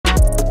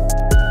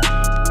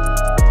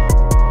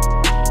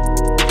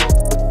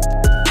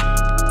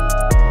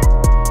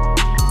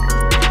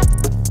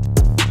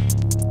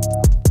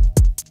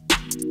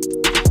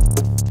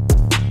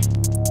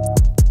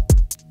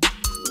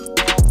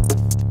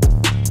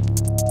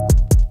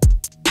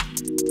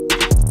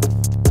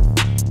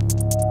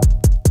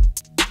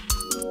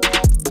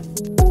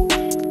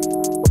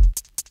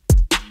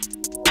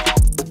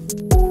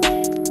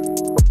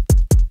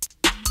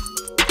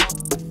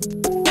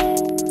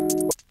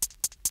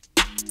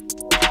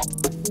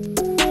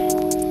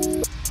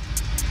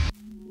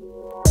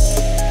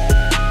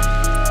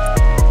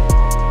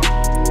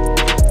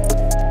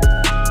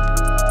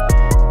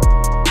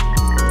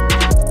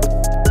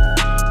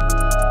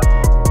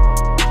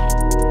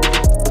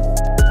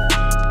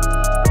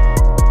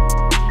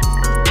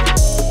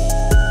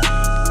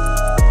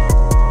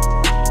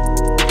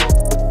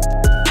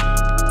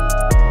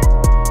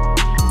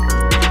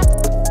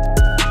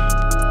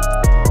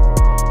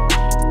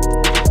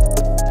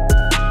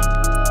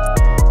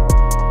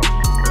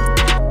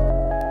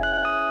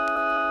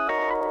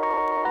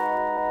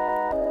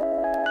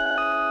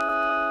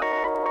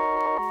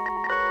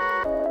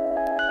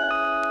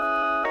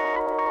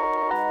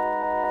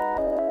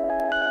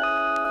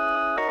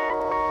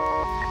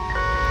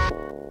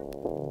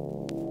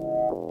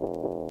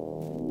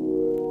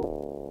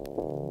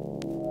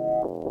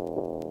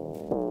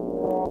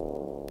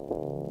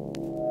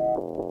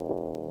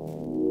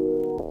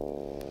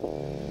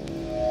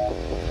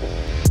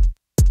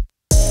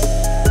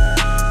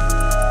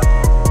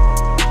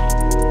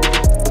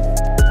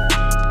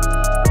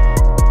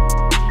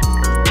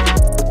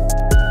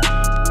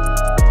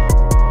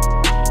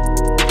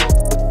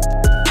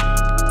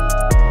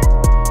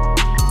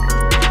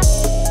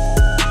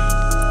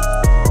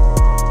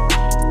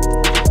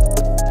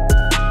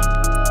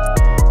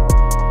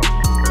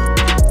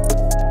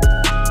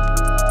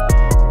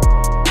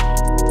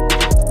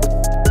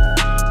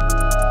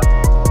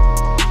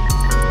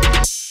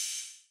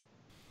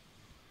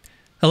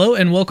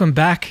and welcome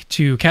back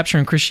to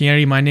Capturing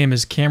Christianity. My name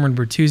is Cameron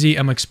Bertuzzi.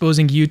 I'm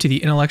exposing you to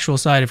the intellectual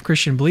side of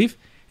Christian belief.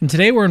 And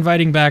today we're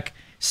inviting back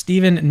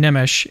Steven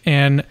Nemes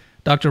and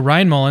Dr.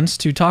 Ryan Mullins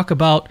to talk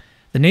about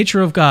the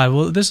nature of God.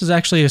 Well, this is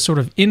actually a sort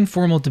of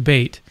informal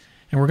debate,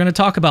 and we're going to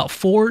talk about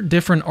 4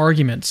 different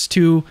arguments,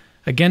 2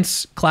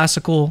 against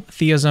classical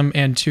theism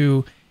and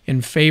 2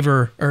 in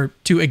favor, or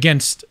 2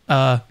 against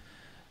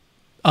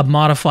a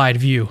modified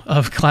view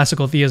of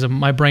classical theism.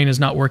 My brain is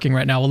not working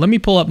right now. Well, let me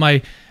pull up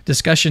my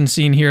discussion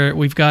scene here.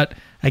 We've got,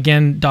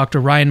 again, Dr.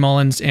 Ryan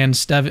Mullins and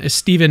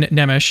Steven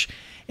Nemes,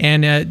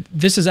 and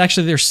this is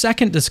actually their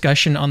second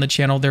discussion on the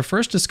channel. Their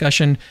first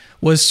discussion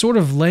was sort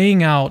of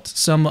laying out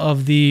some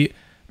of the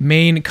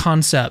main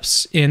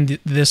concepts in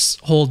this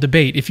whole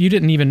debate. If you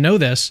didn't even know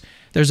this,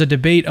 there's a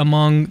debate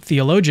among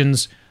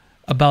theologians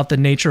about the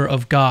nature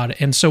of God.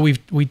 And so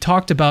we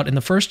talked about, in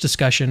the first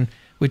discussion,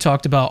 we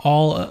talked about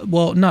all,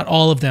 well, not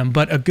all of them,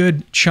 but a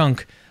good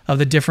chunk of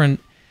the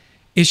different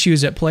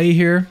issues at play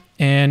here.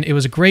 And it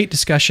was a great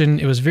discussion.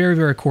 It was very,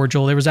 very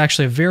cordial. There was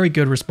actually a very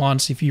good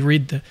response. If you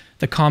read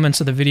the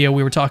comments of the video,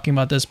 we were talking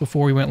about this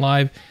before we went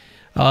live.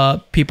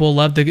 People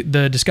loved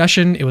the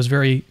discussion. It was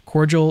very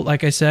cordial,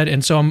 like I said.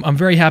 And so I'm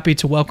very happy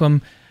to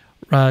welcome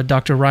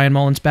Dr. Ryan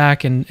Mullins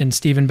back and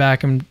Steven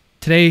back. And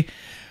today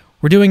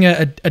we're doing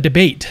a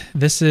debate.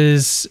 This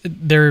is,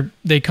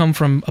 they come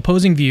from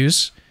opposing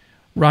views.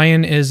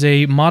 Ryan is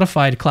a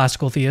modified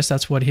classical theist.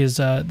 That's what his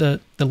the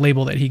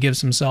label that he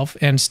gives himself.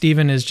 And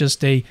Steven is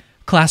just a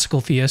classical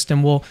theist.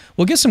 And we'll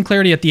get some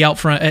clarity at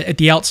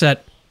the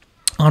outset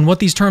on what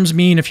these terms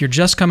mean. If you're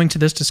just coming to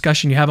this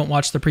discussion, you haven't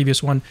watched the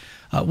previous one,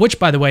 which,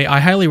 by the way, I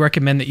highly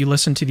recommend that you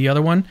listen to the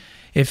other one.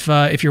 If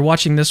you're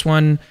watching this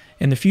one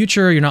in the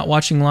future, you're not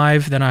watching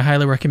live, then I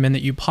highly recommend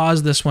that you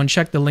pause this one,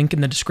 check the link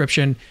in the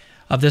description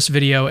of this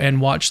video,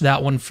 and watch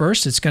that one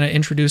first. It's going to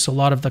introduce a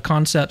lot of the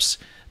concepts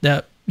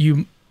that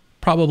you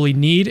probably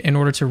need in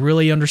order to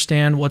really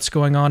understand what's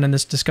going on in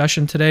this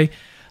discussion today.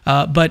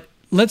 But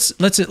let's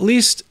at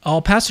least,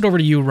 I'll pass it over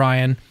to you,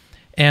 Ryan,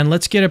 and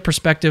let's get a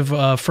perspective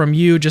from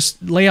you.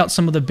 Just lay out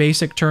some of the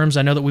basic terms.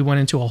 I know that we went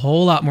into a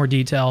whole lot more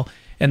detail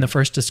in the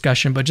first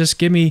discussion, but just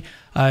give me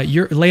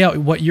lay out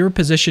what your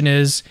position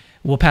is.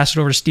 We'll pass it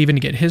over to Steven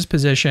to get his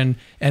position,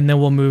 and then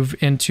we'll move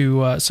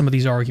into some of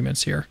these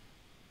arguments here.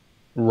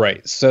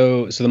 Right.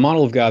 So the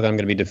model of God that I'm going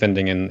to be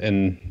defending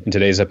in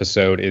today's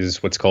episode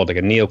is what's called like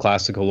a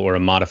neoclassical or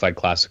a modified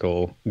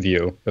classical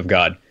view of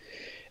God.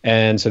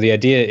 And so the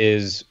idea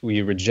is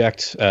we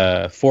reject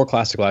 4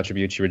 classical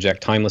attributes. You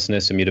reject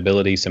timelessness,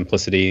 immutability,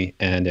 simplicity,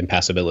 and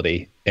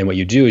impassibility. And what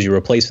you do is you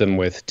replace them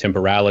with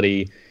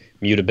temporality,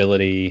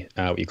 mutability,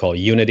 what you call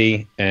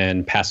unity,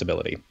 and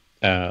passibility.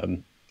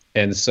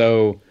 And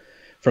so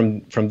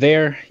from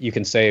there, you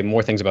can say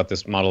more things about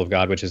this model of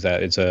God, which is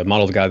that it's a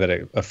model of God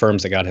that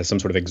affirms that God has some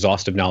sort of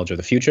exhaustive knowledge of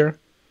the future.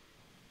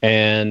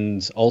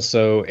 And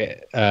also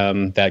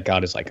that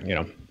God is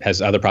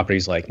has other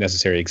properties like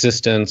necessary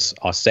existence,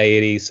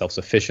 aseity,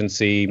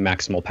 self-sufficiency,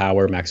 maximal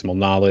power, maximal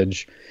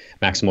knowledge,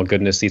 maximal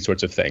goodness, these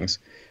sorts of things.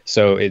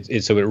 So it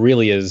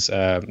really is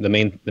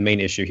the main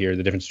issue here.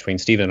 The difference between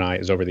Steven and I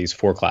is over these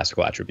 4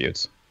 classical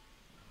attributes.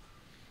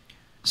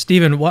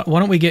 Steven, why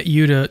don't we get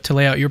you to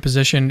lay out your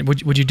position?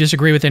 Would you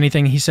disagree with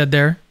anything he said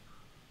there?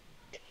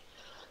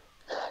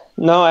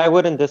 No, I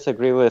wouldn't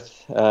disagree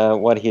with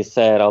what he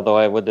said, although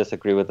I would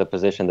disagree with the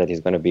position that he's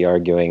going to be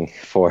arguing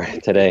for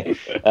today.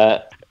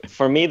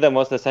 For me, the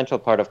most essential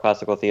part of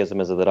classical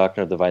theism is the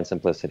doctrine of divine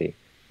simplicity.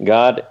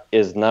 God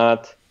is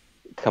not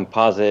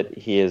composite.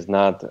 He is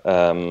not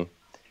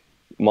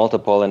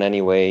multiple in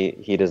any way.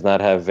 He does not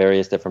have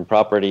various different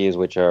properties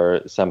which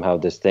are somehow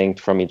distinct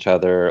from each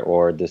other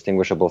or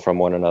distinguishable from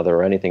one another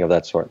or anything of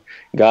that sort.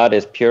 God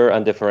is pure,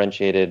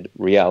 undifferentiated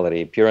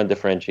reality, pure,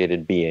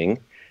 undifferentiated being.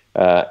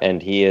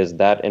 And he is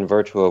that in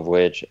virtue of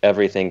which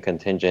everything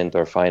contingent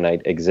or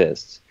finite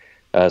exists.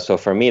 So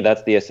for me,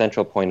 that's the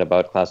essential point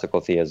about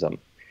classical theism,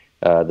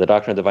 the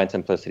doctrine of divine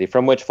simplicity,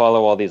 from which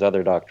follow all these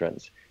other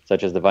doctrines,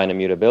 such as divine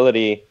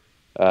immutability,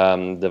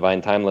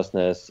 divine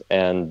timelessness,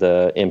 and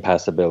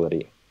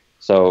impassibility.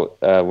 So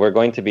we're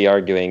going to be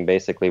arguing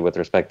basically with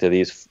respect to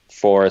these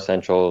 4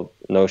 essential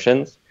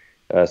notions,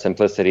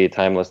 simplicity,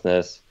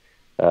 timelessness,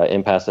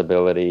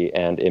 impassibility,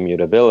 and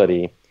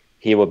immutability.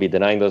 He will be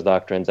denying those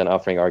doctrines and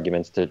offering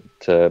arguments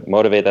to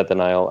motivate that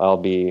denial. I'll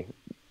be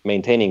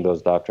maintaining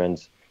those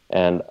doctrines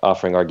and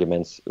offering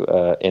arguments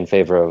in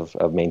favor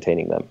of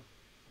maintaining them.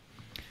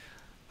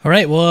 All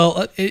right.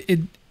 Well,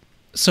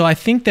 so I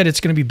think that it's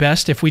going to be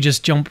best if we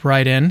just jump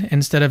right in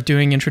instead of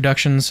doing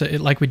introductions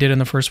like we did in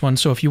the first one.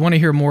 So if you want to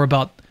hear more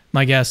about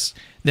my guests,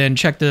 then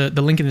check the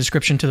link in the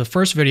description to the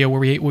first video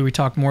where we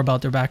talk more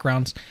about their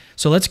backgrounds.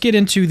 So let's get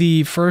into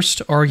the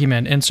first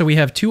argument. And so we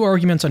have 2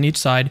 arguments on each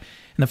side.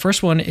 And the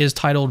first one is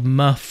titled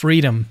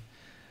freedom.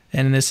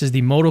 And this is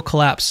the modal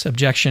collapse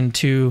objection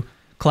to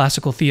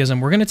classical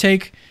theism. We're going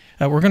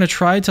to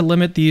try to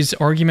limit these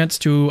arguments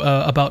to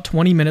about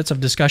 20 minutes of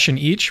discussion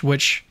each,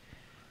 which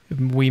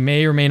we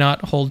may or may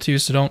not hold to,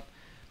 so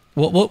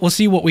we'll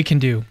see what we can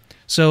do.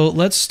 So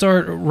let's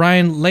start.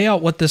 Ryan, lay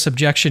out what this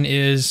objection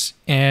is,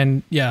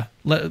 and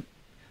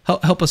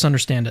help us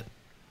understand it.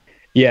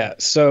 Yeah,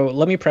 so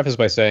let me preface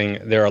by saying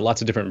there are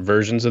lots of different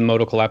versions of the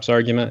modal collapse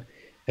argument.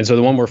 And so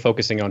the one we're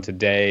focusing on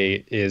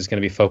today is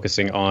going to be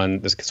focusing on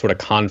this sort of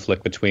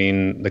conflict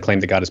between the claim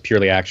that God is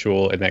purely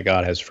actual and that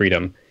God has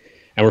freedom.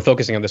 And we're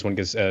focusing on this one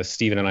because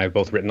Steven and I have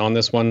both written on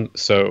this one.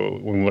 So,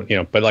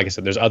 but like I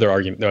said, there's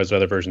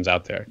other versions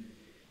out there.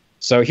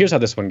 So here's how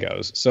this one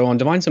goes. So on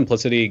divine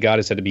simplicity, God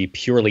is said to be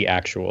purely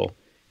actual.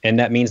 And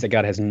that means that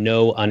God has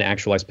no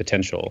unactualized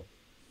potential.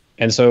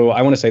 And so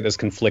I want to say this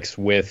conflicts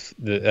with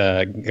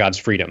God's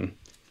freedom.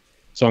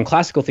 So in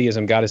classical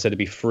theism, God is said to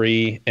be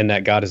free in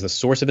that God is the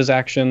source of his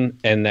action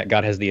and that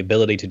God has the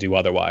ability to do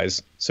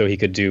otherwise. So he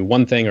could do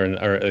one thing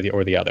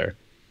or the other.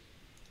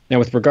 Now,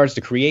 with regards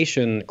to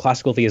creation,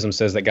 classical theism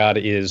says that God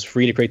is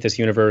free to create this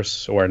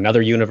universe or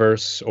another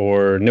universe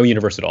or no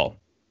universe at all.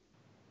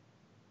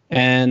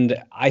 And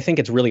I think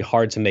it's really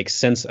hard to make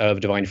sense of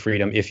divine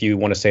freedom if you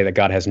want to say that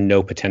God has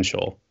no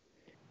potential.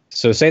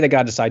 So say that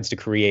God decides to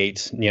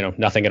create,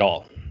 nothing at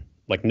all,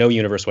 like no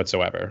universe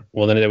whatsoever.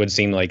 Well, then it would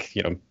seem like,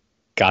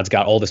 God's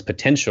got all this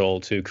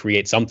potential to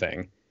create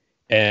something.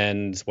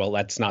 And, well,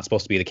 that's not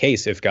supposed to be the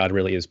case if God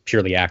really is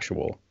purely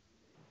actual.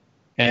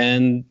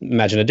 And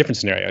imagine a different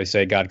scenario. I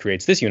say God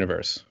creates this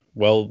universe.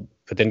 Well,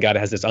 but then God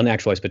has this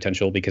unactualized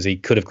potential because he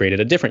could have created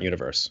a different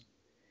universe.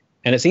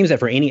 And it seems that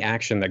for any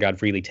action that God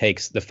freely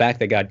takes, the fact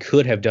that God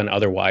could have done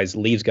otherwise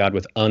leaves God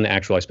with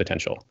unactualized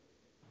potential.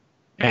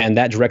 And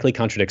that directly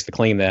contradicts the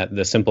claim that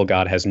the simple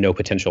God has no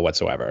potential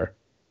whatsoever.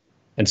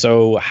 And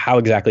so how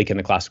exactly can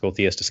the classical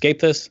theist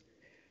escape this?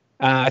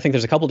 I think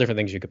there's a couple different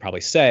things you could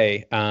probably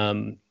say.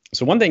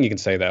 So one thing you can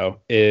say, though,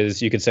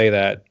 is you could say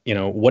that,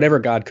 whatever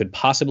God could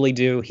possibly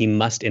do, he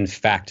must in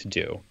fact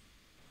do.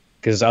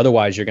 Because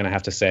otherwise you're going to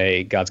have to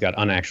say God's got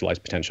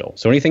unactualized potential.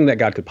 So anything that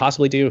God could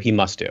possibly do, he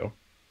must do.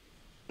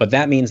 But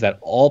that means that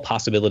all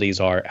possibilities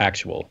are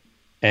actual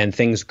and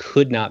things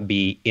could not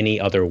be any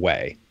other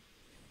way.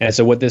 And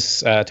so what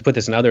this, to put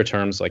this in other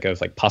terms,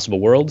 like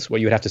possible worlds,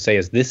 what you would have to say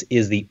is this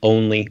is the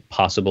only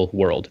possible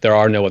world. There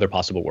are no other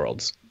possible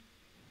worlds.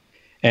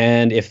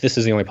 And if this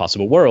is the only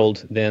possible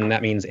world, then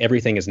that means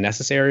everything is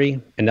necessary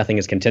and nothing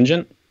is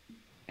contingent.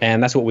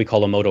 And that's what we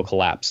call a modal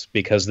collapse,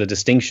 because the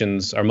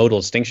distinctions are modal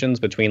distinctions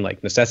between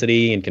like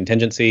necessity and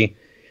contingency.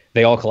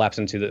 They all collapse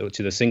into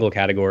the single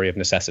category of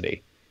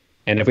necessity.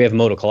 And if we have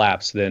modal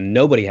collapse, then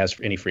nobody has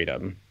any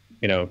freedom.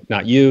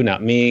 Not you,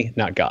 not me,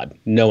 not God.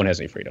 No one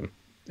has any freedom.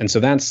 And so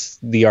that's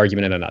the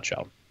argument in a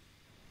nutshell.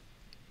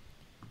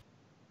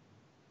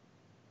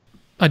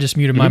 I just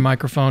muted my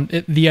microphone.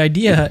 The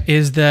idea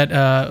is that,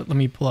 let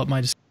me pull up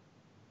my...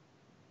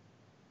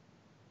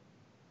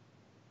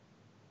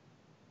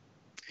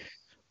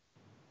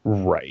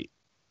 Right.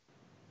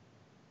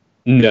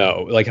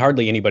 No, like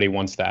hardly anybody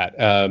wants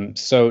that.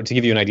 So to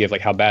give you an idea of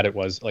like how bad it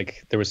was,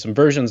 like there was some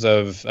versions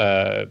of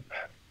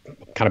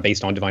kind of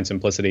based on divine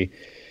simplicity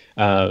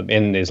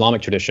in the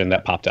Islamic tradition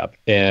that popped up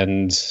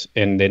and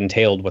it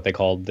entailed what they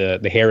called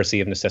the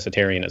heresy of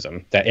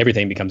necessitarianism, that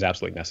everything becomes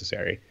absolutely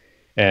necessary.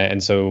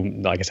 And so,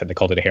 like I said, they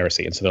called it a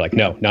heresy. And so they're like,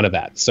 no, none of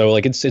that. So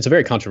like it's a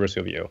very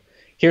controversial view.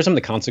 Here's some of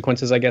the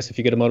consequences, I guess, if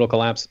you get a modal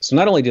collapse. So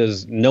not only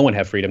does no one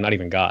have freedom, not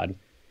even God,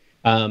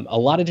 a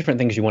lot of different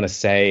things you want to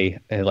say,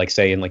 like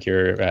say in like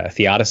your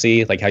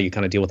theodicy, like how you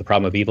kind of deal with the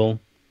problem of evil.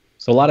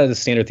 So a lot of the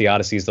standard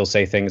theodicies, they'll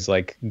say things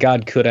like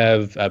God could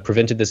have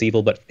prevented this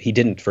evil, but he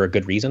didn't for a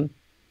good reason.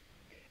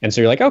 And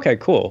so you're like, okay,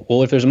 cool.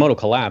 Well, if there's a modal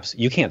collapse,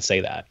 you can't say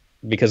that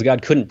because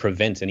God couldn't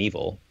prevent an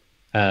evil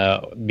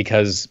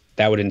because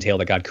that would entail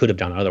that God could have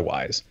done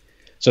otherwise.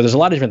 So there's a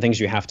lot of different things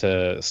you have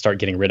to start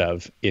getting rid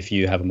of if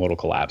you have a modal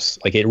collapse.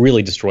 Like it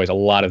really destroys a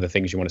lot of the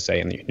things you want to say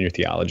in your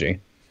theology.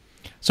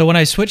 So when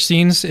I switched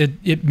scenes,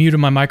 it muted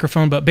my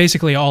microphone, but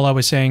basically all I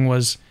was saying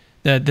was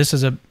that this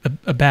is a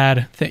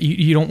bad thing.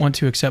 You don't want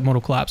to accept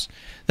modal collapse.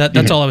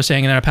 That's all I was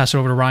saying, and then I passed it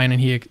over to Ryan,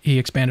 and he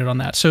expanded on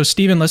that. So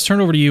Steven, let's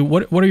turn over to you.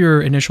 What are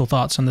your initial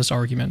thoughts on this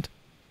argument?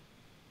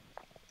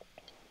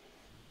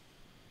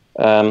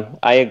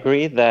 I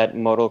agree that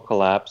modal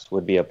collapse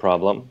would be a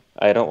problem.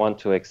 I don't want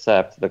to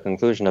accept the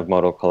conclusion of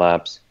modal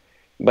collapse.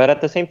 But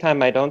at the same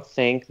time, I don't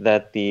think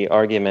that the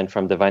argument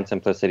from divine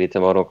simplicity to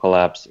modal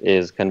collapse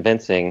is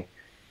convincing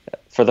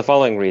for the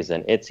following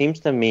reason. It seems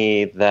to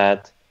me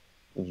that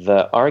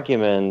the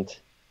argument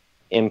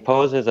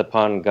imposes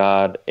upon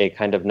God a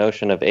kind of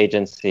notion of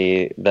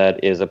agency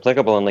that is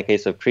applicable in the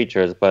case of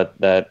creatures, but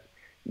that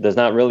does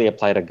not really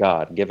apply to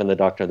God, given the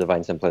doctrine of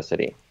divine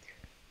simplicity.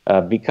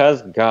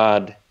 Because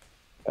God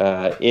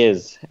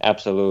is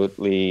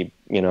absolutely,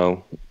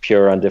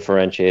 pure,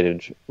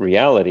 undifferentiated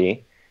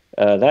reality,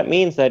 that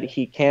means that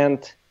he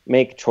can't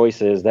make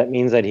choices. That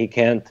means that he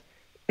can't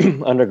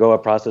undergo a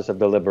process of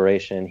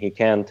deliberation. He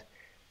can't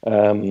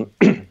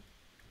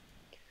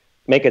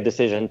make a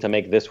decision to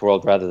make this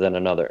world rather than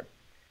another.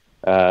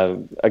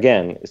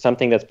 Again,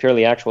 something that's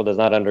purely actual does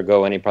not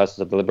undergo any process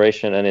of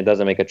deliberation, and it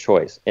doesn't make a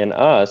choice. In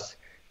us,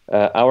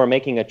 our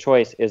making a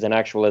choice is an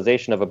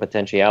actualization of a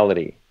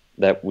potentiality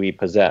that we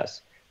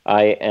possess.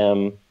 I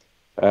am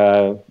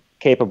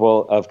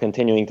capable of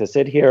continuing to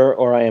sit here,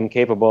 or I am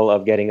capable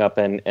of getting up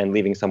and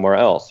leaving somewhere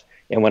else.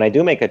 And when I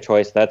do make a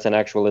choice, that's an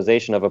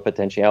actualization of a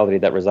potentiality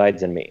that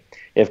resides in me.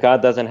 If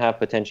God doesn't have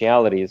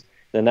potentialities,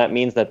 then that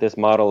means that this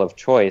model of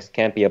choice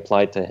can't be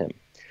applied to him.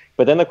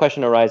 But then the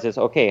question arises,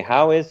 okay,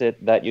 how is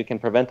it that you can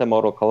prevent a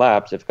modal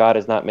collapse if God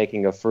is not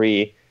making a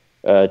free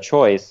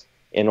choice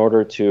in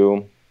order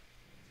to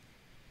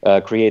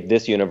create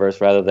this universe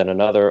rather than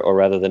another, or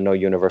rather than no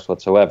universe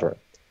whatsoever?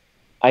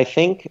 I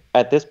think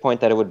at this point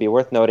that it would be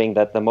worth noting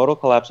that the modal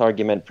collapse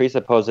argument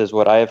presupposes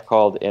what I have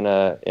called in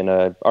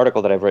a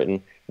article that I've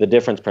written, the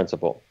difference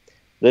principle.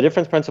 The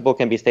difference principle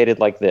can be stated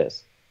like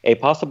this. A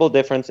possible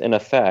difference in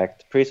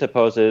effect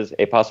presupposes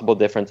a possible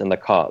difference in the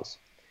cause.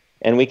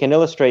 And we can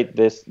illustrate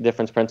this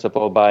difference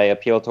principle by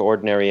appeal to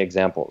ordinary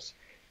examples.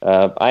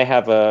 I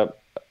have a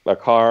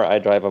car, I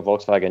drive a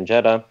Volkswagen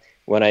Jetta.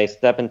 When I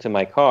step into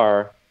my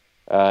car,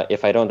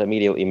 if I don't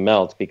immediately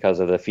melt because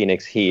of the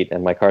Phoenix heat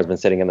and my car's been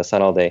sitting in the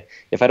sun all day,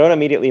 if I don't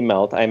immediately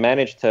melt, I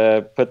manage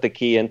to put the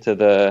key into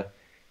the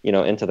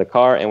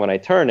car, and when I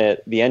turn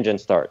it, the engine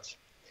starts.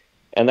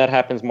 And that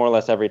happens more or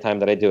less every time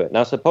that I do it.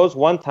 Now, suppose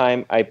one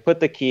time I put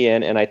the key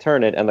in and I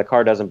turn it, and the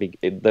car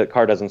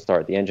doesn't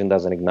start, the engine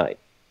doesn't ignite.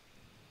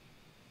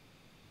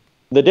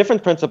 The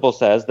difference principle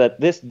says that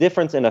this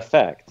difference in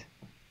effect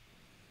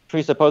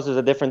presupposes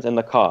a difference in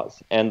the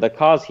cause. And the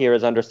cause here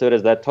is understood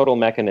as that total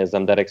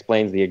mechanism that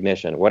explains the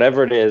ignition,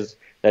 whatever it is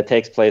that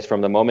takes place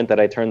from the moment that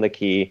I turn the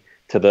key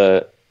to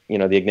the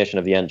ignition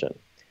of the engine.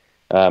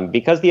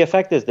 Because the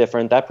effect is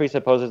different, that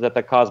presupposes that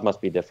the cause must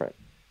be different.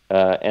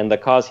 And the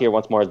cause here,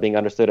 once more, is being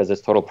understood as this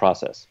total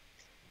process.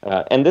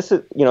 And this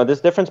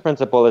difference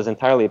principle is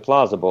entirely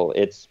plausible.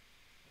 It's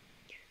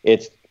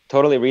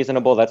totally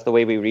reasonable. That's the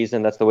way we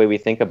reason. That's the way we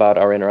think about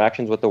our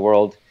interactions with the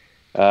world.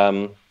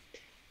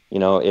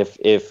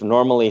 If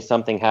normally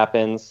something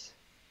happens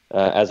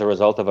as a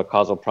result of a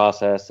causal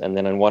process, and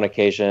then on one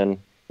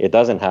occasion it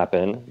doesn't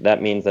happen,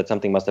 that means that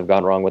something must have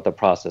gone wrong with the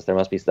process. There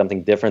must be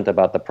something different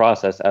about the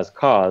process as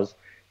cause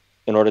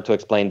in order to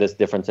explain this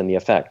difference in the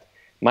effect.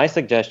 My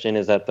suggestion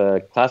is that the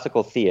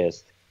classical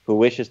theist who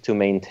wishes to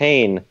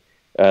maintain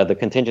the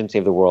contingency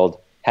of the world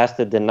has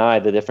to deny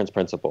the difference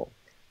principle.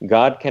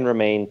 God can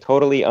remain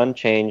totally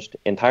unchanged,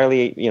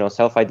 entirely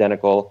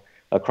self-identical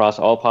across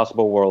all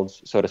possible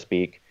worlds, so to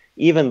speak,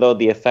 even though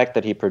the effect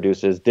that he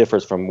produces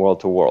differs from world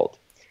to world.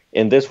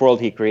 In this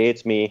world, he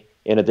creates me.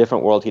 In a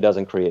different world, he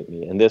doesn't create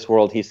me. In this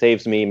world, he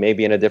saves me.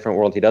 Maybe in a different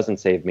world, he doesn't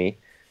save me.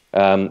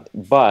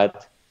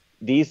 But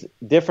these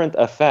different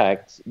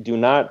effects do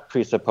not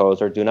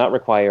presuppose or do not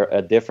require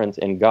a difference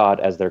in God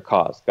as their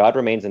cause. God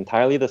remains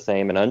entirely the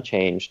same and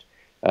unchanged,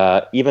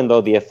 even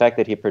though the effect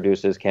that he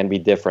produces can be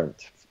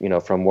different,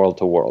 from world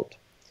to world.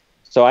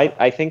 So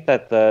I think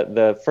that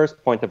the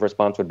first point of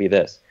response would be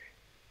this.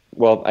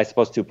 Well, I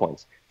suppose 2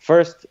 points.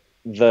 First,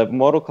 the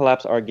modal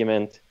collapse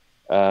argument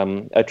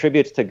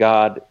attributes to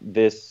God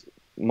this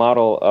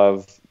model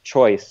of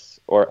choice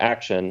or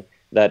action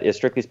that is,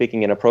 strictly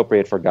speaking,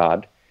 inappropriate for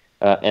God.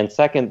 And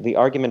second, the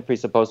argument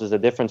presupposes a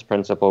difference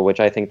principle, which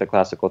I think the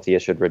classical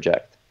theist should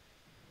reject.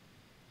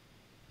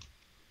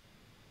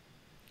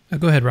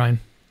 Go ahead, Ryan.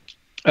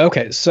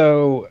 Okay,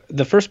 so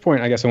the first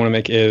point I guess I want to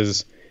make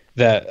is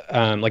that,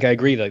 I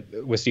agree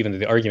with Steven that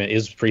the argument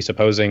is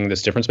presupposing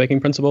this difference-making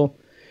principle.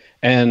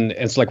 And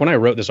it's like when I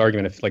wrote this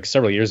argument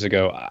several years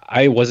ago,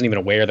 I wasn't even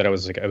aware that I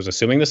was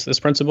assuming this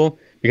principle,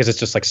 because it's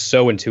just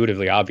so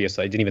intuitively obvious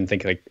that I didn't even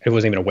think I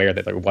wasn't even aware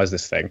that there was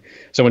this thing.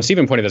 So when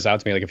Steven pointed this out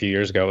to me a few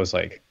years ago, I was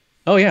like,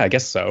 oh yeah, I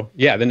guess so.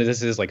 Yeah, then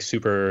this is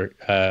super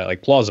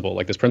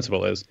plausible, this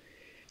principle is.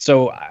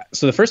 So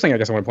the first thing I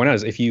guess I want to point out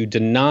is if you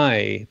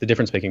deny the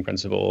difference-making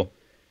principle,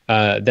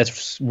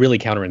 that's really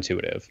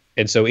counterintuitive.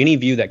 And so any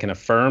view that can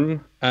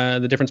affirm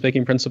the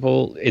difference-making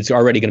principle, it's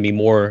already going to be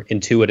more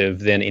intuitive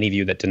than any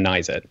view that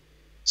denies it.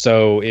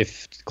 So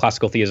if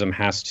classical theism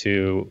has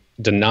to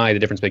deny the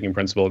difference-making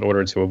principle in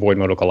order to avoid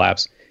modal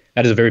collapse,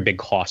 that is a very big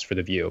cost for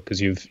the view,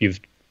 because you've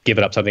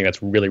given up something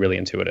that's really, really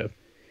intuitive.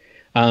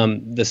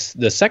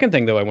 The second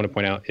thing, though, I want to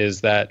point out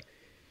is that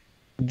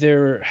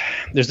there's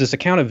this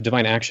account of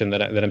divine action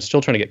that I'm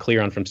still trying to get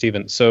clear on from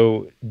Steven.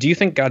 So do you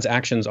think God's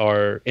actions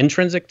are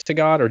intrinsic to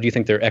God, or do you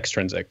think they're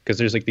extrinsic? Because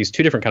there's these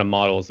two different kind of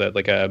models that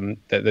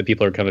that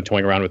people are kind of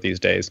toying around with these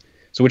days.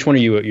 So which one are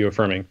you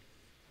affirming?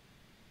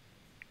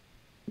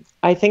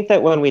 I think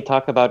that when we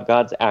talk about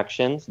God's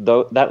actions,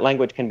 though, that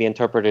language can be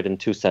interpreted in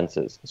two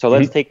senses. So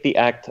let's take the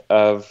act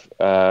of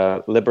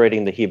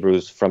liberating the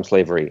Hebrews from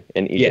slavery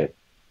in Egypt,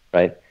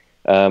 right?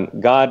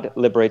 God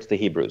liberates the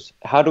Hebrews.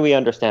 How do we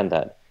understand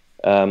that?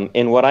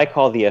 In what I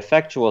call the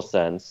effectual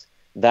sense,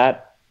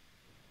 that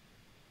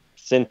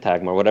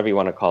syntagm, or whatever you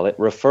want to call it,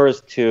 refers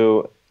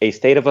to a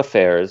state of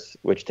affairs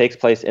which takes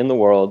place in the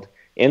world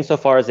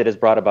insofar as it is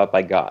brought about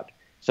by God.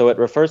 So it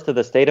refers to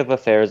the state of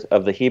affairs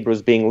of the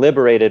Hebrews being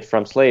liberated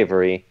from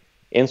slavery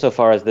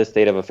insofar as this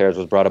state of affairs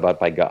was brought about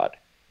by God.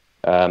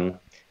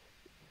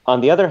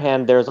 On the other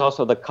hand, there's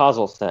also the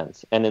causal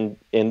sense. And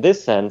in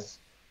this sense,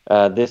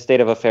 this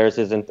state of affairs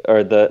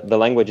the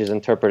language is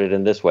interpreted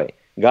in this way.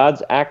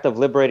 God's act of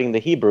liberating the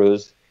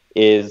Hebrews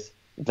is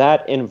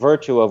that in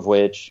virtue of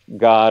which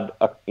God,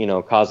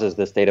 causes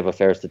the state of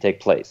affairs to take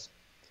place.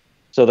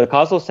 So the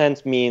causal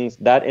sense means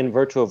that in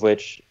virtue of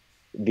which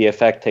the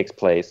effect takes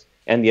place,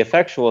 and the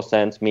effectual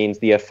sense means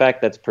the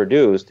effect that's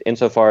produced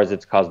insofar as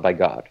it's caused by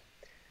God.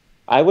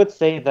 I would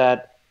say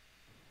that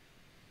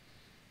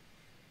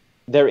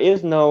there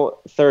is no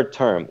third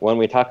term when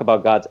we talk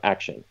about God's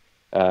action.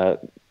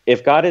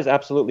 If God is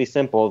absolutely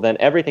simple, then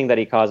everything that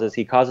he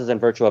causes in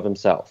virtue of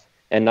himself,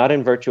 and not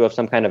in virtue of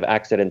some kind of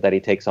accident that he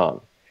takes on.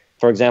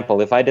 For example,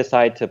 if I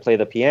decide to play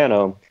the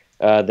piano,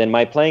 then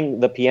my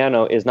playing the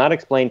piano is not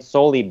explained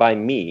solely by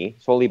me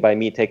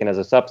taken as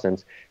a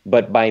substance,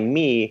 but by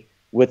me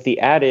with the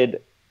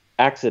added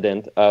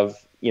accident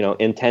of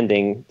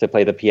intending to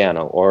play the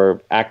piano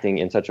or acting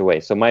in such a way.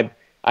 So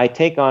I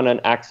take on an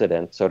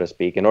accident, so to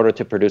speak, in order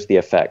to produce the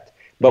effect.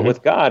 But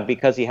with God,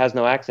 because he has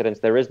no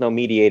accidents, there is no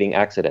mediating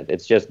accident.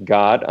 It's just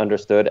God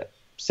understood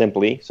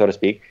simply, so to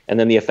speak, and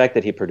then the effect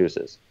that he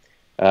produces.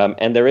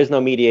 And there is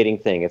no mediating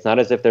thing. It's not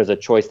as if there's a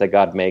choice that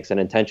God makes, an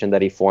intention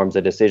that he forms,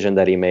 a decision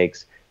that he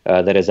makes,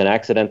 that is an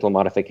accidental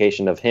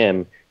modification of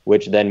him,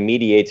 which then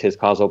mediates his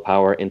causal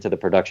power into the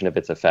production of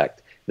its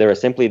effect. There is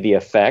simply the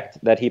effect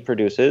that he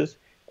produces,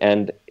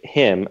 and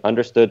him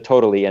understood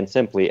totally and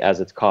simply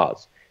as its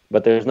cause.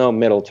 But there's no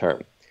middle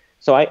term.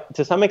 So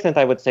to some extent,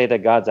 I would say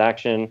that God's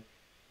action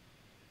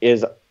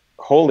is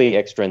wholly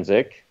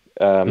extrinsic,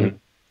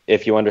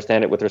 if you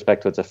understand it with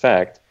respect to its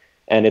effect,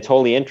 and it's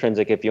wholly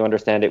intrinsic if you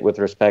understand it with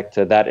respect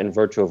to that in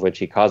virtue of which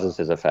he causes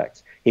his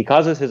effects. He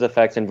causes his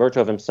effects in virtue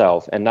of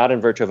himself and not in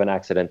virtue of an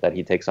accident that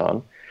he takes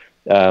on.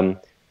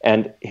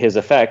 And his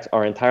effects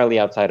are entirely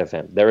outside of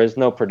him. There is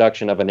no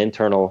production of an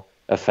internal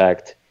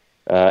effect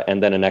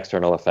and then an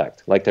external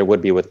effect, like there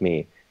would be with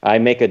me. I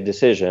make a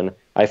decision,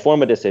 I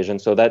form a decision,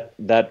 so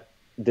that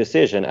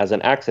decision as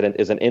an accident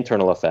is an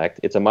internal effect.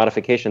 It's a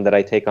modification that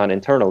I take on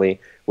internally,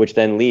 which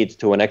then leads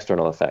to an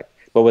external effect.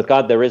 But with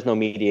God, there is no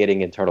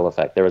mediating internal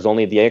effect. There is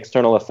only the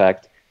external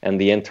effect and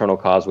the internal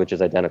cause, which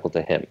is identical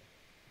to him.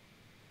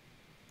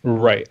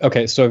 Right.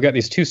 Okay. So I've got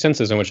these two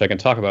senses in which I can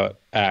talk about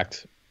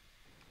act,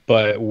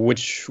 but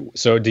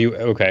so if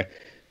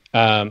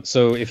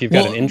you've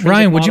got an intrinsic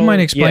Ryan, would model, you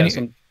mind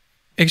explaining?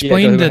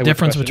 Explain the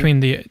difference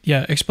between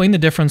explain the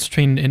difference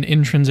between an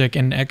intrinsic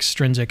and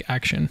extrinsic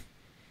action.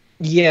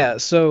 Yeah,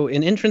 so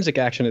in intrinsic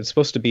action, it's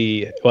supposed to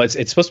be,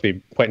 it's supposed to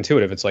be quite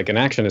intuitive. It's like an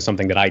action is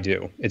something that I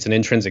do. It's an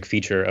intrinsic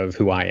feature of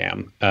who I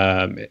am.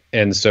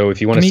 And so if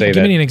you want to say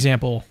give me an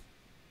example.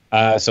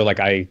 So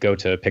like I go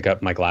to pick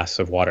up my glass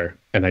of water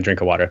and I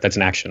drink a water, that's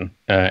an action.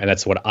 And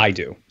that's what I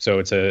do.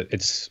 So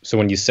so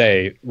when you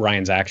say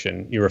Ryan's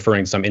action, you're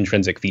referring to some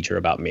intrinsic feature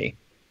about me.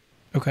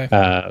 Okay.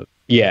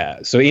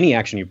 Yeah. So any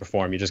action you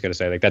perform, you just got to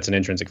say like, that's an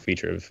intrinsic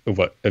feature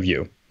of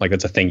you. Like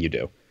that's a thing you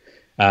do.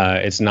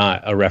 It's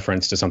not a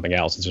reference to something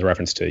else. It's a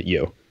reference to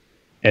you.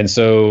 And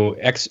so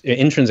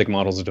intrinsic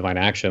models of divine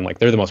action, like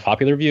they're the most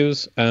popular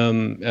views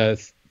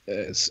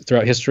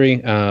throughout history,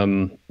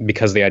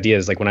 because the idea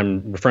is like when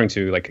I'm referring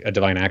to like a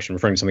divine action, I'm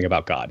referring to something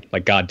about God,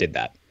 like God did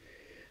that.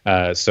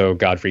 So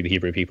God freed the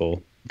Hebrew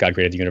people, God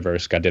created the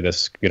universe, God did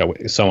this,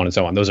 so on and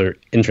so on. Those are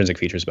intrinsic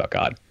features about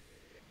God.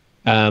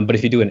 But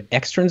if you do an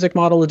extrinsic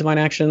model of divine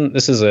action,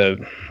 this is a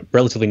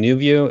relatively new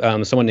view.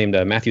 Someone named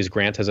Matthews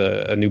Grant has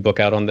a new book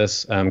out on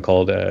this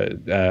called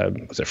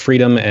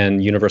Freedom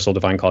and Universal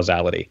Divine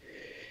Causality.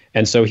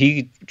 And so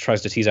he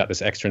tries to tease out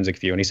this extrinsic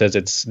view, and he says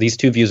these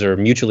two views are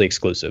mutually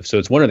exclusive. So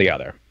it's one or the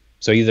other.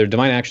 So either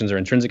divine actions are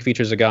intrinsic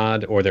features of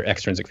God or they're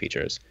extrinsic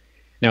features.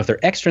 Now, if they're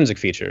extrinsic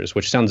features,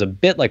 which sounds a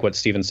bit like what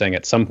Steven's saying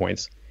at some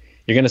points,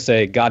 you're going to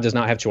say God does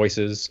not have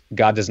choices,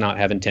 God does not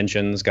have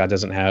intentions, God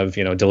doesn't have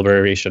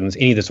deliberations,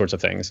 any of the sorts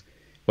of things.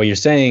 What you're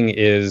saying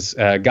is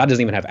God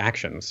doesn't even have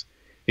actions,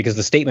 because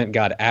the statement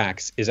God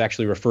acts is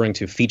actually referring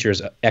to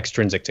features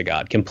extrinsic to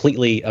God,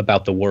 completely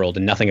about the world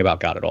and nothing about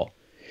God at all.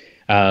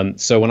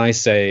 So when I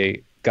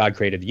say God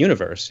created the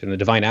universe, in the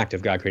divine act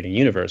of God creating the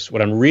universe,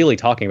 what I'm really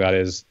talking about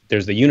is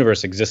there's the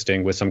universe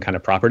existing with some kind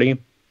of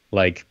property,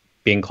 like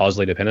being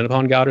causally dependent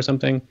upon God or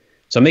something.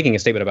 So I'm making a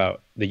statement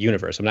about the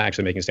universe. I'm not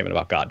actually making a statement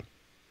about God.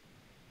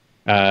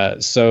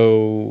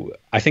 So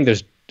I think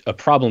there's a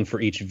problem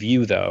for each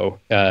view, though,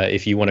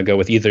 if you want to go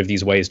with either of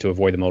these ways to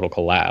avoid the modal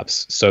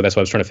collapse. So that's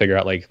why I was trying to figure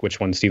out like which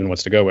one Steven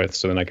wants to go with.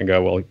 So then I can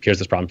go, well, here's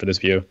this problem for this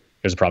view.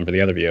 Here's a problem for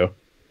the other view.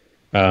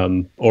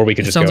 Or we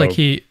could just go.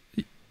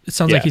 It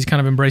sounds like he's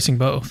kind of embracing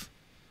both.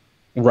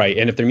 Right.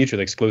 And if they're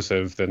mutually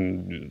exclusive,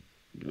 then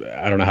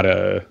I don't know how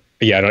to.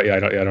 Yeah, I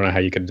don't know how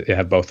you could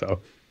have both, though.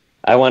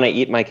 I want to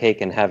eat my cake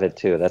and have it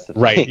too. That's the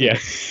thing. Right. Yeah.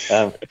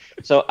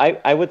 So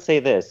I would say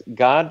this: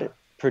 God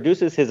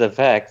produces his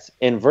effects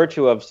in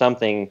virtue of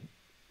something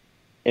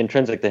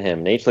intrinsic to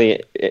him,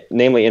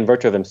 namely in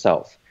virtue of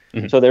himself.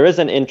 Mm-hmm. So there is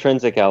an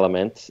intrinsic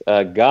element.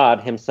 God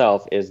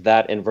himself is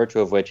that in virtue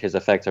of which his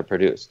effects are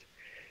produced.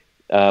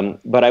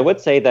 But I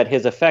would say that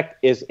his effect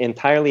is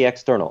entirely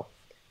external.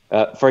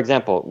 For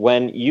example,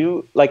 when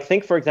you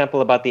think, for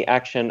example, about the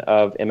action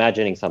of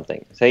imagining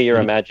something. Say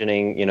you're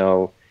imagining,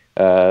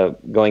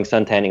 going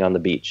suntanning on the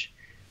beach.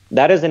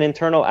 that is an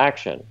internal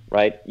action,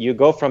 right? You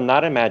go from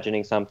not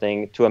imagining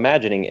something to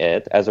imagining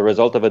it as a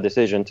result of a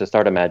decision to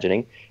start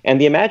imagining. And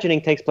the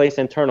imagining takes place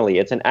internally.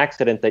 It's an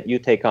accident that you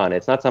take on.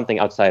 It's not something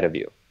outside of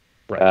you.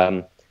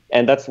 Right.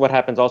 And that's what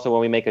happens also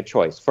when we make a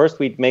choice. First,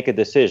 we make a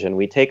decision.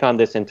 We take on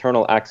this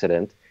internal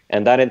accident.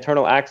 And that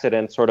internal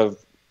accident sort of,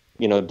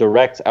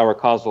 directs our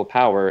causal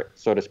power,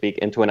 so to speak,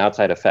 into an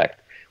outside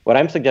effect. What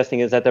I'm suggesting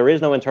is that there is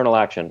no internal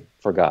action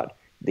for God.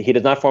 He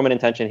does not form an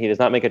intention. He does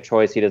not make a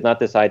choice. He does not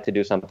decide to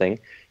do something.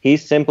 He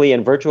simply,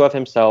 in virtue of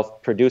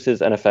himself,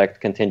 produces an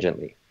effect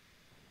contingently.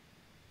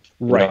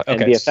 Right. And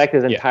the effect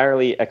is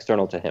entirely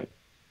external to him.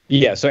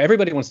 Yeah. So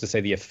everybody wants to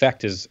say the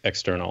effect is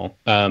external.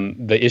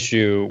 The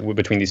issue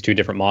between these two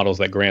different models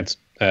that Grant's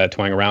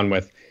toying around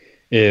with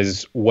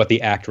is what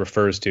the act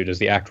refers to. Does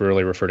the act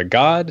really refer to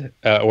God,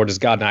 or does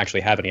God not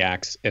actually have any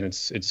acts, and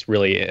it's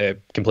really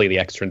completely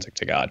extrinsic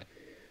to God?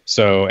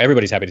 So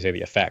everybody's happy to say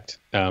the effect,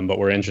 but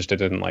we're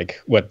interested in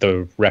what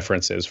the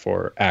reference is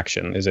for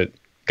action. Is it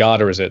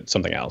God or is it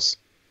something else?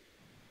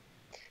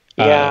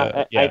 What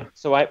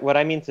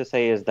I mean to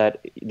say is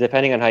that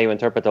depending on how you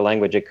interpret the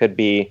language, it could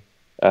be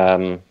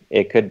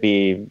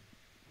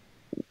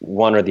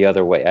one or the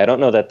other way. I don't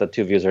know that the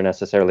two views are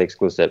necessarily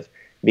exclusive,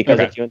 because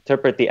if you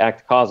interpret the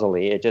act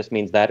causally, it just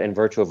means that in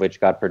virtue of which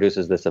God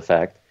produces this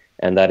effect,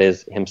 and that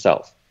is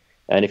himself.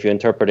 And if you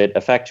interpret it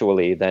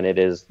effectually, then it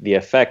is the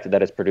effect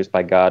that is produced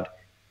by God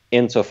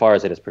insofar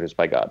as it is produced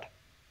by God.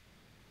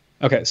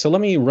 Okay, so let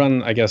me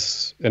run, I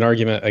guess, an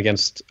argument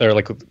against, or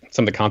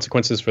some of the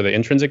consequences for the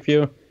intrinsic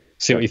view,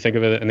 see what you think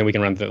of it, and then we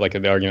can run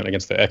the argument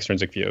against the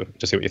extrinsic view,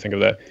 just see what you think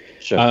of that.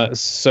 Sure.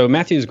 So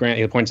Matthew's Grant,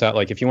 he points out,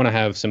 if you want to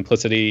have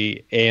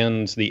simplicity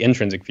and the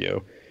intrinsic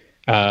view,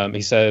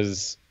 he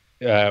says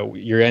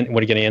you're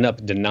going to end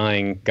up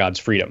denying God's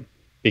freedom,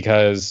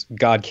 because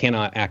God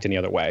cannot act any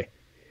other way.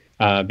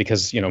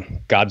 Because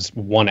God's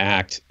one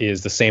act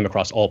is the same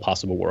across all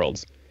possible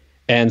worlds.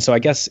 And so I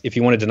guess if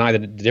you want to deny the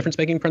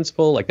difference-making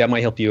principle, that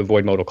might help you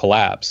avoid modal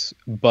collapse,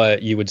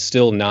 but you would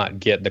still not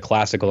get the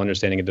classical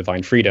understanding of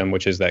divine freedom,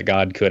 which is that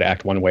God could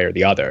act one way or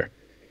the other.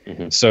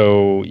 Mm-hmm.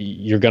 So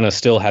you're going to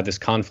still have this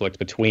conflict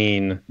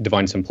between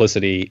divine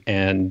simplicity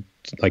and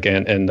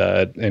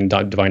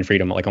divine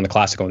freedom, on the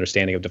classical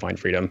understanding of divine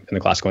freedom and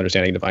the classical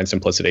understanding of divine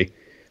simplicity.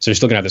 So you're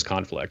still going to have this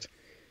conflict.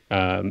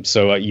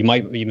 So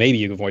maybe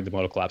you avoid the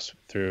modal collapse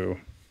through,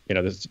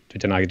 this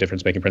denying the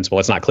difference-making principle.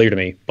 It's not clear to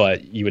me,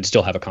 but you would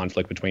still have a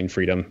conflict between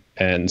freedom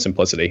and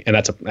simplicity, and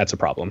that's a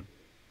problem.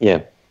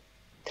 Yeah.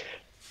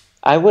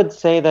 I would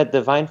say that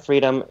divine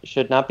freedom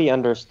should not be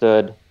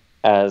understood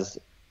as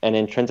an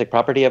intrinsic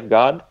property of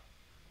God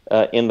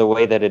in the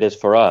way that it is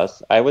for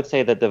us. I would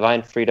say that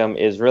divine freedom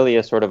is really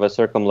a sort of a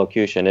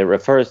circumlocution. It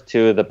refers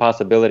to the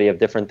possibility of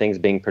different things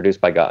being produced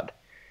by God.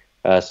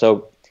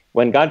 So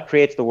when God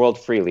creates the world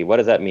freely, what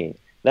does that mean?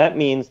 That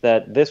means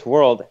that this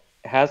world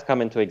has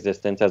come into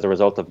existence as a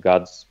result of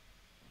God's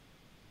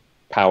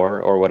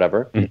power or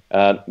whatever,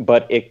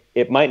 but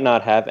it might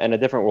not have, and a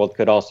different world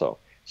could also.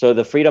 So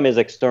the freedom is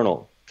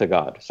external to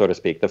God, so to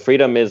speak. The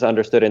freedom is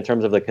understood in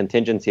terms of the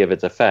contingency of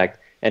its effect,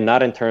 and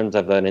not in terms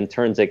of an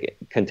intrinsic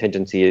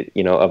contingency,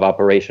 of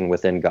operation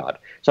within God.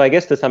 So I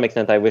guess to some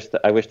extent, I wish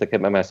to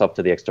commit myself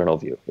to the external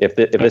view, if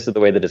this is the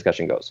way the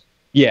discussion goes.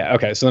 Yeah.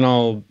 Okay. So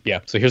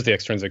so here's the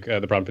extrinsic,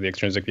 the problem for the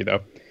extrinsic view, though.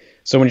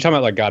 So when you're talking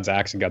about God's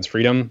acts and God's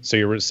freedom, so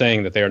you're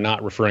saying that they are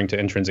not referring to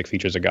intrinsic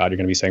features of God. You're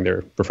going to be saying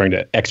they're referring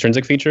to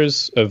extrinsic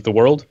features of the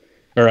world,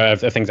 or of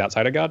things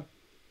outside of God.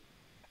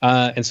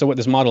 And so what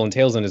this model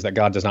entails is that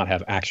God does not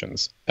have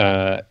actions,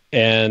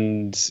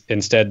 and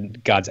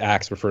instead God's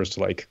acts refers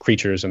to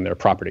creatures and their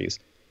properties.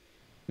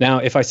 Now,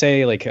 if I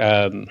say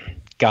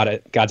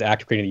God's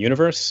act of creating the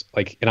universe,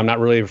 and I'm not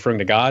really referring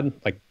to God,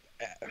 I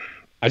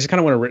just kind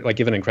of want to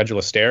give an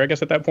incredulous stare, I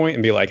guess, at that point,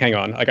 and be hang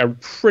on, I'm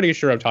pretty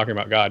sure I'm talking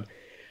about God.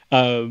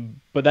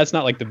 But that's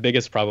not the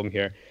biggest problem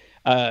here.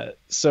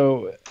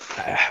 So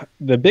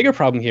the bigger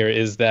problem here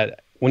is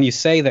that when you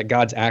say that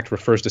God's act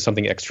refers to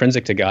something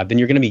extrinsic to God, then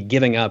you're going to be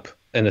giving up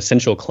an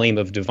essential claim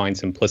of divine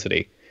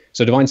simplicity.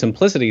 So divine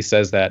simplicity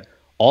says that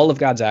all of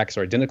God's acts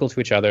are identical to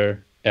each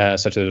other,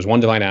 such that there's one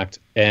divine act,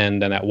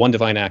 and then that one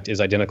divine act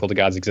is identical to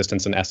God's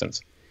existence and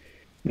essence.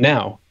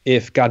 Now,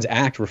 if God's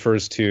act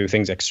refers to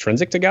things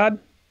extrinsic to God,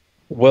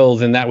 well,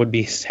 then that would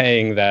be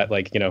saying that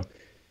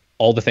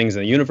all the things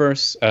in the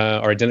universe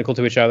are identical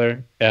to each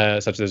other,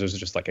 such that there's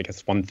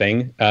just one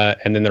thing,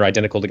 and then they're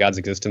identical to God's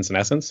existence and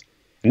essence.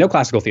 And no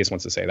classical theist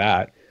wants to say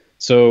that.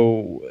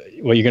 So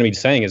what you're going to be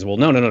saying is, well,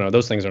 no,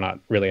 those things are not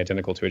really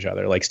identical to each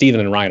other.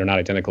 Stephen and Ryan are not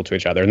identical to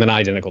each other, and they're not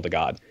identical to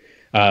God.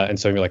 And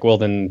so you're well,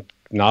 then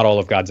not all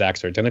of God's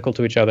acts are identical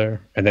to each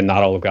other, and then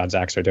not all of God's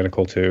acts are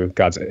identical to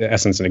God's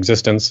essence and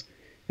existence.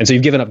 And so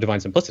you've given up divine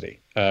simplicity,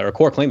 or a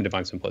core claim of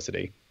divine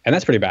simplicity. And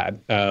that's pretty bad,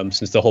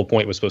 since the whole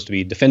point was supposed to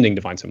be defending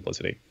divine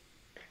simplicity.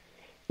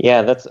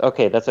 Yeah, that's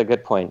a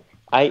good point.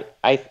 I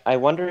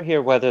wonder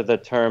here whether the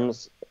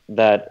terms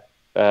that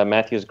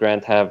Matthew's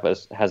Grant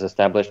has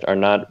established are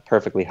not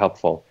perfectly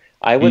helpful.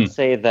 I would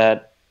say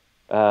that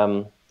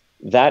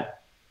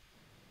that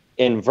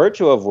in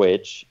virtue of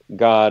which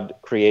God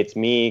creates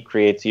me,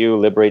 creates you,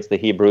 liberates the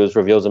Hebrews,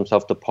 reveals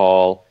himself to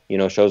Paul,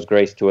 shows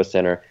grace to a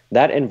sinner.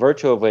 That in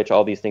virtue of which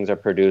all these things are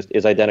produced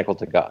is identical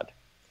to God.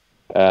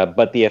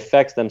 But the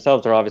effects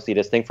themselves are obviously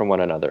distinct from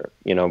one another.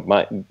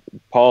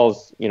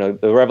 Paul's,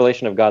 the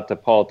revelation of God to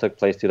Paul took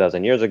place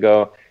 2,000 years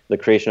ago. The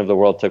creation of the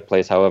world took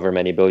place however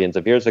many billions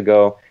of years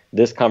ago.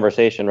 This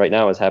conversation right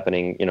now is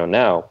happening,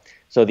 now.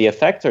 So the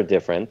effects are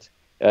different.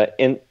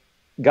 In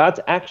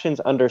God's actions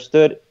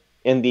understood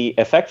in the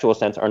effectual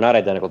sense are not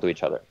identical to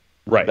each other.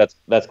 Right.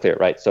 That's clear,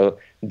 right? So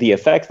the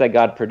effects that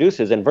God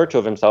produces in virtue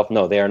of himself,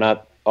 no, they are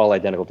not all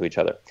identical to each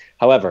other.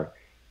 However,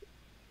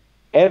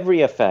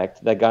 every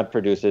effect that God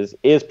produces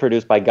is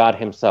produced by God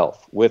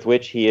himself, with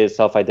which he is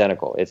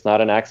self-identical. It's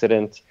not an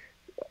accident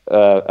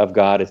of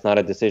God. It's not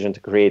a decision to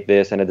create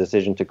this and a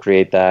decision to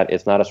create that.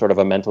 It's not a sort of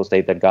a mental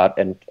state that God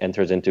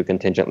enters into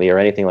contingently or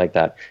anything like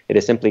that. It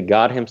is simply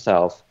God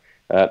himself,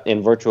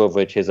 in virtue of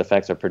which his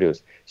effects are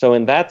produced. So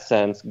in that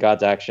sense,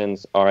 God's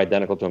actions are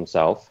identical to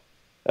himself.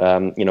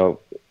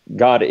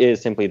 God is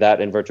simply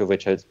that in virtue of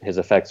which his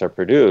effects are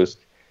produced.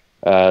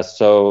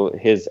 So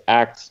his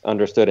acts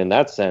understood in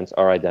that sense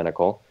are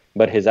identical,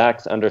 but his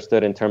acts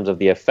understood in terms of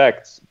the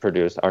effects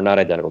produced are not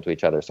identical to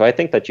each other. So I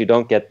think that you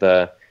don't get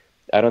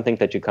I don't think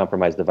that you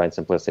compromise divine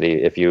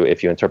simplicity if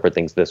you interpret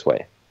things this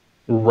way.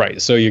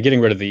 Right. So you're getting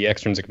rid of the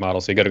extrinsic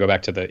model, so you got to go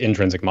back to the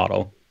intrinsic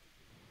model.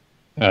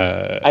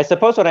 I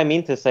suppose what I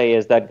mean to say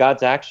is that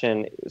God's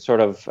action sort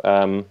of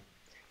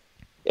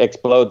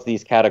explodes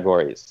these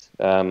categories.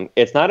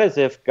 It's not as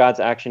if God's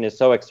action is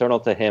so external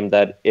to him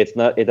that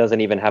it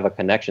doesn't even have a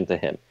connection to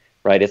him,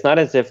 right? It's not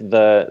as if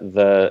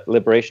the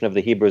liberation of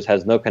the Hebrews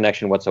has no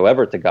connection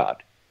whatsoever to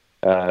God.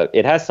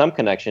 It has some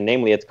connection,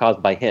 namely it's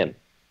caused by him.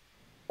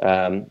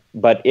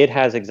 But it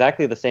has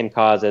exactly the same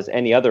cause as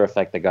any other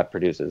effect that God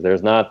produces.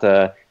 There's not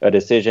a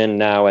decision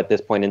now at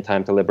this point in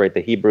time to liberate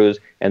the Hebrews,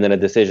 and then a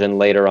decision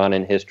later on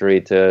in history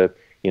to,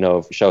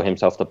 show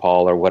himself to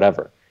Paul or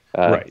whatever.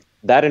 Right.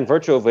 That in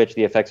virtue of which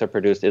the effects are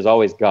produced is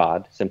always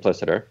God,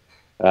 simpliciter,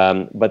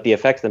 but the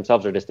effects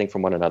themselves are distinct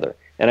from one another.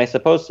 And I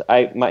suppose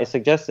my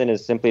suggestion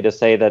is simply to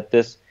say that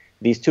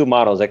these two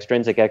models,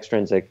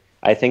 extrinsic,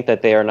 I think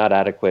that they are not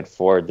adequate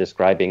for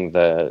describing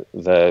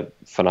the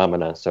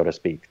phenomena, so to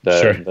speak,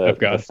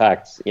 the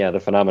facts, the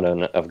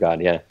phenomenon of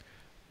God, yeah.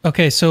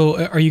 Okay,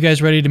 so are you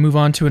guys ready to move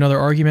on to another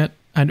argument?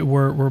 And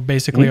we're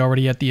basically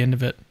already at the end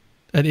of it,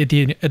 at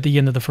the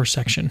end of the first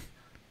section.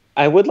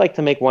 I would like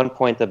to make one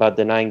point about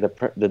denying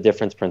the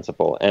difference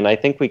principle, and I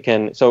think we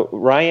can. So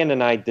Ryan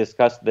and I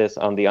discussed this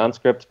on the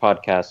OnScript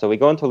podcast, so we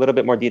go into a little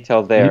bit more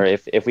detail there.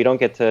 If we don't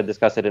get to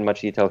discuss it in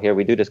much detail here,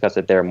 we do discuss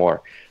it there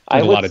more.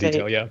 A lot of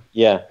detail, yeah.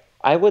 Yeah.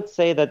 I would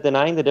say that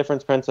denying the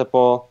difference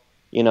principle,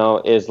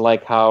 is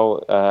like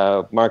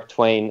how Mark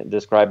Twain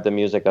described the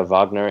music of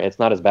Wagner. It's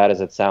not as bad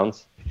as it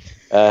sounds.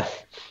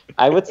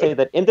 I would say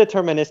that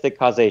indeterministic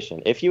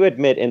causation, if you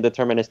admit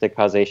indeterministic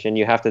causation,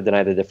 you have to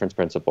deny the difference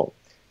principle.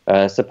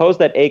 Suppose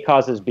that A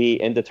causes B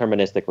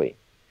indeterministically.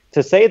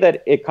 To say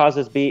that it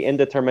causes B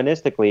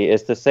indeterministically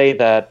is to say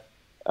that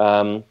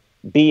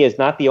B is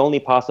not the only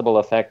possible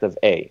effect of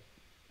A,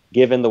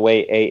 given the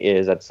way A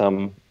is at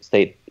some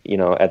state,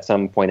 at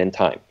some point in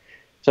time.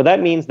 So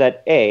that means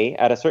that A,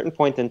 at a certain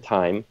point in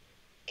time,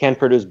 can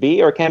produce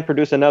B or can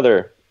produce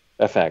another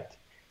effect,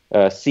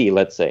 C,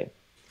 let's say.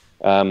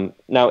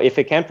 Now, if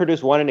it can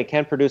produce one and it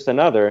can produce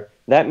another,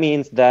 that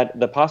means that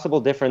the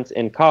possible difference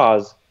in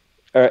cause,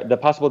 or the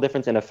possible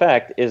difference in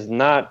effect, is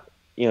not,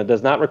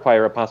 does not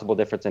require a possible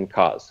difference in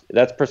cause.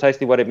 That's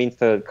precisely what it means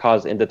to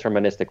cause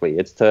indeterministically.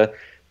 It's to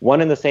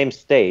one and the same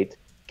state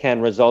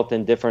can result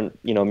in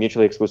different,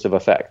 mutually exclusive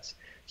effects.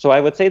 So I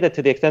would say that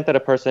to the extent that a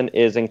person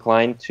is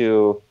inclined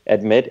to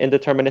admit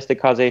indeterministic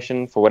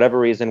causation for whatever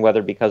reason,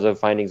 whether because of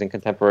findings in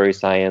contemporary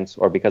science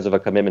or because of a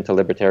commitment to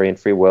libertarian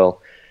free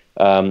will,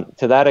 to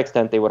that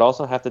extent, they would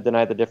also have to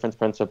deny the difference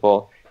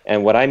principle.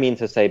 And what I mean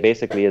to say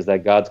basically is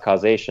that God's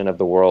causation of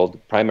the world,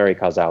 primary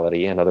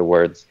causality, in other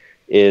words,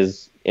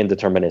 is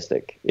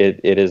indeterministic.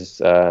 It is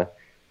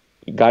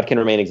God can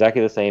remain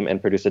exactly the same and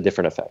produce a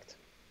different effect.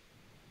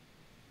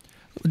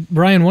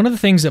 Brian, one of the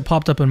things that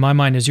popped up in my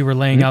mind as you were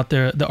laying out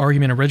the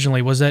argument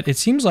originally was that it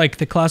seems like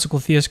the classical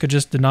theist could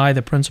just deny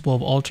the principle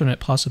of alternate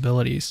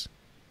possibilities.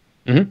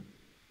 You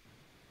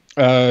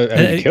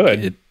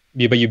could,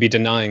 but you'd be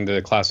denying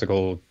the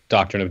classical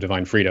doctrine of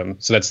divine freedom.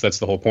 So that's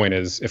the whole point,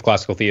 is if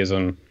classical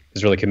theism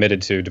is really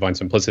committed to divine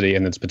simplicity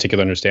and its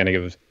particular understanding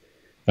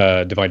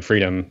of divine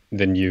freedom,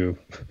 then you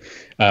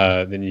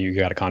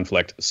got a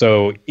conflict.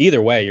 So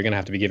either way, you're going to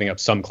have to be giving up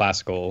some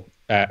classical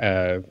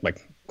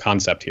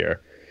concept here.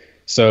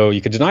 So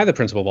you could deny the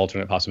principle of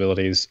alternate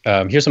possibilities.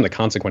 Here's some of the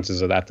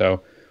consequences of that,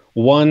 though.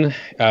 One,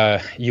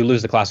 you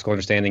lose the classical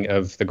understanding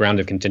of the ground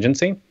of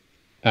contingency.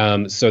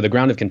 So the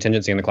ground of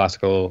contingency in the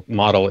classical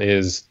model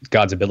is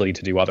God's ability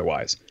to do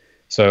otherwise.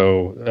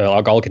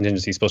 So all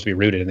contingency is supposed to be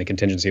rooted in the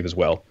contingency of his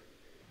will.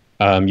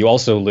 You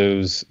also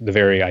lose the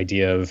very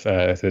idea of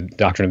the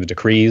doctrine of the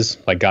decrees,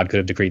 like God could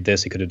have decreed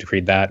this, he could have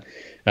decreed that.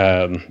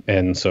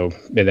 And so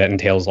that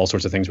entails all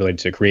sorts of things related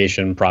to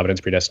creation,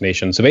 providence,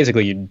 predestination. So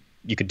basically,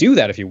 you could do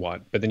that if you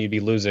want, but then you'd be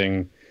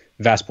losing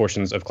vast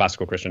portions of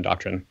classical Christian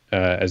doctrine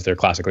as they're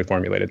classically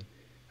formulated.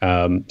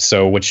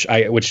 So which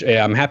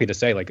I'm happy to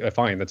say, like,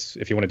 fine, that's,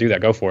 if you want to do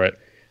that, go for it.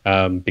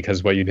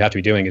 Because what you'd have to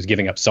be doing is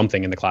giving up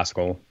something in the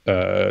classical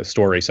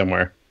story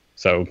somewhere.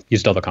 So you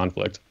still have a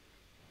conflict.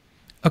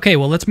 Okay,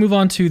 well, let's move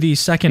on to the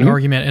second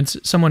argument.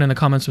 And someone in the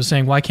comments was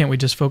saying, why can't we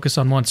just focus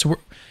on one? So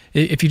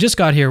if you just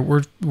got here,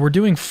 we're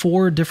doing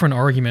 4 different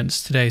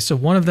arguments today. So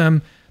one of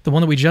them, the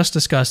one that we just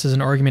discussed, is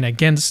an argument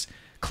against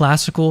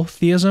classical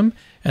theism.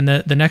 And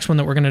the next one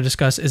that we're going to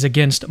discuss is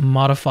against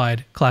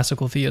modified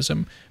classical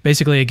theism,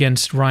 basically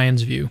against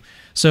Ryan's view.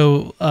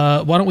 So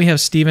why don't we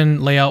have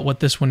Steven lay out what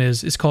this one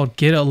is? It's called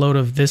Get a Load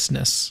of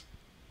Thisness.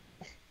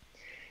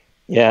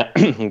 Yeah,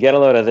 get a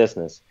load of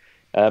thisness.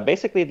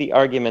 Basically, the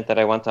argument that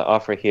I want to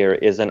offer here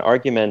is an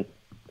argument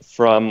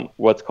from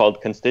what's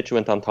called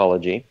constituent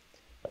ontology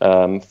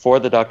for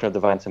the doctrine of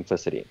divine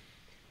simplicity.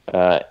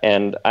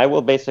 And I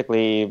will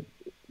basically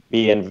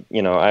be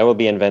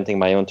inventing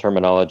my own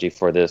terminology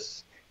for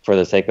this, for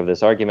the sake of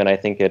this argument. I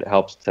think it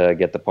helps to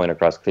get the point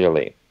across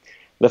clearly.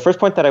 The first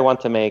point that I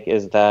want to make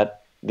is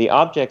that the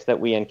objects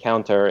that we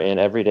encounter in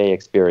everyday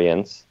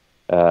experience,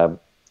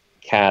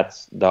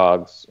 cats,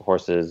 dogs,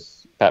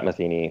 horses, Pat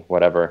Metheny,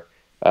 whatever,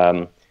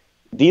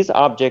 these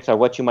objects are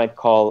what you might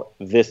call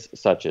this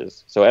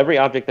suches. So every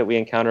object that we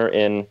encounter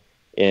in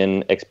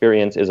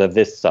experience is a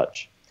this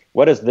such.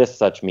 What does this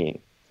such mean?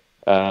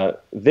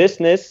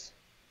 Thisness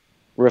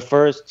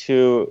refers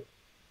to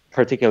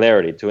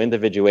particularity, to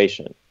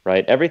individuation,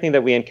 right? Everything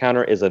that we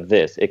encounter is a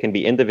this. It can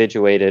be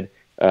individuated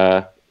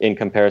in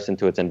comparison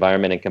to its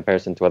environment, in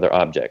comparison to other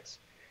objects.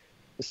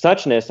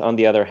 Suchness, on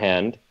the other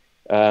hand,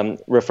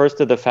 refers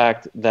to the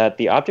fact that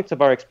the objects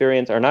of our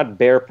experience are not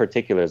bare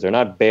particulars, they're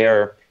not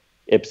bare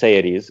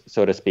ipseities,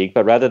 so to speak,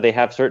 but rather they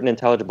have certain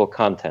intelligible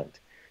content.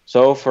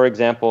 So, for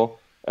example,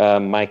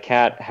 my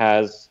cat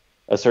has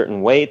a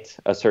certain weight,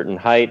 a certain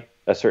height,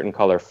 a certain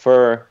color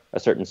fur, a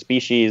certain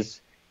species,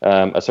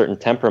 a certain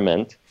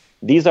temperament.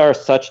 These are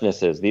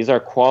suchnesses. These are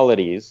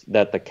qualities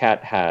that the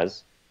cat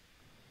has,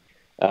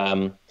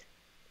 and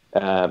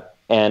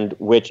with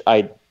which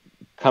I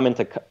come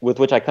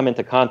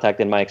into contact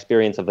in my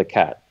experience of the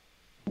cat.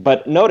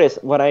 But notice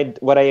what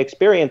I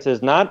experience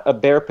is not a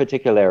bare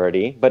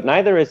particularity, but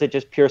neither is it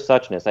just pure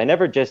suchness. I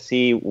never just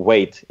see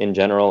weight in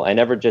general. I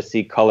never just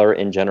see color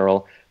in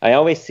general. I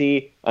always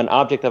see an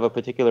object of a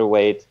particular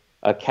weight,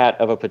 a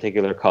cat of a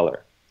particular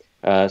color.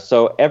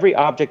 So every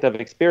object of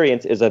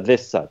experience is a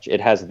this such. It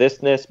has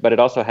thisness, but it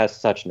also has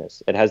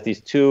suchness. It has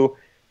these two,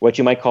 what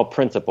you might call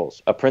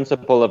principles, a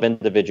principle of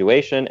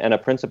individuation and a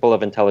principle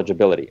of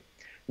intelligibility.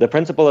 The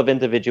principle of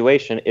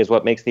individuation is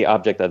what makes the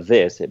object a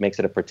this. It makes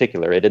it a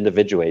particular. It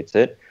individuates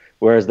it.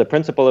 Whereas the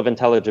principle of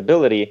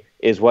intelligibility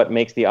is what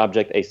makes the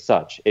object a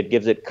such. It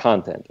gives it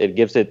content. It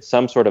gives it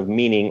some sort of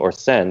meaning or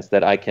sense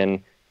that I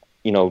can,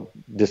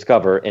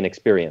 discover in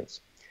experience.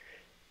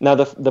 Now,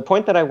 the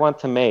point that I want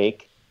to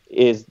make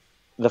is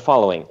the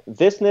following.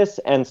 Thisness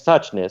and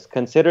suchness,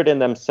 considered in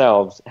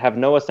themselves, have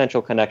no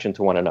essential connection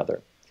to one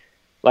another.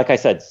 Like I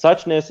said,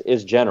 suchness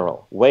is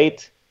general.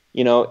 Weight,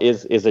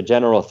 is a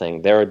general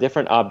thing. There are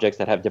different objects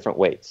that have different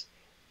weights.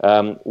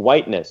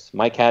 Whiteness,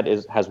 my cat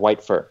has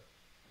white fur.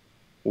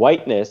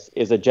 Whiteness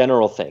is a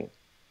general thing.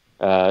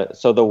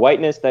 So the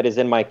whiteness that is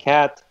in my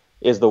cat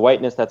is the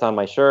whiteness that's on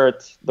my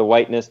shirt, the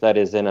whiteness that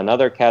is in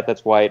another cat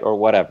that's white, or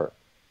whatever.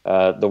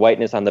 The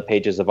whiteness on the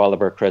pages of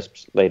Oliver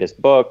Crisp's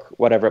latest book,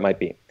 whatever it might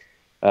be.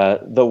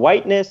 The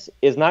whiteness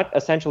is not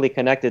essentially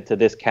connected to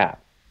this cat.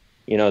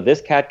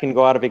 This cat can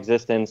go out of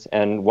existence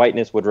and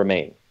whiteness would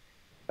remain.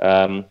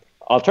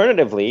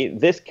 Alternatively,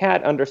 this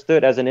cat,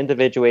 understood as an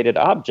individuated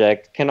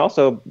object, can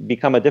also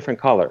become a different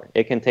color.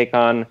 It can take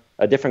on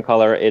a different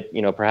color.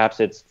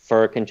 Perhaps its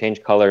fur can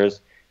change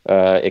colors.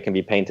 It can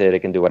be painted. It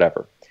can do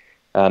whatever.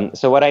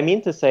 So what I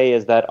mean to say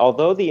is that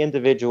although the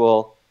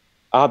individual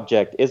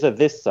object is a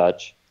this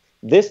such,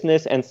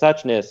 thisness and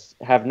suchness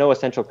have no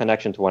essential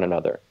connection to one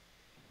another.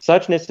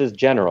 Suchness is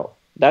general.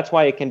 That's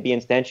why it can be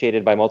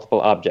instantiated by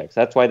multiple objects.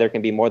 That's why there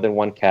can be more than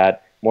one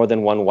cat, more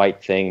than one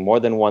white thing, more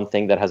than one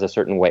thing that has a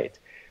certain weight.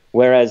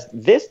 Whereas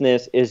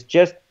thisness is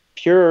just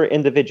pure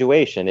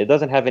individuation. It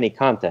doesn't have any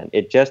content.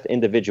 It just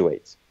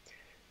individuates.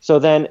 So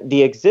then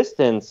the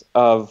existence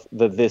of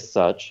the this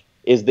such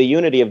is the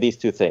unity of these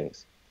two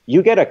things.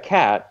 You get a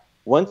cat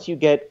once you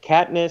get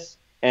catness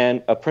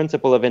and a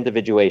principle of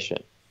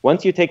individuation.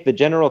 Once you take the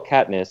general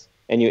catness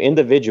and you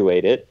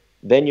individuate it,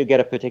 then you get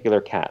a particular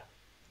cat.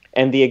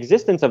 And the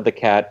existence of the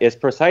cat is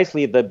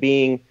precisely the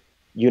being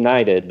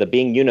united, the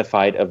being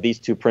unified of these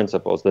two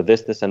principles, the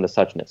thisness and the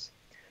suchness.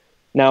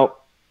 Now,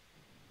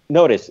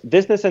 notice,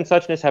 thisness and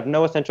suchness have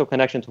no essential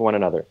connection to one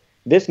another.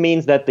 This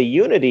means that the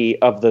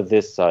unity of the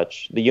this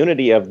such, the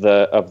unity of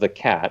the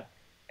cat,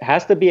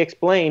 has to be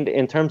explained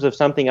in terms of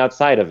something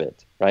outside of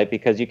it, right?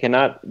 Because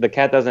the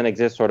cat doesn't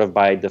exist sort of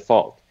by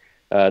default.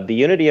 The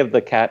unity of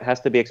the cat has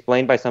to be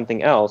explained by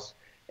something else.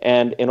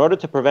 And in order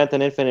to prevent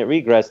an infinite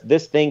regress,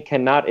 this thing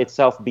cannot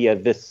itself be a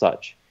this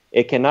such.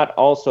 It cannot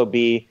also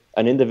be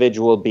an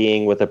individual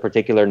being with a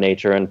particular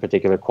nature and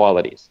particular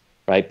qualities,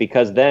 right?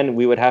 Because then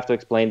we would have to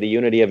explain the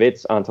unity of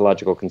its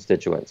ontological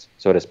constituents,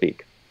 so to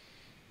speak.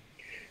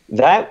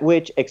 That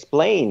which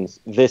explains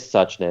this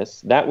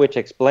suchness, that which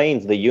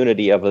explains the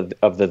unity of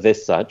the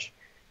this such,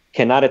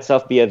 cannot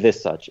itself be a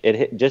this such.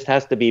 It just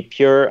has to be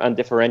pure,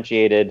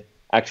 undifferentiated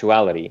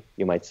actuality,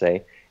 you might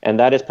say. And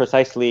that is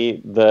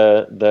precisely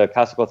the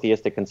classical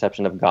theistic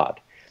conception of God.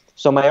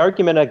 So my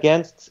argument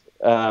against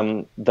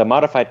the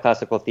modified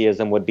classical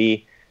theism would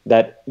be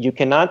that you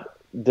cannot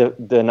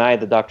deny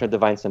the doctrine of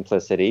divine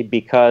simplicity,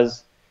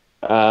 because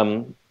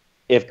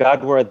if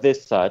God were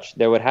this such,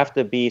 there would have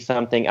to be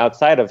something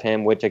outside of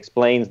him which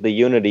explains the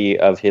unity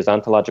of his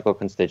ontological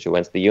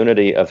constituents, the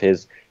unity of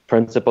his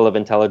principle of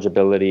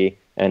intelligibility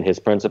and his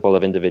principle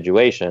of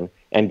individuation,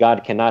 and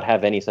God cannot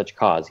have any such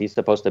cause. He's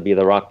supposed to be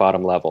the rock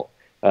bottom level.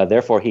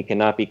 Therefore, he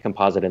cannot be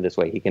composite in this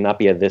way. He cannot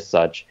be a this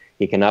such.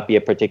 He cannot be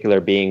a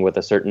particular being with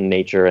a certain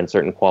nature and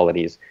certain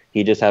qualities.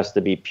 He just has to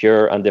be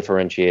pure,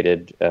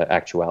 undifferentiated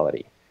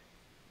actuality.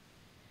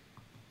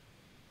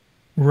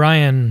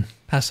 Ryan,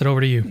 pass it over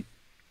to you.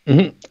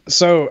 Mm-hmm.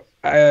 So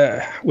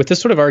with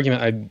this sort of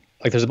argument,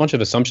 there's a bunch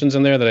of assumptions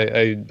in there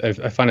that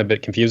I find a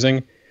bit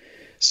confusing.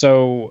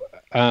 So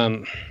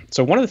one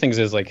of the things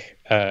is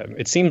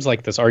it seems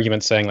like this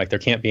argument saying there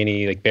can't be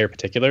any bare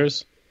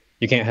particulars.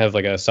 You can't have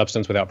a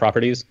substance without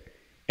properties.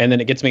 And then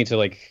it gets me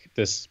to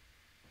this,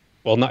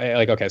 well, not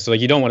okay, so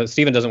you don't want to,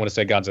 Steven doesn't want to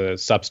say God's a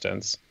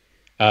substance.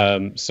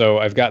 So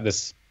I've got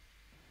this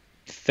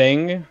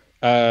thing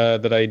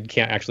that I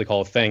can't actually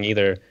call a thing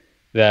either,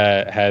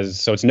 that has,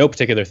 so it's no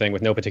particular thing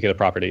with no particular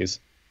properties.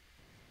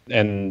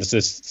 And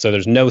so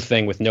there's no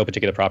thing with no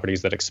particular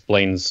properties that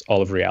explains all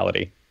of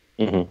reality.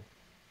 Mm-hmm.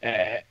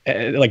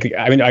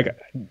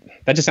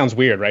 That just sounds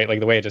weird, right?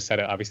 The way I just said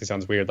it obviously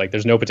sounds weird.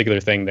 There's no particular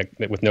thing that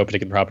with no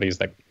particular properties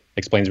that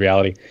explains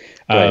reality.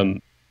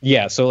 Right.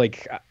 Yeah. So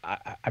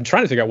I'm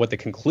trying to figure out what the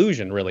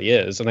conclusion really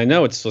is. And I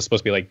know it's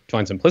supposed to be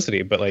divine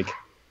simplicity, but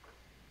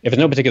if it's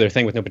no particular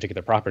thing with no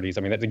particular properties,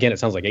 again, it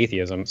sounds like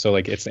atheism. So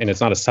it's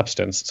not a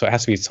substance. So it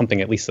has to be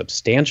something at least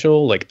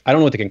substantial. I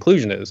don't know what the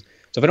conclusion is.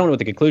 So if I don't know what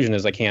the conclusion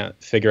is, I can't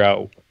figure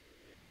out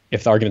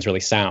if the argument's really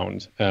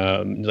sound.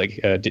 Do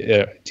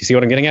you see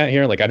what I'm getting at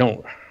here? I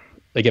don't,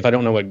 if I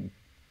don't know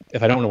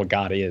what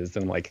God is,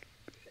 then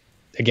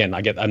again,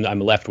 I'm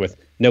left with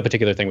no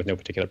particular thing with no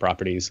particular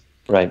properties.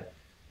 Right.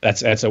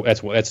 That's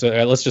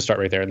let's just start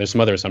right there. There's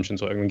some other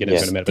assumptions we can get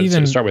into in a minute,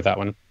 Steven, but start with that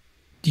one.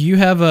 Do you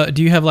have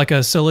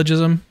a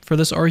syllogism for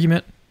this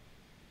argument?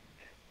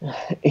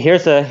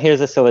 Here's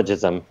a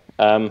syllogism.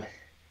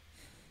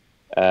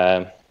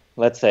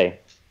 Let's say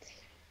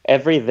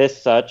every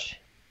this such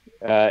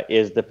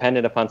is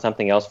dependent upon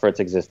something else for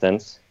its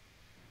existence.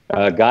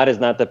 God is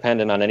not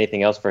dependent on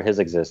anything else for his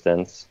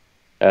existence.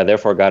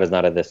 Therefore, God is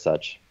not a this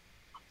such.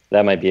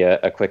 That might be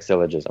a quick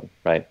syllogism,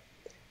 right?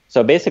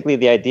 So basically,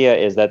 the idea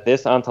is that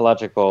this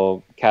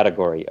ontological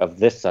category of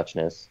this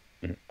suchness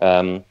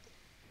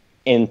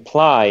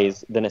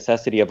implies the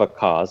necessity of a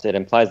cause. It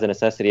implies the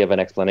necessity of an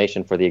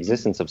explanation for the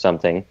existence of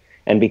something.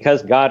 And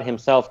because God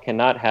himself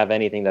cannot have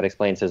anything that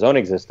explains his own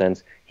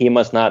existence,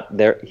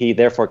 he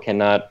therefore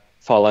cannot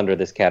fall under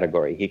this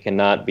category. He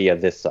cannot be a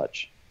this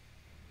such.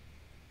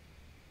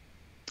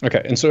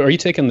 Okay, and so are you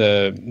taking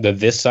the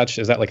this such?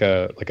 Is that like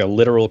a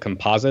literal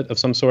composite of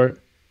some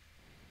sort?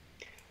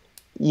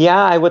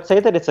 Yeah, I would say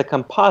that it's a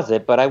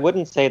composite, but I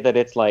wouldn't say that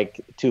it's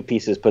two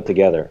pieces put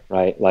together,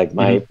 right?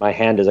 My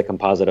hand is a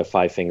composite of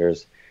 5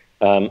 fingers.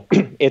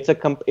 It's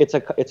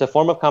a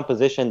form of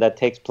composition that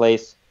takes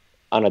place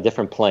on a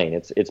different plane.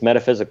 It's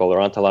metaphysical or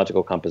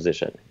ontological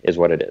composition is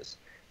what it is.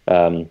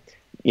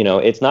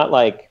 It's not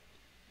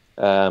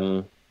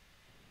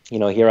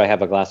here I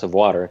have a glass of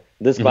water.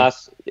 This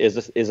glass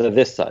is a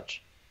this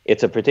such.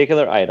 It's a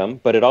particular item,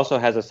 but it also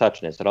has a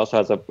suchness. It also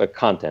has a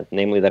content,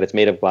 namely that it's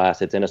made of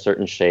glass. It's in a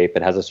certain shape.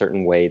 It has a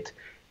certain weight.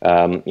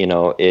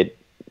 It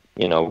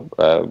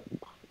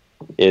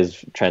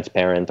is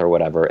transparent or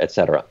whatever,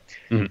 etc.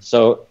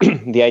 So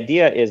the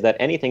idea is that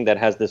anything that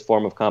has this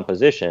form of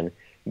composition,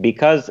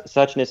 because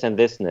suchness and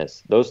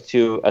thisness, those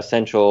two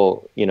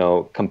essential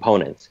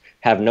components,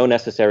 have no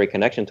necessary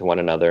connection to one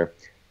another.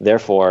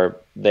 Therefore,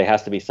 there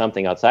has to be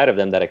something outside of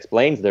them that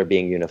explains their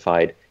being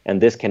unified, and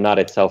this cannot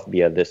itself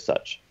be a this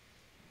such.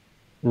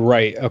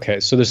 Right. Okay.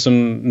 So there's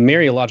some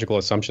Mariological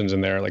assumptions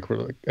in there,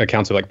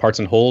 accounts of parts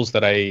and wholes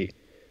that I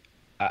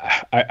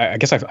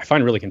guess I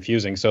find really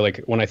confusing. So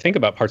when I think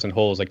about parts and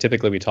wholes,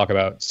 typically we talk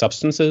about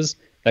substances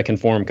that can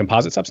form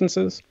composite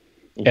substances,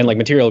 and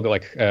material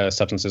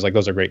substances,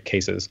 those are great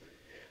cases.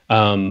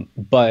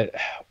 But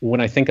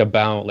when I think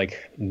about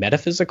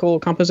metaphysical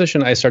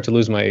composition, I start to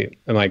lose my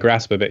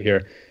grasp a bit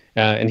here.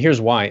 And here's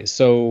why.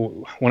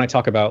 So when I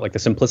talk about the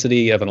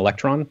simplicity of an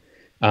electron,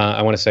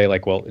 I want to say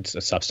like, well, it's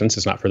a substance.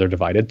 It's not further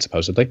divided,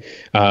 supposedly.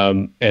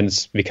 And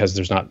it's because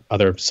there's not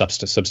other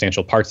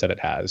substantial parts that it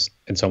has.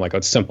 And so I'm like, oh,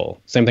 it's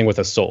simple. Same thing with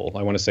a soul.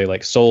 I want to say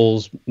like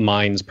souls,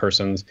 minds,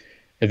 persons,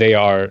 they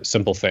are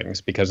simple things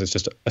because it's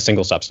just a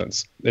single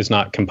substance. It's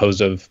not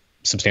composed of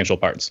substantial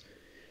parts.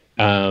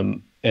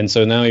 And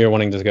so now you're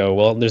wanting to go,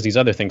 well, there's these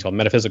other things called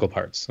metaphysical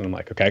parts. And I'm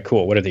like, okay,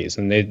 cool. What are these?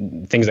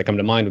 And things that come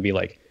to mind would be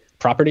like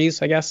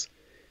properties, I guess.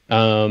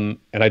 And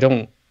I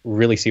don't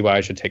really see why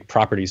I should take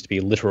properties to be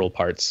literal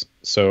parts.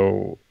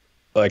 So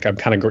like I'm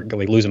kind of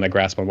like losing my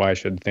grasp on why I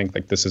should think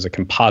like this is a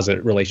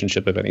composite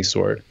relationship of any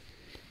sort.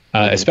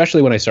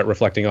 Especially when I start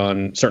reflecting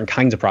on certain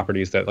kinds of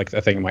properties that like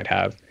a thing might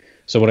have.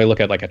 So when I look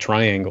at like a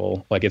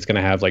triangle, like it's going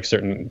to have like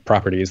certain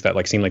properties that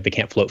like seem like they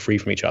can't float free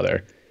from each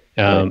other.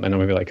 And I'm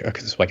gonna be like,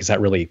 okay, so like, is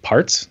that really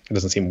parts? It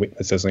doesn't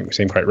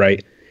seem quite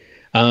right.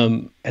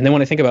 And then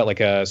when I think about like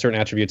certain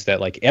attributes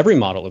that like every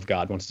model of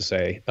God wants to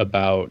say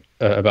about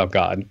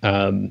God,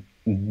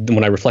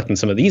 when I reflect on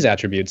some of these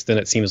attributes, then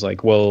it seems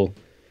like, well,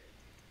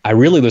 I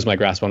really lose my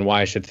grasp on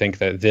why I should think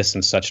that this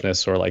and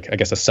suchness, or like I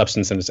guess a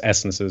substance and its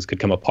essences, could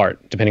come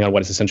apart depending on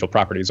what its essential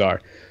properties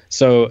are.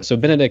 So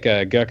Benedict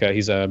Goeke,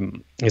 he's a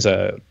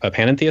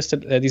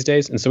panentheist these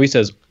days, and so he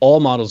says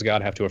all models of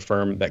God have to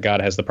affirm that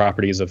God has the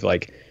properties of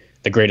like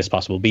the greatest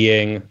possible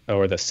being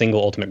or the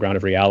single ultimate ground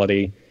of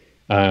reality.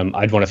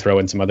 I'd want to throw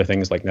in some other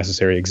things like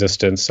necessary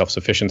existence,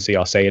 self-sufficiency,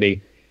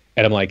 aseity,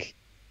 and I'm like,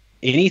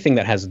 anything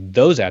that has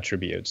those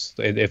attributes,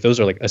 if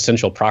those are like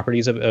essential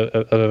properties of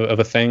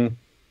a thing,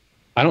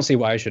 I don't see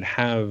why I should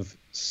have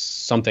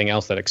something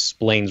else that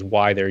explains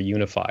why they're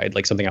unified,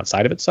 like something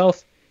outside of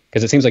itself,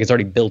 because it seems like it's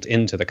already built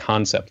into the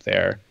concept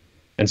there.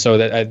 And so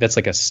that's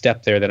like a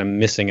step there that I'm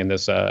missing in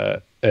this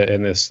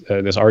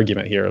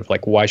argument here of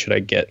like,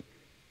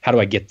 how do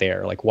I get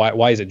there? Like,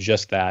 why is it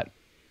just that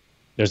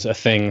there's a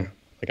thing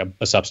like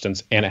a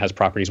substance and it has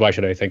properties? Why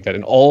should I think that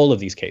in all of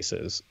these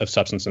cases of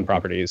substance and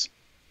properties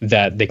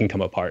that they can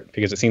come apart?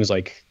 Because it seems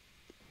like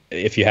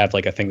if you have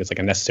like a thing that's like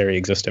a necessary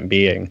existent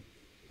being,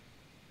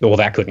 well,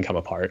 that couldn't come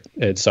apart.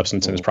 Its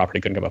substance and its property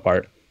couldn't come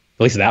apart.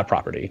 At least that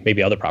property.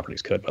 Maybe other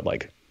properties could, but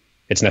like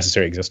its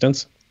necessary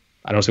existence,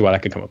 I don't see why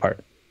that could come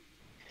apart.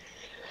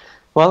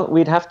 Well,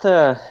 we'd have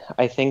to,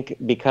 I think,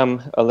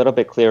 become a little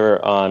bit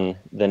clearer on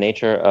the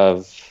nature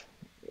of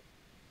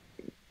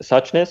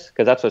suchness,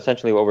 because that's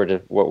essentially what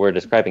we're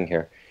describing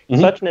here.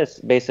 Mm-hmm.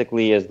 Suchness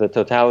basically is the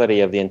totality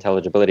of the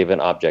intelligibility of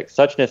an object.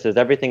 Suchness is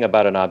everything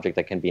about an object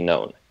that can be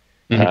known.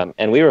 Mm-hmm.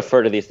 And we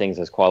refer to these things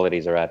as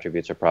qualities or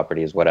attributes or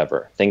properties,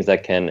 whatever, things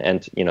that can,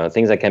 and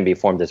things that can be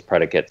formed as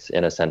predicates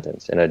in a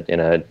sentence, in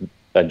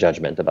a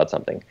judgment about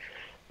something.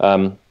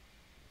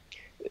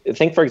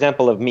 Think, for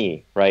example, of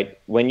me, right?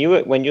 When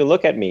you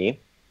look at me,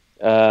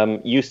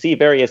 you see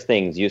various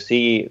things. You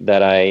see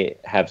that I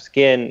have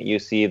skin. You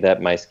see that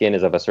my skin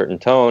is of a certain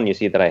tone. You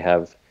see that I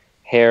have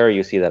hair.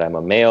 You see that I'm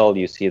a male.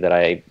 You see that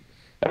I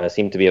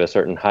seem to be of a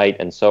certain height,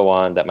 and so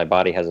on. That my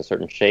body has a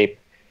certain shape.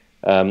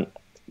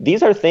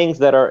 These are things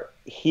that are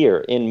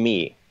here in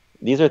me.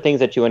 These are things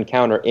that you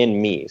encounter in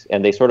me,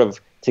 and they sort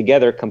of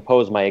together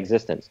compose my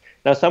existence.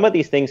 Now, some of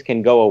these things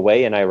can go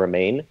away and I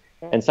remain,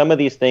 and some of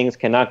these things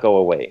cannot go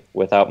away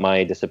without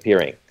my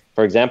disappearing.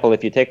 For example,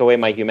 if you take away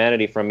my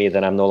humanity from me,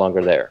 then I'm no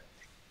longer there.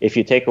 If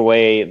you take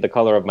away the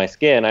color of my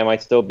skin, I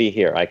might still be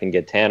here. I can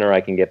get tanner,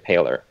 I can get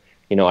paler.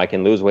 I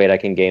can lose weight, I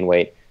can gain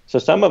weight. So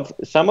some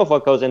of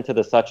what goes into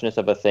the suchness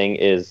of a thing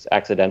is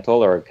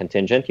accidental or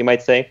contingent, you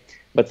might say,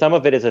 but some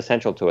of it is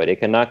essential to it. It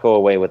cannot go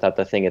away without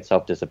the thing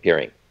itself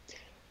disappearing.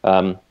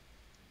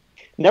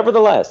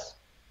 Nevertheless,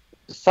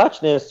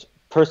 suchness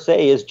per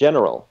se is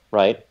general,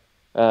 right?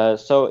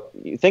 So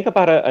you think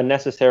about a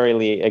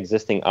necessarily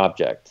existing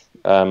object.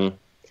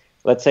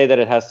 Let's say that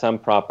it has some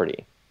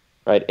property,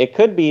 right? It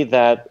could be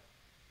that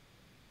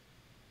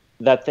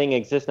that thing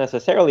exists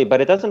necessarily,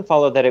 but it doesn't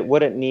follow that it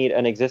wouldn't need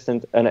an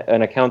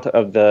account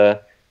of the,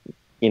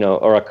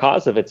 or a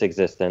cause of its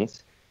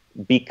existence,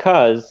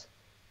 because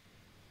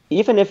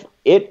even if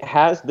it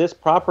has this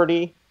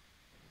property,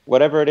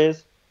 whatever it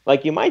is,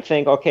 like you might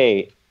think,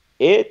 okay,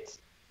 it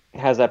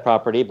has that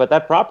property, but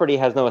that property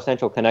has no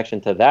essential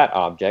connection to that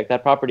object.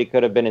 That property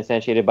could have been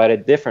instantiated by a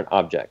different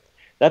object.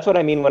 That's what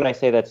I mean when I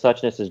say that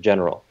suchness is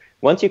general.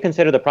 Once you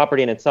consider the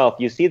property in itself,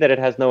 you see that it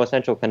has no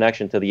essential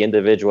connection to the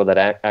individual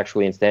that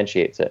actually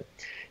instantiates it.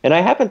 And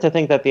I happen to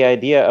think that the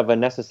idea of a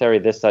necessary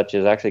this such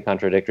is actually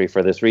contradictory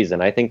for this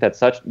reason. I think that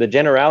the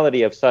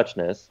generality of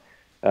suchness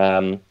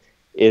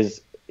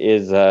is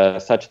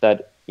such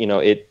that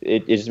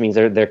it just means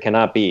there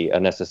cannot be a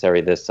necessary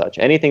this such.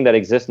 Anything that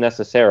exists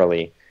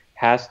necessarily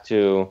has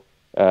to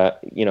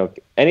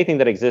anything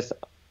that exists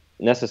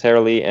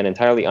necessarily and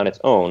entirely on its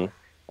own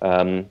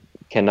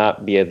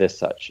cannot be a this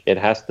such. It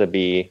has to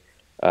be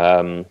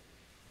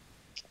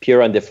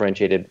pure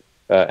undifferentiated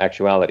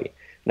actuality.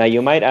 Now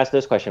you might ask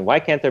this question: why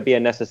can't there be a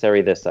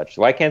necessary this such?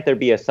 Why can't there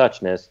be a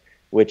suchness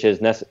which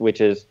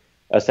is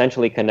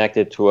essentially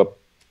connected to a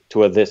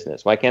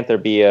thisness? Why can't there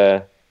be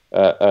a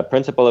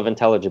principle of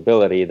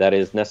intelligibility that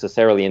is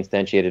necessarily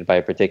instantiated by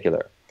a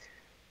particular?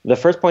 The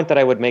first point that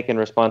I would make in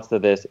response to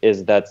this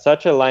is that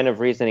such a line of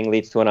reasoning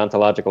leads to an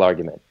ontological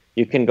argument.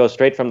 You can go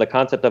straight from the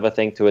concept of a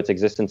thing to its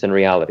existence in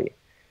reality.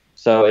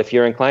 So if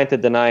you're inclined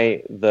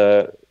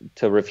to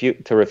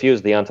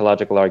refuse the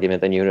ontological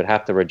argument, then you would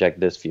have to reject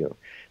this view.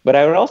 But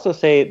I would also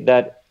say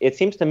that it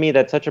seems to me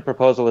that such a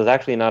proposal is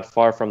actually not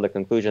far from the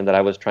conclusion that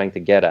I was trying to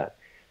get at.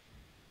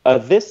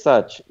 This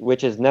such,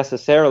 which is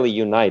necessarily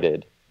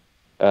united,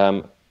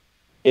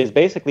 is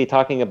basically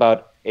talking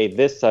about a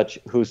this such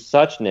whose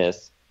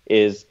suchness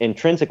is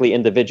intrinsically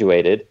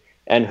individuated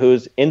and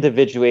whose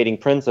individuating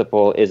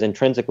principle is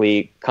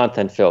intrinsically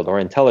content-filled or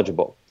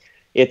intelligible.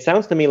 It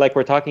sounds to me like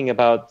we're talking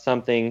about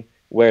something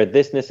where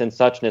thisness and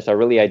suchness are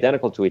really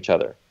identical to each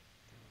other.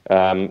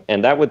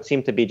 And that would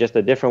seem to be just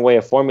a different way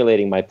of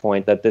formulating my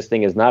point that this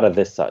thing is not a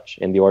this such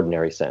in the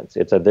ordinary sense.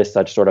 It's a this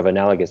such sort of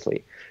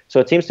analogously. So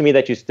it seems to me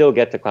that you still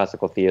get to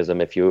classical theism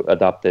if you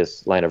adopt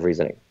this line of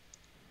reasoning.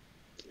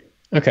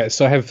 Okay,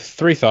 so I have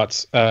three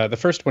thoughts. The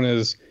first one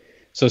is,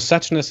 so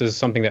suchness is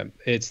something that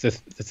it's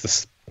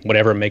this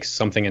whatever makes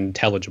something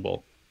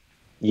intelligible.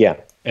 Yeah.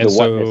 And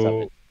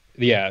so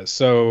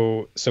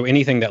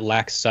anything that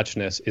lacks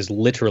suchness is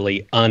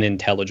literally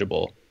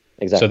unintelligible.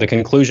 Exactly. So the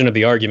conclusion of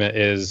the argument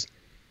is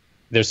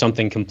there's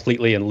something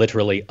completely and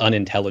literally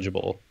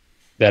unintelligible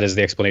that is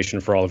the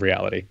explanation for all of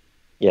reality.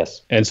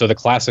 Yes. And so the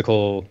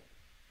classical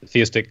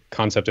theistic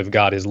concept of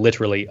God is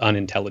literally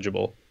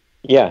unintelligible.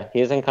 Yeah,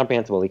 he is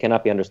incomprehensible. He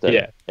cannot be understood.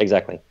 Yeah.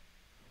 Exactly.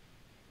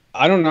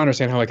 I don't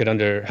understand how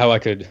I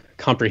could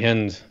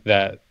comprehend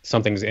that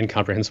something's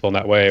incomprehensible in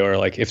that way, or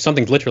like if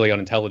something's literally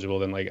unintelligible,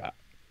 then like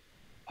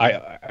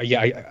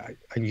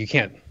you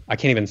can't. I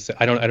can't even.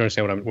 I don't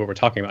understand what we're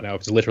talking about now.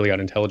 If it's literally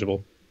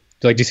unintelligible,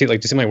 do you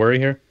see my worry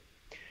here?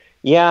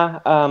 Yeah,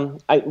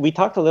 we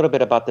talked a little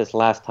bit about this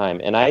last time,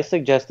 and I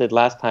suggested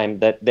last time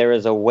that there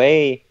is a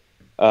way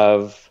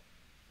of,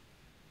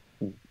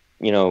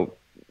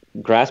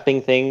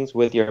 grasping things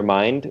with your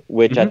mind,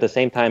 which at the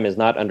same time is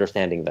not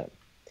understanding them.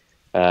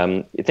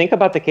 Think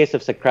about the case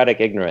of Socratic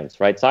ignorance,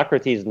 right?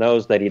 Socrates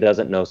knows that he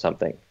doesn't know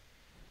something.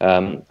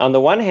 On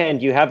the one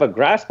hand, you have a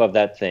grasp of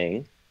that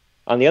thing.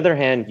 On the other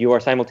hand, you are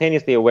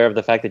simultaneously aware of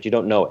the fact that you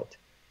don't know it.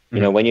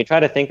 When you try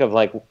to think of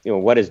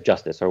what is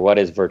justice or what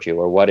is virtue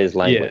or what is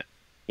language,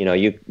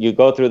 you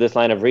go through this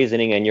line of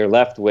reasoning and you're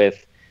left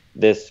with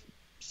this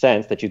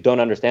sense that you don't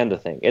understand the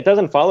thing. It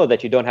doesn't follow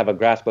that you don't have a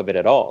grasp of it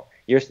at all.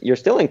 You're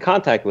still in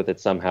contact with it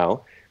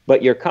somehow,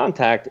 but your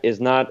contact is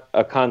not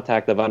a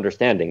contact of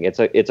understanding.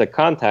 It's a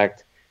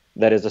contact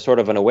that is a sort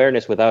of an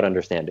awareness without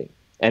understanding.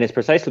 And it's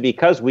precisely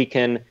because we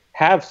can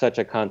have such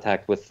a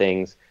contact with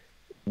things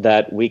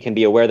that we can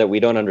be aware that we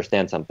don't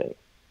understand something.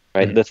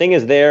 Right? The thing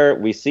is there,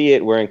 we see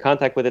it, we're in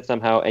contact with it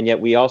somehow, and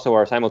yet we also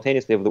are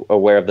simultaneously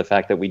aware of the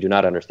fact that we do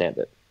not understand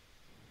it.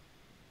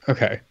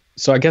 Okay.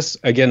 So I guess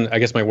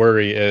my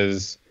worry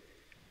is,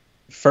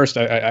 first,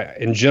 I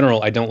in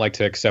general, I don't like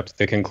to accept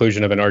the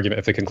conclusion of an argument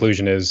if the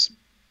conclusion is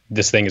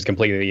this thing is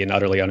completely and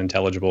utterly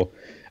unintelligible.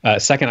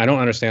 Second, I don't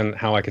understand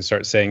how I could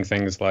start saying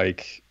things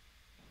like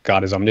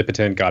God is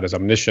omnipotent, God is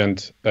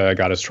omniscient,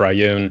 God is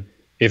triune,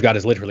 if God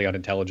is literally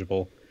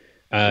unintelligible.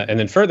 And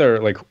then further,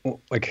 like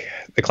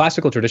the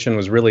classical tradition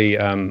was really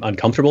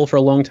uncomfortable for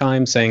a long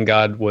time saying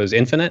God was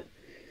infinite.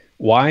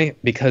 Why?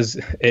 Because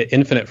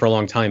infinite for a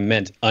long time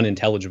meant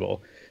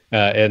unintelligible.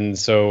 And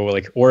so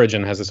like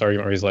Origen has this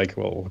argument where he's like,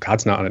 well,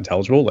 God's not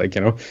unintelligible,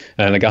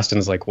 and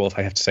Augustine's like, well, if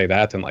I have to say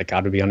that, then like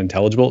God would be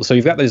unintelligible. So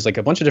you've got there's like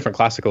a bunch of different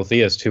classical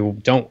theists who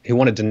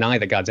want to deny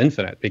that God's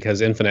infinite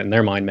because infinite in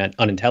their mind meant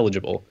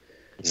unintelligible.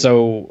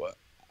 So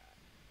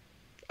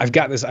I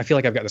feel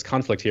like I've got this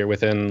conflict here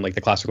within like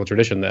the classical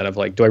tradition that of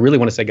like, do I really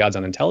want to say God's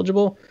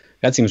unintelligible?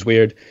 That seems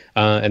weird.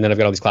 And then I've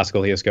got all these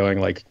classical theists going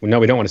like, well, no,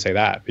 we don't want to say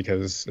that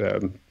because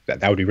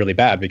that would be really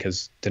bad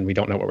because then we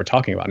don't know what we're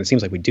talking about. And it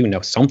seems like we do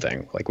know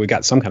something, like we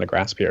got some kind of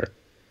grasp here.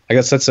 I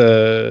guess that's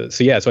so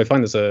I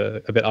find this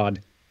a bit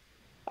odd.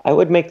 I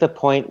would make the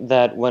point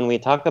that when we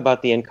talk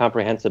about the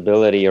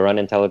incomprehensibility or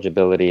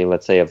unintelligibility,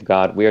 let's say, of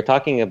God, we are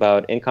talking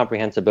about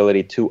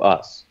incomprehensibility to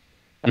us.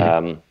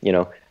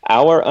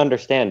 Our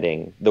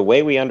understanding, the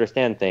way we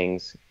understand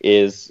things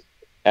is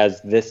as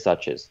this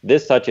suches.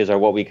 This suches are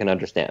what we can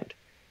understand.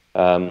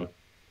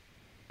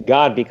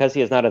 God, because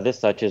he is not a this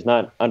such, is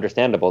not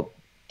understandable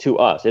to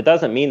us. It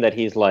doesn't mean that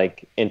he's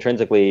like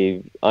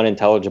intrinsically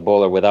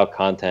unintelligible or without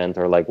content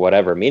or like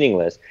whatever,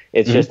 meaningless.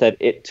 It's just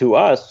that to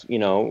us,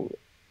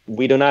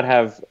 we do not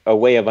have a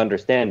way of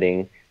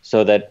understanding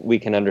so that we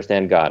can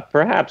understand God.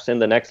 Perhaps in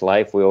the next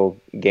life we'll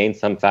gain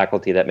some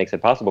faculty that makes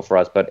it possible for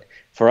us, but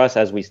for us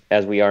as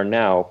we are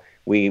now,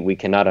 we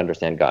cannot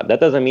understand God. That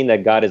doesn't mean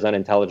that God is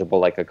unintelligible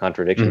like a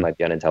contradiction might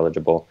be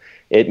unintelligible.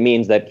 It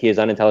means that he is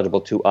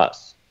unintelligible to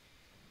us.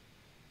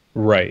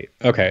 Right.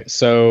 Okay.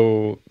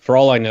 So for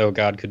all I know,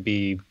 God could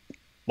be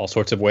all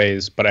sorts of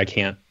ways, but I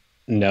can't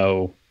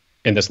know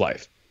in this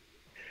life.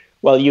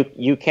 Well,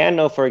 you can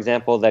know, for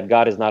example, that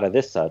God is not a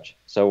this such.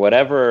 So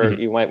whatever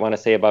you might want to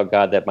say about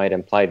God that might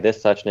imply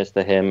this suchness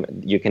to him,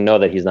 you can know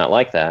that he's not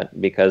like that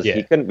because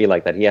he couldn't be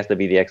like that. He has to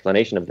be the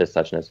explanation of this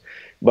suchness.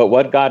 But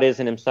what God is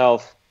in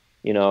himself,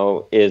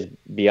 is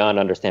beyond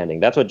understanding.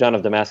 That's what John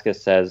of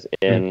Damascus says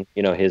in,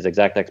 his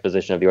exact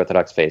exposition of the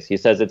Orthodox faith. He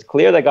says it's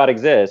clear that God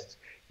exists,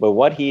 but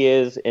what he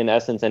is in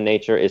essence and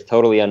nature is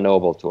totally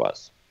unknowable to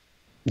us.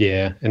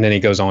 Yeah, and then he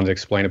goes on to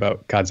explain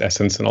about God's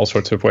essence in all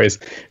sorts of ways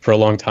for a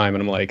long time,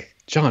 and I'm like,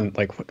 John,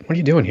 like, what are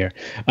you doing here?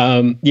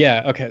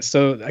 Yeah, okay.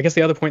 So I guess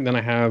the other point then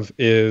I have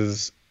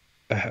is,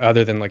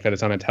 other than like that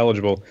it's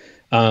unintelligible.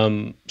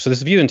 So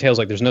this view entails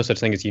like there's no such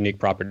thing as unique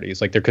properties.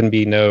 Like there couldn't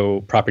be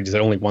no properties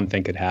that only one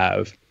thing could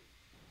have.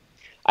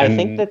 I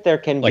think that there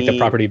can like be the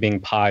property being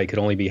pi could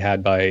only be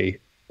had by,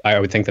 I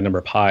would think, the number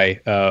pi.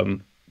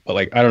 But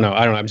like I don't know.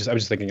 I was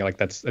just thinking like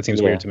that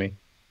seems weird to me.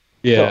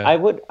 Yeah.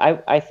 So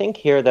I think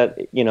here that,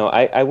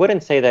 I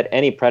wouldn't say that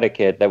any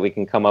predicate that we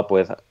can come up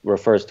with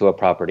refers to a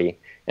property.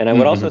 And I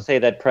would also say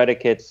that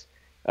predicates,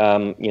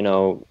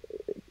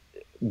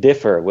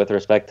 differ with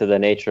respect to the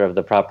nature of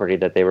the property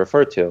that they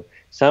refer to.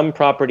 Some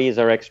properties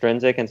are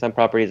extrinsic and some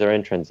properties are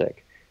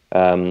intrinsic.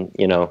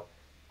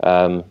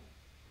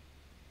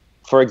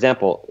 For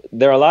example,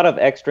 there are a lot of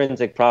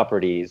extrinsic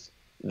properties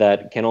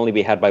that can only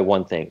be had by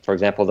one thing. For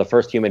example, the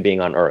first human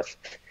being on Earth,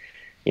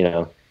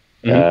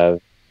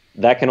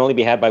 that can only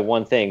be had by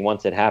one thing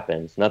once it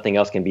happens. Nothing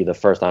else can be the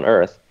first on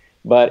Earth.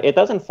 But it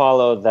doesn't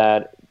follow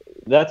that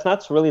that's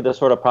not really the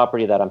sort of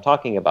property that I'm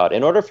talking about.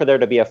 In order for there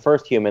to be a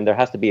first human, there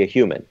has to be a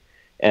human.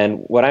 And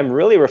what I'm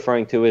really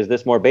referring to is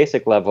this more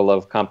basic level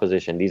of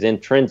composition, these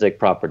intrinsic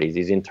properties,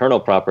 these internal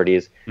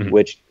properties,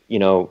 which,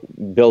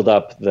 build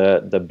up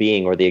the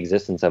being or the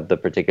existence of the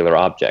particular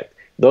object.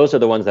 Those are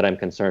the ones that I'm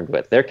concerned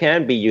with. There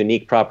can be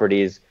unique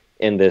properties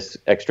in this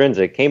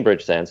extrinsic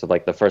Cambridge sense of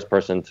like the first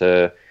person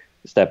to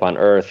step on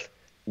Earth,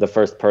 the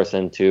first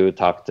person to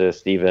talk to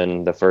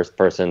Steven, the first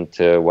person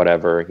to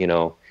whatever,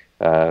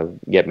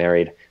 get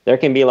married. There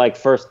can be like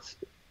firsts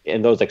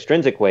in those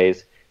extrinsic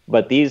ways,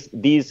 but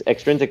these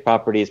extrinsic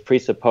properties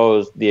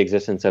presuppose the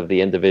existence of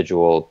the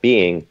individual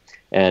being,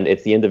 and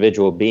it's the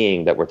individual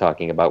being that we're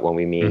talking about when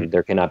we mean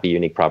there cannot be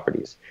unique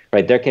properties,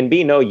 right? There can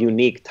be no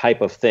unique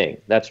type of thing,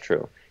 that's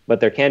true, but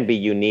there can be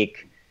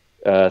unique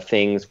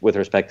things with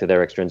respect to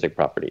their extrinsic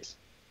properties.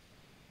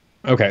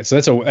 Okay, so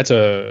it's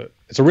a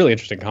really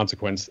interesting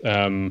consequence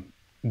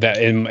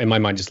that in my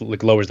mind just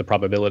like lowers the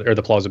probability or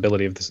the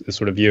plausibility of this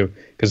sort of view,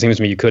 because it seems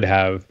to me you could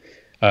have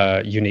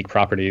unique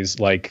properties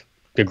like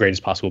the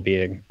greatest possible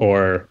being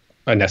or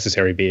a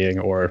necessary being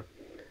or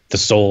the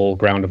sole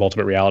ground of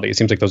ultimate reality. It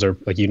seems like those are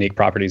like unique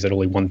properties that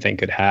only one thing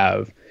could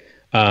have.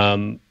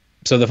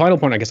 So the final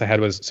point I guess I had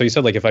was, so you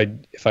said like if I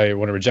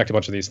want to reject a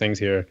bunch of these things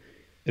here,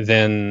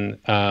 then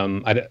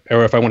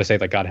or if I want to say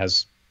that God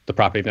has the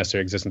property of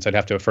necessary existence, I'd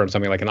have to affirm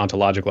something like an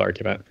ontological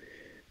argument.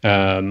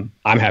 I'm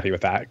happy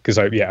with that because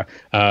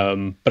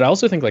but I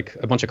also think like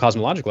a bunch of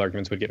cosmological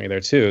arguments would get me there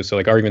too. So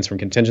like arguments from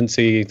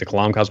contingency, the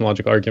Kalam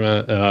cosmological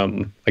argument,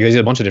 like there's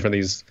a bunch of different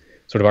these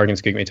sort of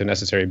arguments get me to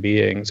necessary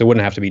being. So it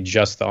wouldn't have to be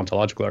just the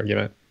ontological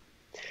argument.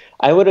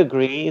 I would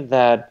agree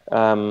that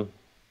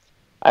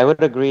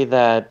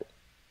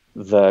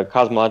the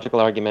cosmological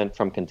argument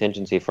from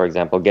contingency, for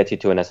example, gets you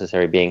to a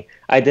necessary being.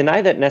 I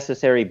deny that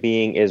necessary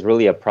being is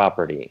really a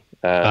property.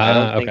 I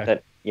don't think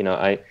that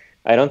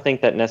I don't think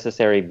that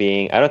necessary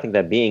being. I don't think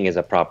that being is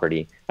a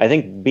property. I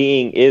think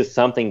being is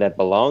something that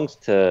belongs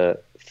to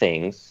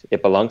things.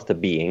 It belongs to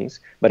beings,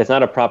 but it's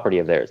not a property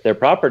of theirs. Their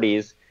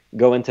properties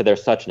go into their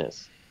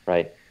suchness,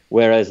 right?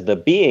 Whereas the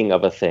being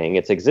of a thing,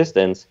 its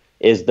existence,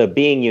 is the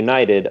being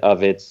united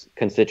of its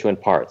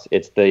constituent parts.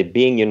 It's the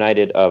being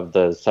united of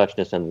the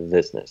suchness and the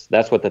thisness.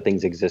 That's what the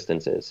thing's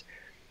existence is.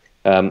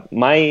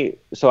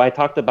 So I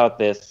talked about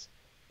this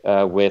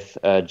with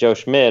Joe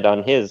Schmid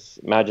on his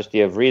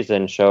Majesty of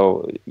Reason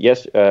show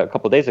a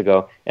couple of days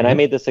ago, and I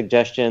made the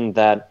suggestion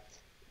that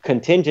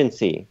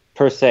contingency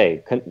per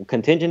se,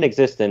 contingent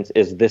existence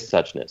is this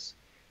suchness.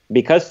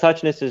 Because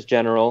suchness is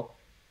general,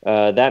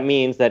 that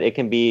means that it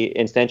can be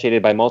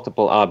instantiated by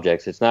multiple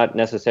objects. It's not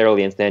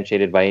necessarily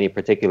instantiated by any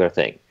particular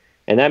thing.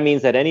 And that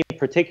means that any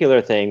particular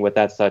thing with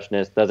that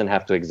suchness doesn't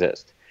have to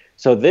exist.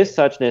 So this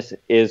suchness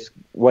is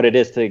what it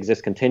is to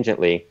exist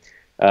contingently.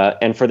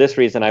 And for this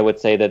reason, I would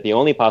say that the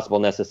only possible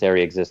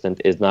necessary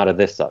existent is not a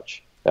this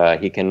such.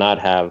 He cannot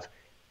have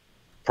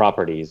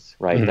properties,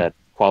 right, that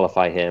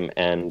qualify him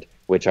and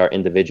which are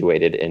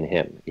individuated in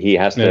him. He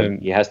has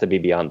to be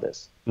beyond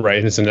this. Right,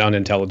 and it's an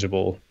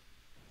unintelligible.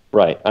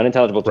 Right,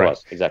 unintelligible to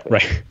us, exactly.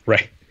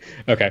 Right.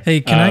 Okay.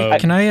 Hey,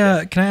 can I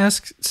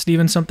ask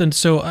Steven something?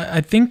 So I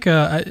think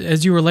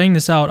as you were laying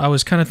this out, I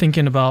was kind of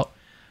thinking about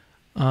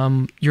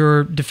going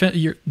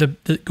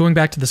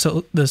back to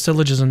the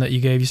syllogism that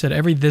you gave. You said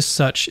every this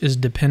such is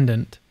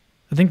dependent.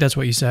 I think that's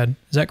what you said.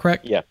 Is that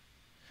correct? Yeah.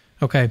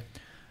 Okay.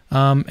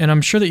 And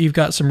I'm sure that you've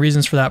got some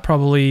reasons for that,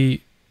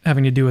 probably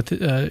having to do with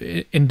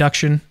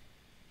induction.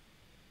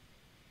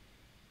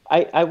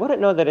 I wouldn't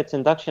know that it's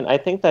induction. I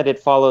think that it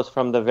follows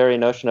from the very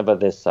notion of a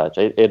this such.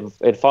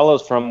 It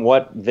follows from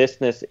what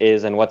thisness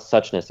is and what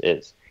suchness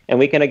is. And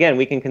we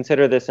can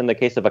consider this in the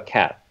case of a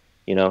cat.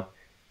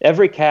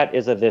 Every cat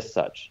is a this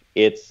such.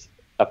 It's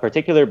a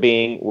particular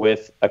being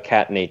with a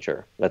cat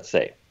nature, let's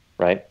say,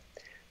 right?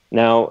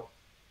 Now,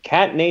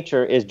 cat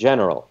nature is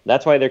general.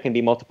 That's why there can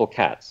be multiple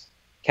cats.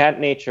 Cat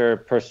nature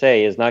per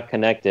se is not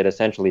connected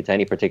essentially to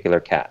any particular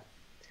cat.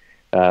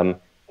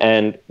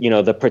 And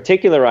the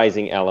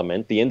particularizing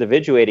element, the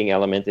individuating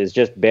element, is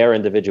just bare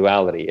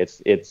individuality.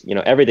 It's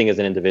everything is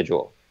an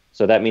individual.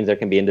 So that means there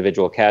can be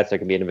individual cats, there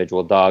can be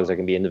individual dogs, there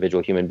can be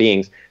individual human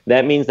beings.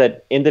 That means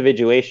that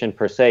individuation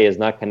per se is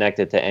not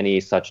connected to any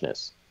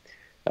suchness.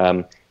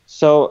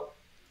 So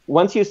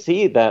once you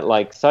see that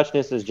like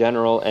suchness is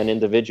general and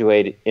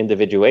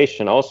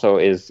individuation also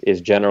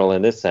is general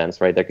in this sense,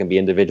 right? There can be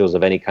individuals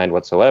of any kind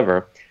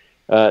whatsoever.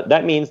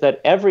 That means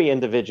that every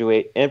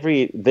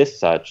this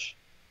such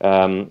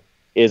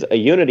is a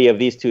unity of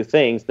these two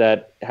things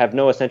that have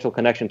no essential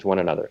connection to one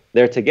another.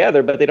 They're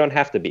together, but they don't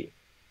have to be.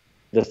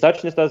 The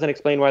suchness doesn't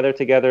explain why they're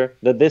together.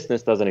 The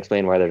thisness doesn't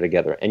explain why they're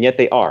together, and yet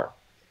they are.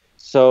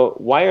 So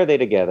why are they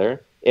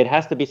together? It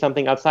has to be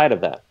something outside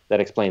of that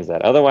explains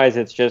that. Otherwise,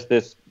 it's just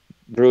this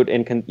brute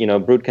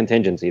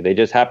contingency. They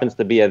just happens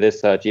to be a this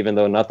such, even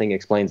though nothing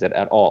explains it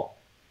at all.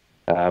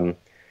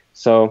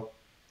 So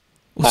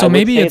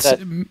maybe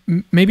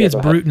it's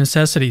brute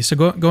necessity.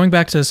 So going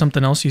back to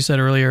something else you said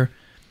earlier,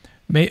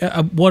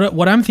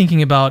 what I'm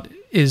thinking about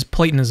is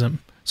Platonism.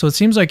 So it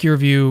seems like your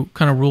view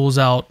kind of rules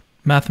out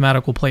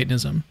mathematical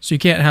Platonism. So you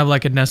can't have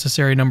like a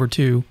necessary number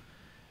two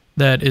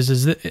that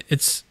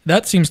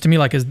that seems to me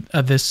like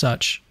a this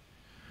such.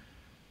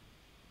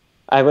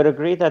 I would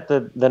agree that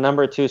the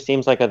number two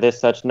seems like a this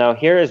such. Now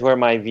here is where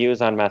my views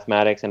on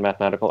mathematics and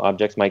mathematical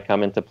objects might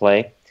come into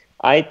play.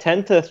 I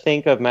tend to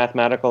think of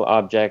mathematical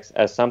objects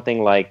as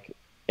something like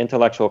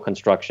intellectual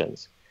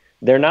constructions.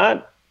 They're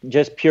not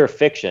just pure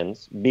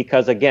fictions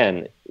because,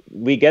 again,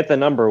 we get the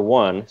number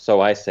one, so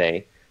I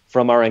say,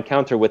 from our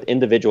encounter with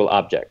individual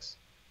objects.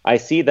 I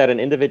see that an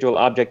individual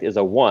object is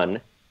a one,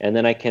 and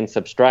then I can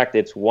subtract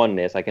its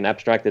oneness. I can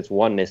abstract its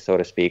oneness, so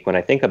to speak, when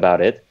I think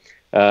about it.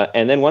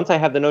 And then once I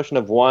have the notion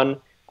of one,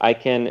 I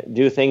can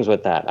do things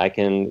with that. I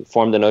can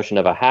form the notion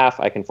of a half,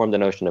 I can form the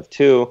notion of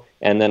two,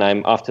 and then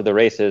I'm off to the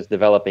races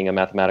developing a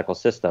mathematical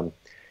system.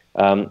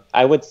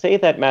 I would say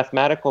that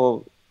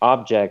mathematical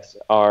objects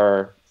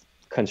are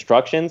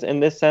constructions in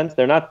this sense.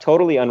 They're not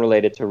totally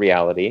unrelated to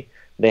reality.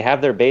 They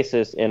have their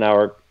basis in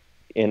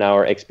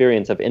our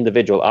experience of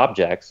individual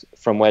objects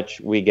from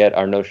which we get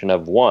our notion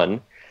of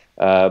one.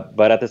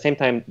 But at the same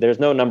time, there's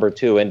no number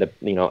two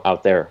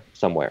out there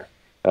somewhere.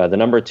 The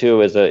number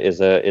two is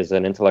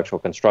an intellectual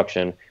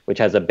construction which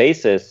has a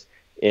basis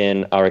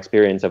in our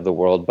experience of the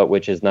world, but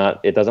which is not.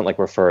 It doesn't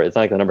refer. It's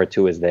not like the number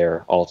two is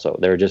there also.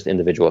 They're just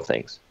individual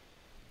things.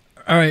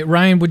 All right,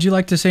 Ryan, would you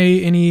like to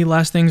say any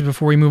last things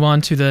before we move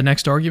on to the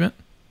next argument?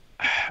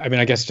 I mean,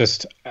 I guess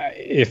just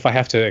if I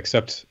have to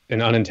accept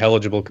an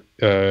unintelligible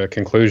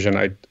conclusion,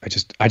 I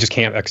just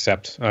can't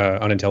accept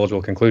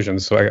unintelligible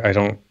conclusions. So I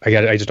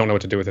just don't know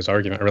what to do with this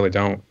argument. I really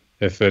don't.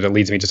 If it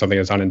leads me to something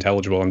that's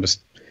unintelligible, I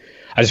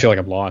just feel like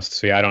I'm lost.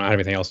 So yeah, I don't have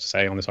anything else to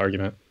say on this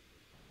argument.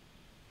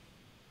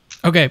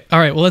 Okay, all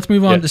right. Well, let's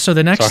move on. So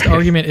the next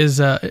argument is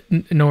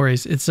no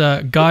worries. It's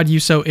God, you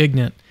so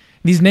ignorant.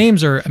 These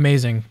names are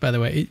amazing, by the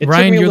way.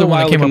 Ryan, you're the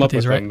one that came up with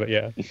these, right? But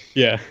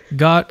yeah.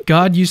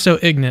 God, you so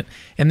ignorant,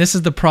 and this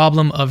is the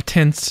problem of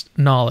tense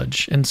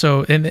knowledge, and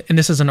so and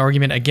this is an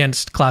argument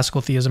against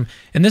classical theism,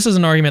 and this is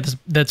an argument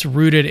that's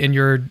rooted in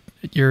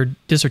your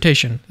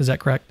dissertation. Is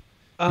that correct?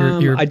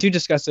 I do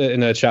discuss it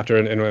in a chapter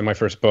in my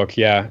first book.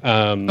 Yeah.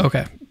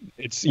 Okay.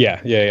 It's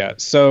yeah.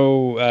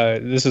 So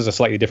this is a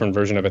slightly different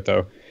version of it,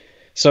 though.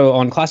 So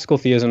on classical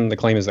theism, the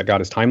claim is that God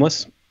is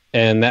timeless.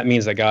 And that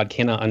means that God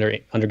cannot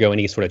undergo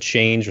any sort of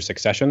change or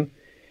succession.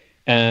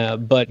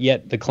 But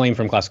yet the claim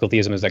from classical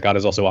theism is that God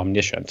is also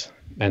omniscient.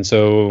 And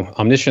so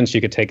omniscience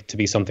you could take to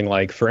be something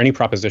like, for any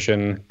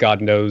proposition,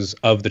 God knows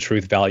of the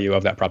truth value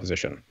of that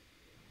proposition.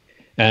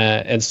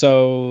 And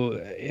so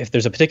if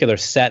there's a particular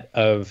set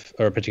of,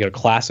 or a particular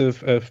class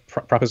of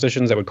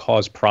propositions that would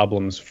cause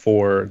problems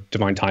for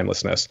divine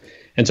timelessness.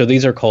 And so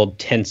these are called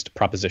tensed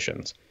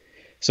propositions.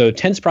 So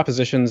tense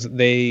propositions,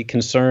 they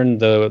concern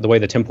the way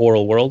the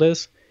temporal world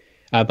is.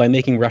 By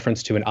making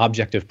reference to an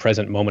objective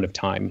present moment of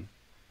time.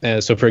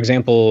 So for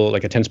example,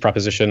 like a tense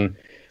proposition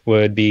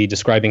would be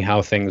describing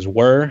how things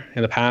were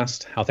in the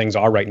past, how things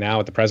are right now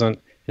at the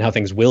present, and how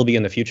things will be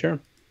in the future.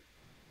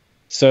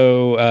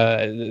 So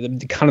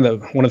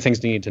one of the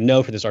things you need to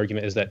know for this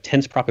argument is that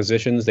tense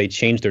propositions, they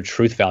change their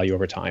truth value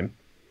over time.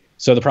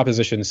 So the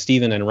proposition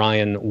Steven and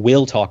Ryan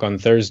will talk on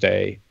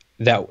Thursday,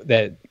 that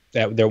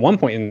at one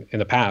point in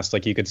the past,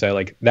 like you could say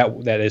like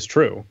that is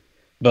true,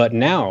 but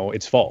now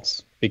it's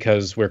false.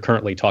 Because we're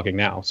currently talking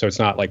now. So it's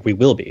not like we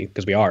will be,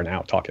 because we are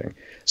now talking.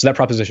 So that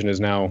proposition is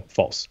now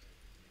false.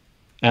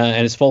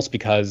 And it's false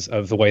because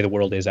of the way the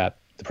world is at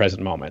the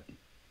present moment.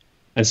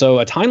 And so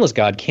a timeless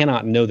God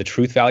cannot know the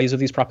truth values of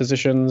these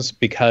propositions,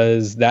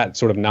 because that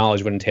sort of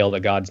knowledge would entail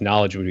that God's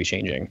knowledge would be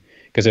changing.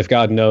 Because if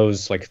God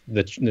knows like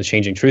the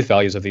changing truth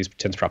values of these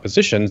tense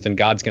propositions, then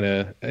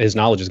his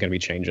knowledge is going to be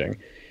changing.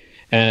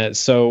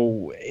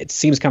 So it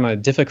seems kind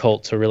of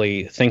difficult to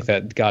really think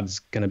that God's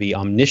going to be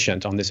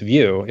omniscient on this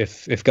view.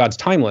 If God's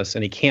timeless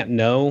and he can't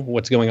know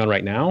what's going on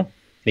right now,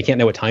 he can't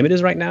know what time it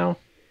is right now,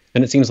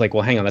 then it seems like,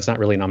 well, hang on, that's not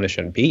really an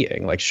omniscient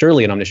being. Like,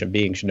 surely an omniscient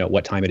being should know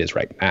what time it is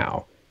right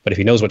now. But if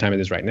he knows what time it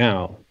is right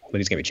now, then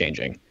he's going to be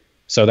changing.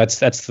 So that's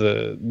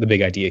the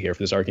big idea here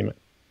for this argument.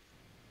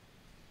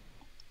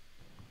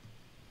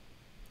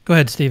 Go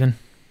ahead, Steven.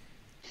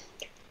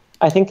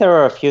 I think there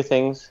are a few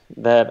things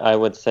that I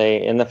would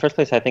say. In the first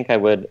place, I think I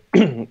would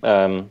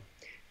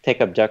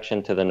take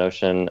objection to the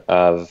notion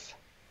of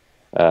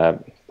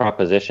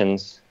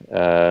propositions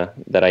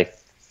that I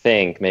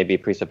think may be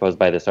presupposed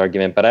by this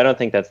argument, but I don't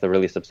think that's the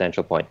really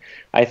substantial point.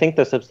 I think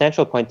the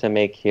substantial point to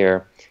make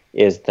here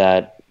is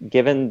that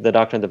given the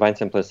doctrine of divine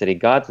simplicity,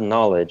 God's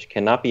knowledge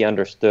cannot be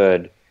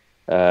understood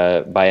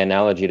by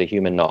analogy to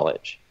human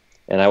knowledge.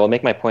 And I will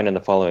make my point in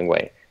the following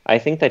way. I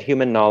think that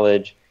human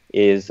knowledge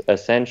is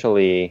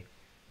essentially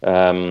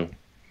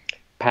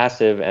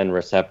passive and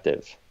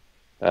receptive.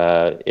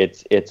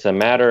 It's a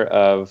matter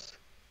of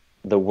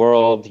the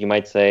world, you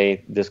might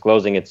say,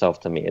 disclosing itself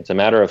to me. It's a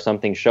matter of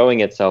something showing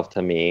itself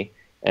to me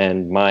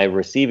and my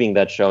receiving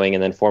that showing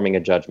and then forming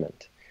a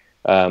judgment.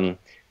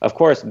 Of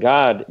course,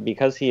 God,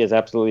 because he is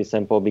absolutely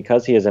simple,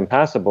 because he is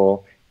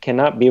impassible,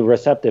 cannot be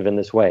receptive in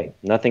this way.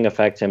 Nothing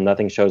affects him,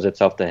 nothing shows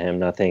itself to him,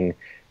 nothing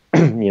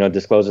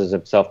discloses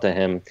itself to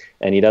him,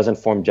 and he doesn't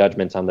form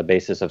judgments on the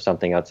basis of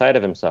something outside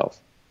of himself.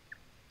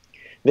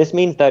 This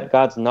means that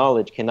God's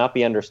knowledge cannot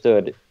be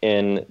understood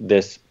in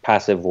this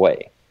passive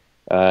way.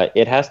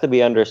 It has to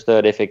be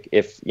understood if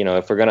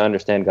we're going to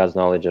understand God's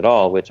knowledge at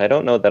all, which I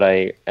don't know that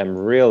I am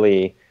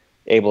really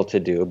able to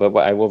do, but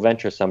I will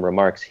venture some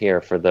remarks here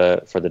for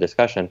the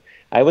discussion.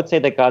 I would say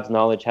that God's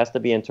knowledge has to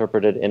be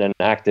interpreted in an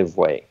active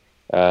way,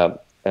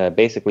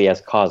 basically as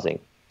causing.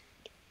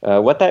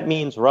 What that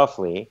means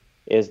roughly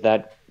is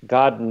that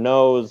God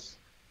knows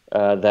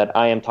that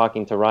I am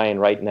talking to Ryan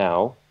right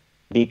now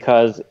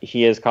because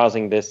he is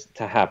causing this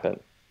to happen.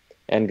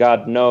 And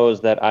God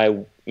knows that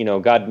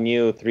God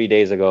knew 3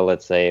 days ago,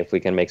 let's say, if we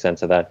can make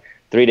sense of that.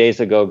 3 days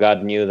ago,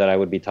 God knew that I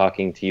would be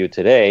talking to you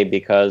today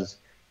because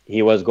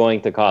he was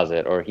going to cause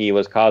it, or he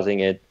was causing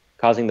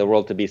the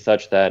world to be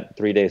such that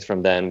 3 days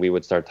from then we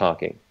would start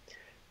talking.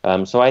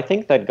 So I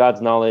think that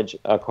God's knowledge,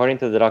 according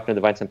to the doctrine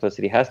of divine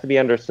simplicity, has to be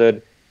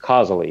understood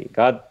causally.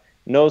 God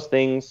knows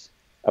things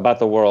about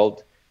the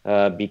world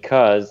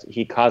because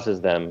he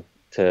causes them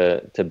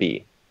to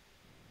be.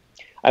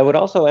 I would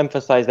also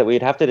emphasize that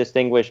we'd have to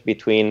distinguish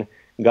between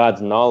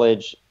God's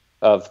knowledge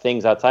of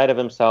things outside of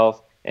himself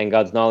and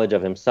God's knowledge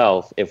of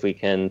himself, if we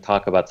can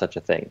talk about such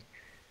a thing.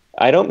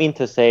 I don't mean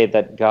to say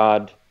that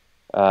God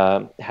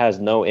has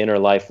no inner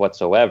life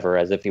whatsoever,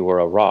 as if he were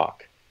a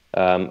rock.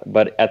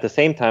 But at the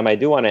same time, I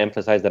do want to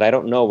emphasize that I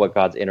don't know what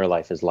God's inner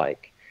life is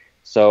like.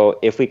 So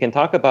if we can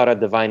talk about a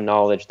divine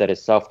knowledge that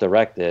is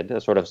self-directed, a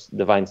sort of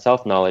divine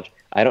self-knowledge,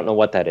 I don't know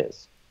what that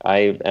is.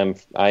 I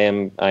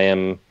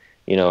am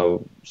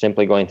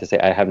simply going to say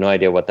I have no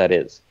idea what that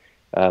is.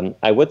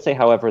 I would say,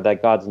 however,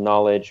 that God's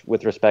knowledge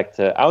with respect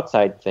to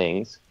outside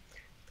things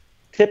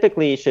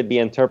typically should be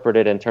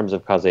interpreted in terms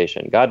of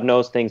causation. God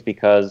knows things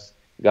because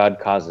God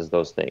causes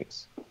those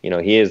things.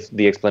 He is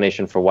the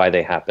explanation for why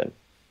they happen.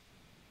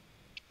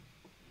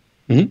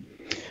 Mm-hmm.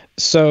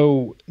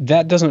 So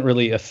that doesn't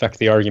really affect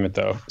the argument,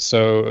 though.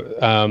 So,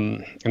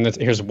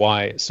 here's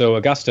why. So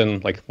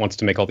Augustine wants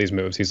to make all these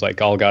moves. He's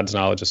like, all God's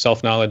knowledge is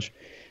self-knowledge.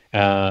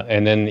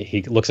 And then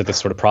he looks at this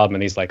sort of problem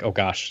and he's like, oh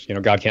gosh,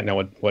 God can't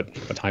know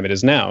what time it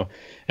is now.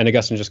 And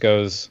Augustine just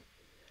goes,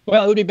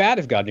 well, it would be bad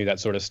if God knew that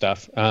sort of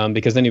stuff,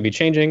 because then he'd be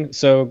changing.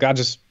 So God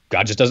just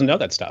doesn't know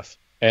that stuff.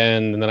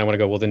 And then I want to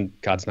go, well, then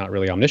God's not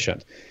really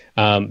omniscient.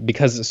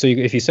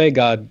 If you say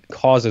God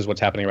causes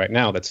what's happening right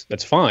now,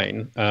 that's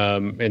fine.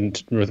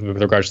 And with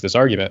regards to this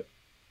argument,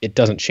 it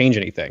doesn't change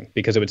anything,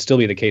 because it would still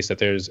be the case that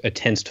there's a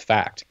tensed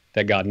fact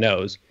that God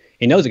knows.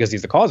 He knows it because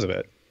he's the cause of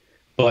it.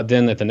 But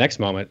then at the next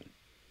moment,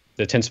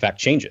 the tense fact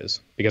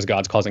changes because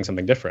God's causing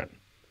something different.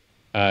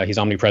 He's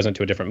omnipresent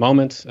to a different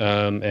moment,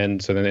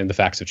 and so then the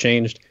facts have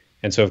changed.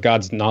 And so if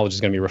God's knowledge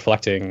is going to be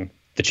reflecting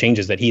the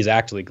changes that he's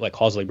actually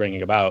causally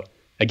bringing about,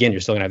 again,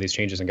 you're still going to have these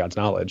changes in God's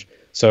knowledge.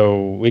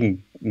 So we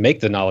can make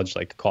the knowledge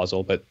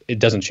causal, but it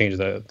doesn't change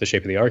the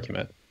shape of the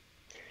argument.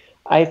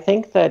 I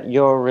think that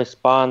your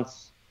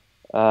response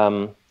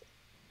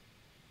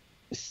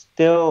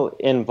still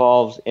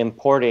involves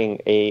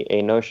importing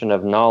a notion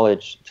of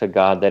knowledge to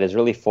God that is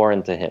really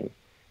foreign to him.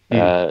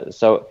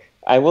 So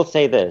I will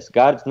say this: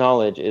 God's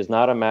knowledge is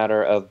not a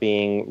matter of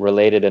being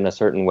related in a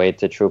certain way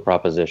to true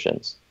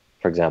propositions,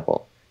 for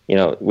example.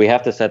 We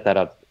have to set that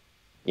up,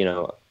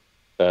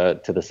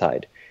 to the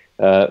side.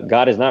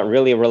 God is not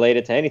really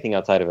related to anything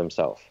outside of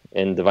himself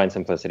in divine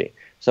simplicity.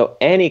 So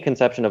any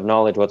conception of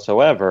knowledge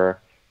whatsoever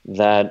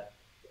that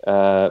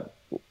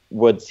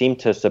would seem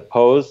to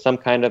suppose some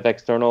kind of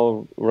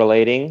external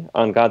relating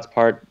on God's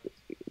part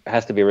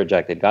has to be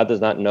rejected. God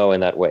does not know in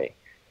that way.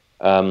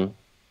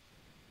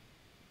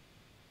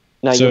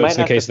 Now, so it's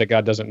the case that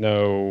God doesn't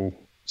know.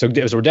 So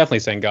we're definitely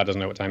saying God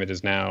doesn't know what time it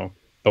is now,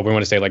 but we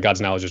want to say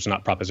God's knowledge is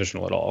not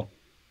propositional at all.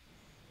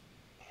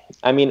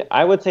 I mean,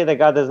 I would say that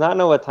God does not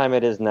know what time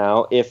it is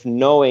now if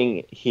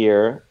knowing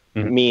here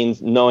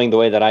means knowing the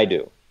way that I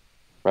do.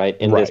 right?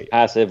 In this Right.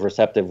 passive,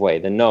 receptive way.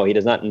 Then no, he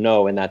does not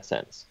know in that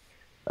sense.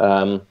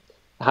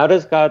 How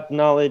does God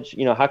knowledge,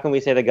 how can we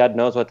say that God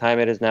knows what time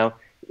it is now?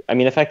 I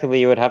mean,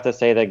 effectively, you would have to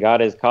say that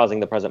God is causing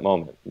the present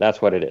moment.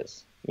 That's what it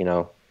is.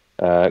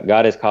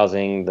 God is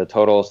causing the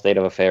total state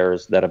of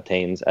affairs that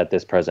obtains at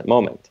this present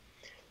moment.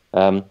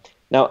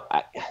 Now,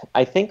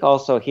 I think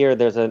also here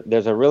there's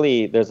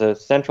a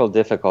central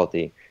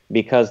difficulty,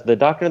 because the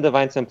doctrine of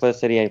divine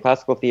simplicity and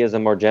classical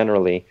theism more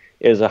generally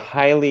is a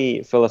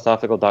highly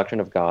philosophical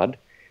doctrine of God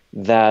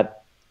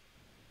that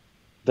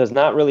does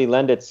not really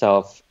lend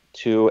itself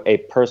to a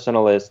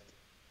personalist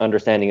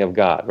understanding of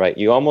God, right?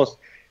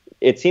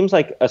 It seems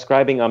like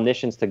ascribing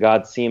omniscience to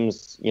God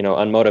seems,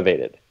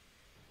 unmotivated.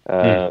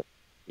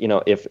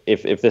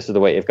 If this is the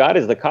way, if God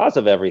is the cause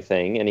of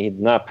everything and he's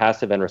not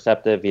passive and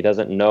receptive, he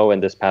doesn't know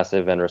in this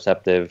passive and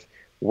receptive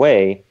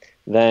way,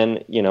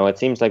 then, it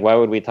seems like why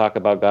would we talk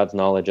about God's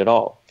knowledge at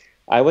all?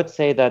 I would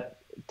say that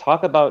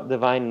talk about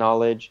divine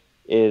knowledge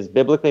is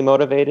biblically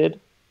motivated.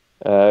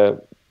 The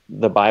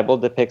Bible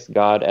depicts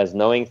God as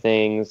knowing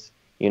things.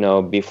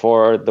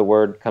 Before the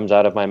word comes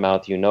out of my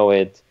mouth, you know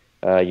it.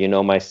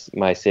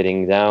 My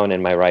sitting down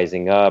and my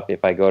rising up.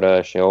 If I go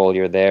to Sheol,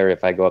 you're there.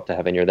 If I go up to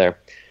heaven, you're there.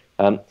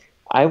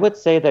 I would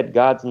say that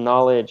God's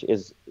knowledge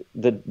is,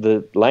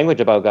 the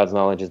language about God's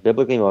knowledge is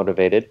biblically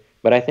motivated,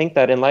 but I think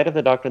that in light of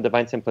the doctrine of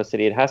divine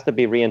simplicity, it has to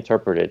be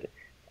reinterpreted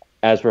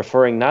as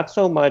referring not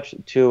so much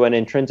to an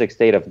intrinsic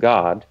state of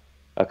God,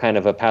 a kind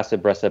of a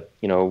passive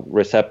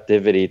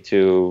receptivity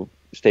to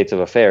states of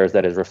affairs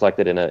that is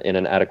reflected in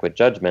an adequate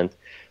judgment.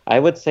 I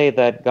would say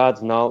that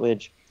God's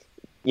knowledge,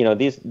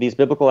 these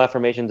biblical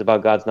affirmations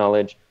about God's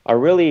knowledge are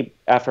really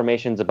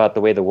affirmations about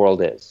the way the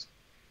world is.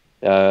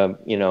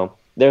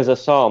 There's a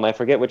psalm, I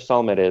forget which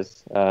psalm it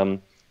is,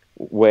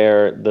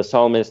 where the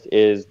psalmist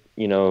is,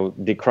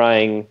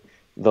 decrying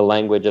the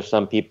language of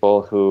some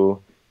people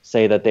who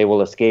say that they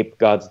will escape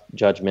God's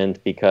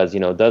judgment because,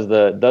 does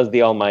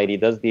the Almighty,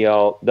 does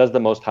the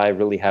Most High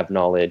really have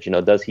knowledge?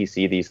 Does he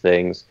see these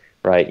things?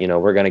 Right?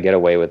 We're going to get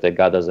away with it.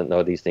 God doesn't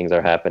know these things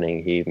are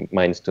happening. He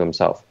minds to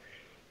himself.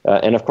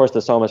 And of course,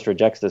 the psalmist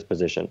rejects this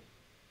position.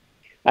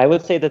 I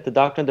would say that the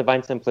doctrine of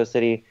divine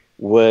simplicity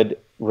would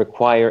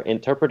require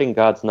interpreting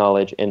God's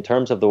knowledge in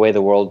terms of the way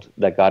the world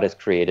that God has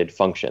created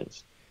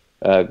functions.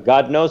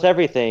 God knows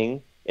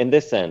everything in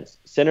this sense.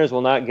 Sinners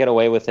will not get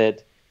away with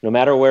it. No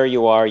matter where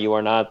you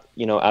are not,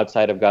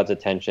 outside of God's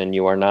attention.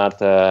 You are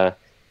not,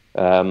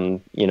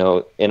 in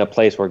a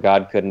place where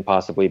God couldn't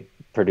possibly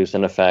produce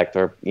an effect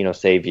or,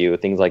 save you,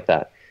 things like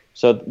that.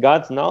 So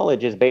God's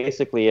knowledge is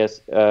basically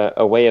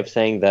a way of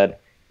saying that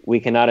we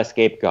cannot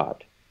escape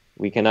God.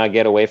 We cannot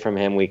get away from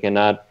him. We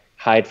cannot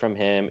hide from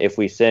him. If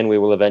we sin, we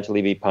will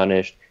eventually be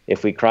punished.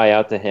 If we cry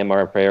out to him,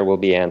 our prayer will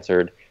be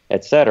answered,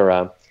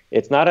 etc.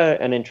 It's not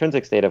an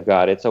intrinsic state of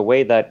God. It's a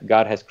way that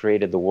God has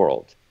created the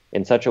world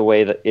in such a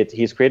way that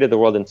he's created the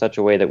world in such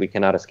a way that we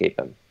cannot escape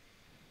him.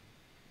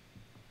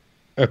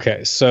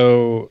 Okay,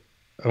 so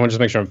I want to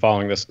just make sure I'm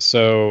following this.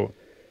 So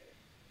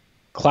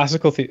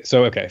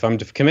if I'm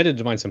committed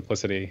to divine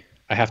simplicity,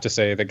 I have to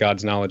say that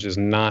God's knowledge is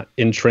not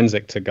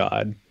intrinsic to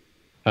God,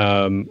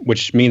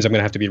 which means I'm going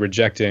to have to be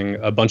rejecting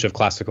a bunch of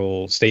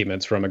classical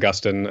statements from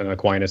Augustine and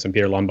Aquinas and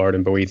Peter Lombard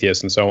and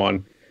Boethius and so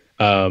on.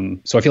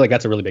 So I feel like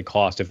that's a really big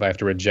cost if I have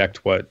to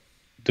reject what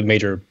the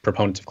major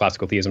proponents of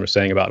classical theism are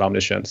saying about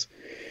omniscience.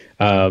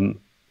 And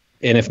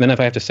if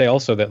I have to say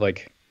also that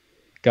like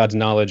God's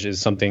knowledge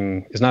is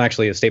not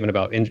actually a statement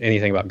about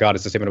anything about God,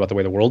 it's a statement about the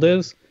way the world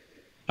is.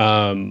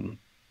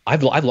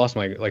 I've lost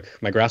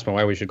my grasp on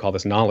why we should call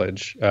this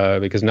knowledge,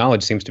 because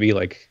knowledge seems to be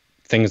like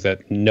things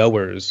that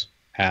knowers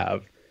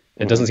have.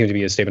 It doesn't seem to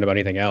be a statement about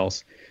anything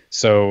else.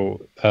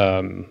 So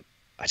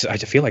I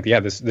just feel like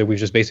that we've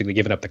just basically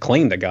given up the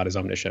claim that God is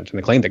omniscient and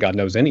the claim that God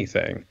knows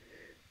anything.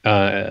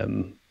 I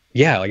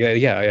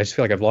just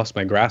feel like I've lost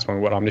my grasp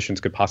on what omniscience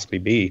could possibly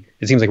be.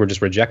 It seems like we're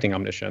just rejecting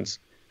omniscience,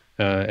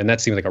 and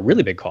that seems like a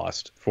really big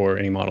cost for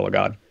any model of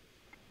God.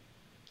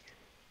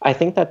 I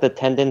think that the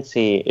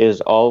tendency is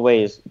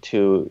always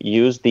to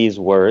use these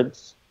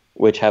words,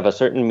 which have a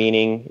certain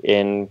meaning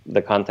in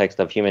the context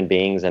of human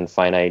beings and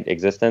finite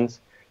existence,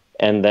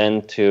 and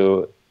then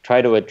to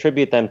try to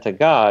attribute them to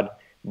God,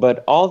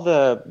 but all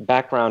the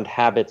background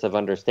habits of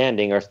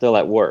understanding are still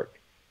at work.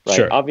 Right?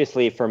 Sure.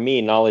 Obviously, for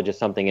me, knowledge is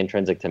something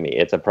intrinsic to me.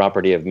 It's a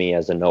property of me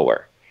as a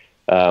knower.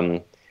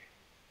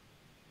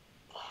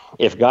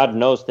 If God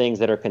knows things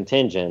that are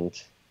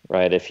contingent,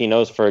 right? If he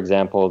knows, for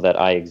example, that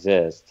I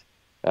exist,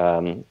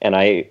 and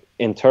I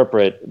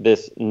interpret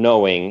this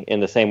knowing in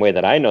the same way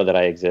that I know that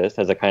I exist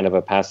as a kind of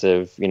a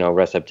passive,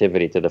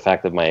 receptivity to the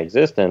fact of my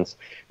existence,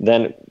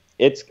 then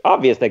it's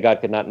obvious that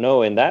God could not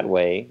know in that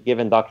way,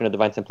 given doctrine of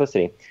divine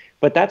simplicity.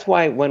 But that's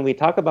why when we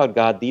talk about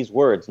God, these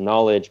words,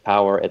 knowledge,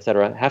 power,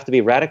 etc., have to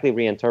be radically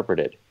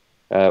reinterpreted.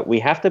 We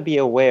have to be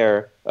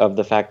aware of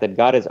the fact that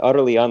God is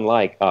utterly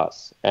unlike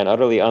us and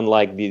utterly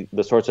unlike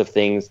the sorts of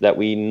things that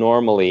we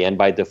normally and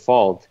by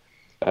default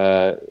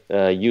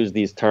use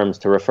these terms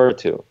to refer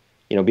to.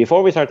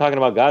 before we start talking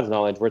about God's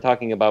knowledge, we're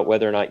talking about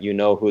whether or not you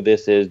know who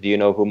this is, do you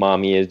know who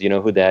mommy is, do you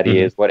know who daddy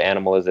is, what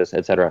animal is this,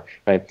 etc.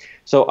 Right?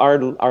 So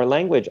our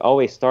language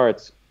always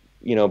starts,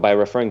 by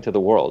referring to the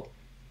world.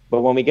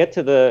 But when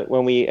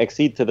we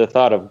accede to the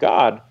thought of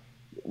God,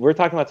 we're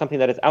talking about something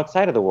that is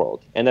outside of the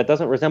world and that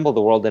doesn't resemble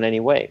the world in any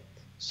way.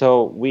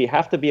 So we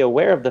have to be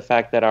aware of the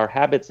fact that our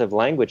habits of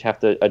language have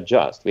to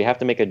adjust. We have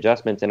to make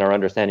adjustments in our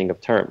understanding of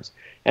terms.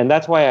 And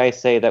that's why I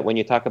say that when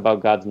you talk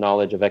about God's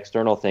knowledge of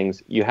external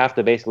things, you have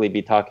to basically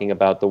be talking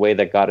about the way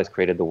that God has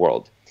created the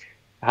world.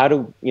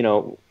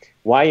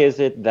 Why is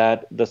it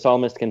that the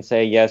psalmist can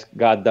say, yes,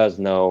 God does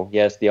know,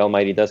 yes, the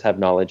Almighty does have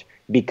knowledge?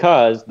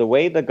 Because the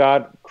way that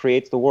God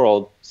creates the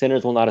world,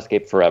 sinners will not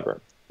escape forever.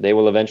 They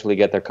will eventually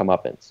get their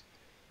comeuppance.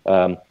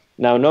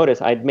 Now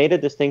notice, I'd made a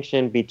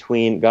distinction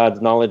between God's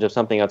knowledge of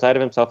something outside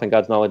of himself and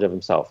God's knowledge of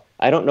himself.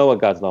 I don't know what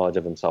God's knowledge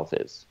of himself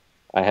is.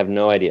 I have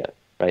no idea,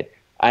 right?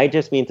 I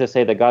just mean to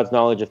say that God's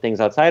knowledge of things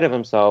outside of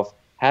himself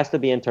has to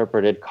be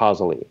interpreted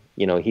causally.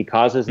 He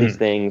causes these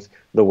things,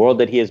 the world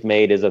that he has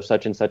made is of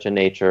such and such a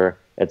nature,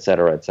 et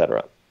cetera, et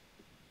cetera.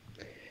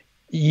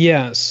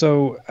 Yeah,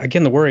 so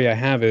again, the worry I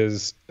have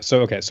is,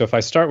 so if I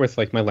start with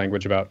like my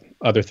language about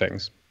other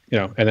things,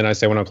 and then I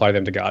say I want to apply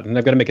them to God, and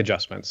I've got to make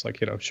adjustments,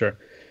 sure.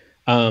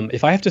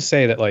 If I have to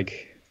say that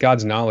like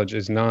God's knowledge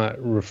is not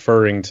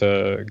referring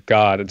to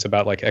God, it's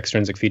about like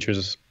extrinsic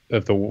features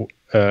of the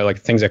like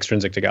things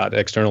extrinsic to God,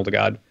 external to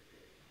God,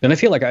 then I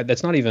feel like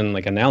that's not even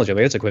like analogy.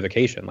 Like it's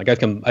equivocation. Like I've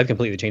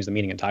completely changed the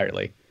meaning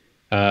entirely,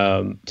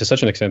 to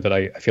such an extent that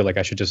I feel like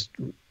I should just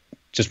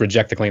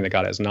reject the claim that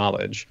God has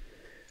knowledge.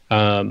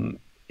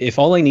 If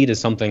all I need is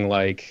something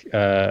like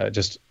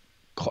just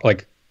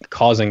like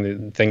causing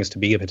the things to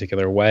be a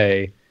particular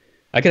way,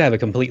 I could have a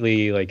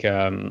completely like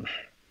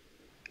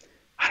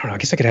I don't know. I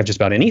guess I could have just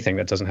about anything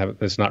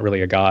that's not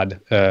really a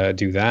God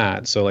do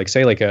that. So like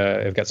say like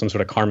I've got some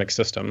sort of karmic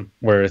system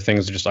where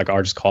things are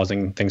just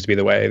causing things to be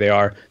the way they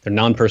are. They're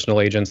non-personal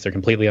agents. They're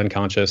completely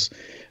unconscious.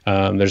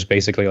 There's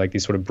basically like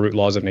these sort of brute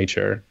laws of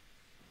nature.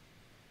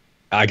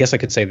 I guess I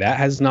could say that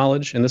has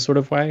knowledge in this sort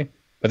of way,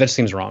 but that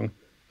seems wrong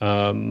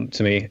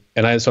to me.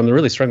 And so I'm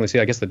really struggling to see,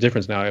 I guess, the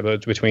difference now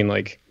between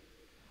like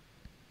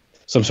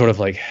some sort of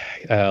like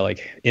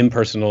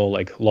impersonal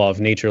like law of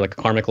nature, like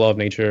a karmic law of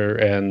nature,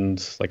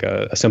 and like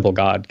a simple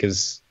God,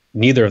 because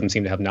neither of them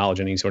seem to have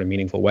knowledge in any sort of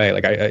meaningful way.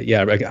 Like I don't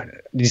know.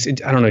 Do you see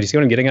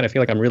what I'm getting at? I feel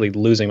like I'm really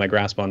losing my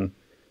grasp on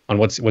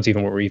what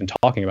we're even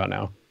talking about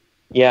now.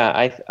 Yeah,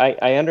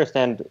 I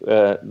understand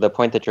the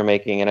point that you're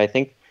making, and I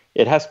think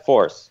it has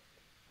force.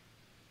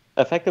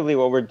 Effectively,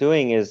 what we're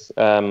doing is,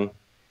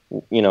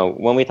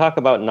 when we talk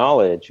about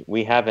knowledge,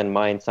 we have in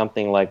mind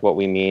something like what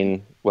we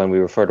mean when we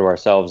refer to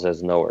ourselves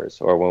as knowers,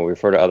 or when we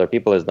refer to other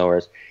people as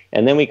knowers.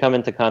 And then we come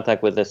into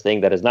contact with this thing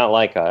that is not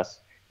like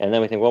us, and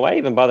then we think, well, why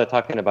even bother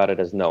talking about it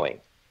as knowing?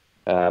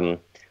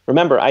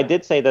 Remember, I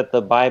did say that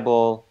the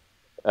Bible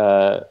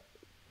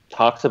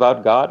talks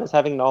about God as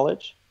having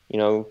knowledge.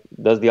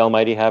 Does the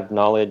Almighty have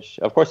knowledge?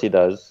 Of course he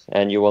does,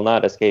 and you will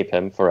not escape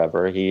him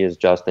forever. He is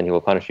just and he will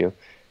punish you.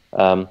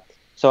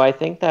 So I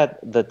think that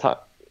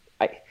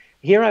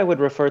here I would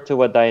refer to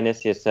what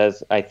Dionysius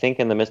says, I think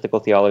in the mystical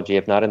theology,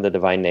 if not in the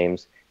divine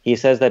names. He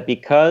says that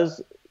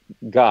because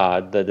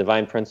God, the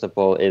divine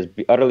principle, is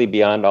utterly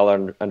beyond all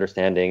our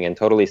understanding and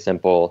totally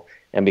simple,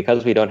 and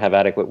because we don't have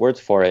adequate words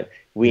for it,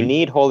 we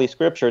need Holy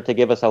Scripture to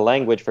give us a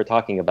language for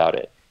talking about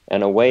it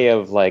and a way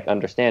of like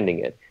understanding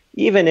it,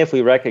 even if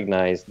we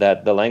recognize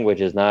that the language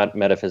is not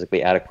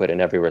metaphysically adequate in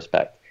every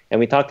respect.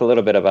 And we talked a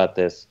little bit about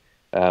this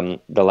the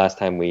last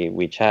time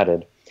we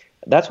chatted.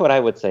 That's what I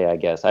would say, I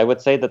guess. I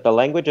would say that the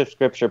language of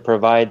Scripture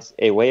provides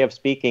a way of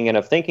speaking and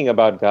of thinking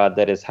about God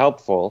that is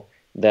helpful,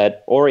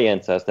 that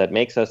orients us, that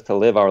makes us to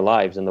live our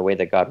lives in the way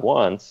that God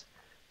wants,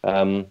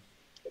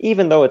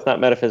 even though it's not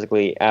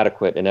metaphysically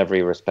adequate in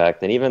every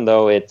respect, and even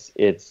though it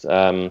is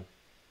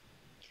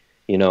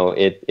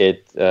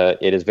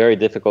very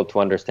difficult to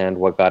understand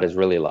what God is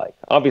really like.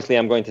 Obviously,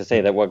 I'm going to say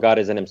that what God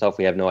is in himself,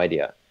 we have no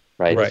idea,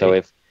 right? So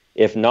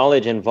if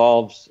knowledge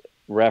involves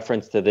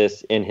reference to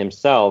this in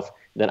himself,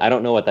 then I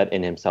don't know what that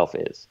in himself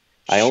is.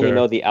 I only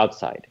know the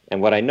outside. And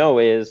what I know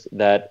is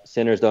that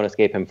sinners don't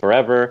escape him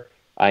forever.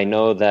 I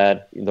know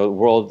that the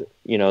world,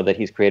 that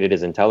he's created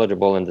is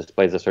intelligible and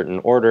displays a certain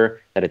order,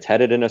 that it's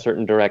headed in a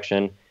certain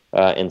direction,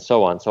 and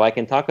so on. So I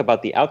can talk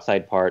about the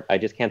outside part. I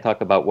just can't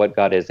talk about what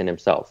God is in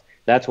himself.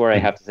 That's where I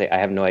have to say I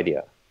have no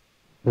idea.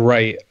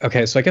 Right.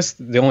 Okay. So I guess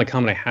the only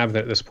comment I have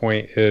at this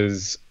point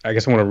is, I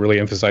guess I want to really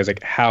emphasize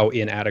like how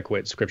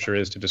inadequate Scripture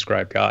is to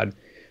describe God.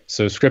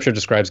 So Scripture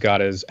describes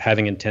God as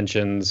having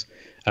intentions,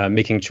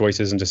 making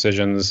choices and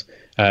decisions,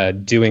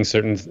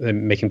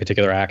 making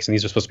particular acts, and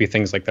these are supposed to be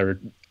things like that are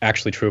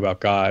actually true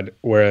about God.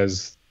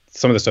 Whereas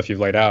some of the stuff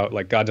you've laid out,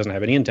 like God doesn't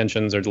have any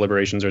intentions or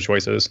deliberations or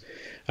choices.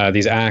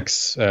 These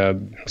acts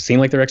seem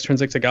like they're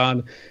extrinsic to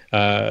God.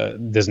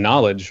 This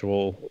knowledge,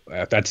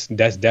 that's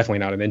definitely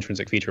not an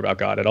intrinsic feature about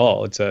God at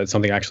all. It's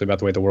something actually about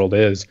the way the world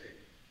is,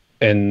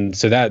 and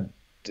so that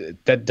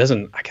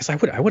doesn't. I guess I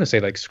would say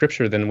like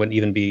Scripture then wouldn't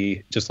even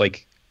be just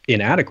like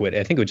inadequate.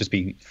 I think it would just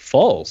be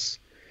false.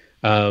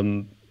 I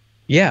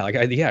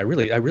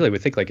really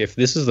would think like if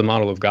this is the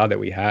model of God that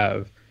we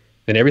have,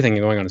 then everything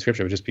going on in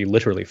Scripture would just be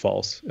literally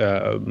false.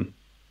 I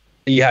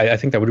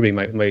think that would be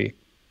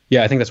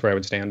I think that's where I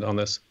would stand on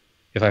this.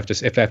 If I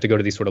have to go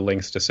to these sort of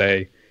links to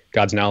say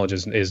God's knowledge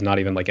is not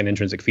even like an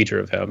intrinsic feature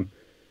of him,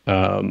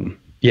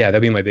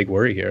 that'd be my big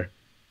worry here.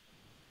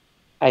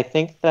 I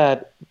think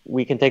that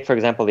we can take, for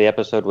example, the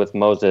episode with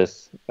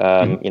Moses,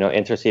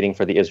 interceding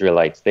for the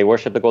Israelites. They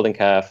worship the golden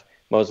calf.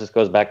 Moses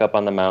goes back up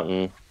on the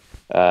mountain.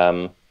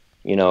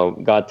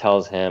 God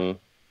tells him,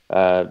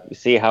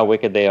 see how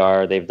wicked they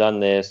are. They've done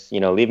this.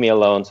 Leave me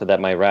alone so that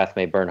my wrath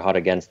may burn hot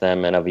against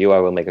them, and of you I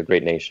will make a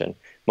great nation.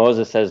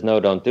 Moses says, no,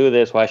 don't do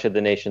this. Why should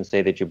the nation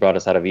say that you brought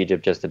us out of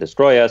Egypt just to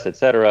destroy us,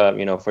 etc.,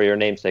 for your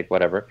name's sake,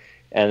 whatever.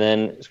 And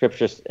then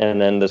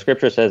the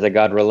scripture says that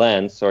God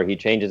relents, or he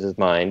changes his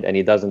mind, and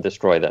he doesn't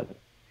destroy them.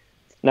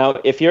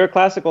 Now, if you're a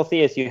classical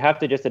theist, you have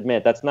to just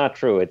admit that's not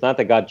true. It's not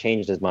that God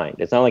changed his mind.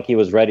 It's not like he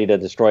was ready to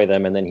destroy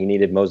them and then he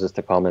needed Moses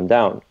to calm him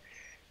down.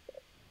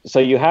 So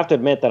you have to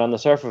admit that on the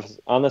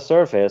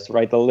surface,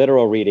 right, the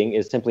literal reading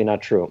is simply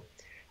not true.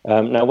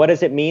 Now, what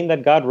does it mean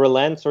that God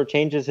relents or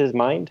changes his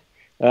mind?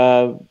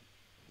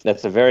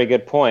 That's a very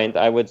good point.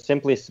 I would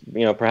simply,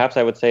 perhaps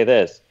I would say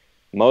this.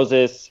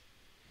 Moses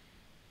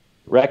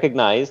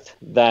recognized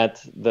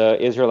that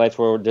the Israelites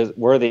were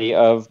worthy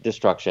of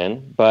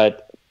destruction,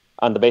 but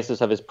on the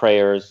basis of his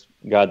prayers,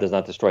 God does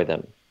not destroy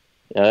them.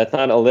 Now, that's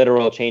not a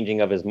literal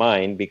changing of his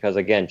mind, because,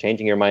 again,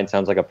 changing your mind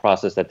sounds like a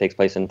process that takes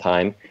place in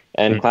time,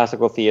 and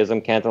classical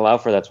theism can't allow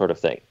for that sort of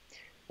thing.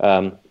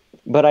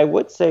 But I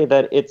would say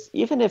that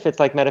even if it's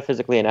like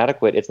metaphysically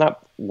inadequate, it's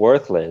not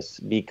worthless,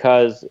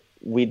 because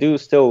we do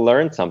still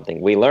learn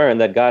something. We learn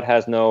that God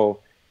has no,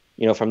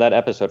 from that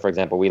episode, for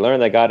example, we learn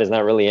that God is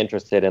not really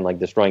interested in like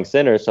destroying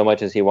sinners so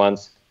much as he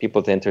wants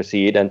people to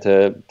intercede and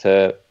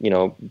to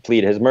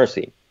plead his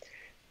mercy.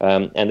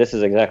 And this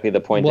is exactly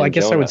the point. Well, I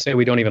guess Jonah. I would say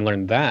we don't even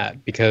learn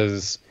that,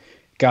 because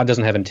God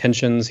doesn't have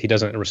intentions. He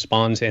doesn't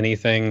respond to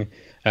anything.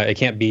 It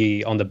can't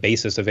be on the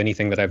basis of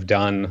anything that I've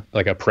done,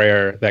 like a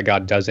prayer, that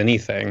God does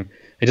anything.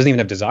 It doesn't even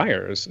have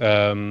desires.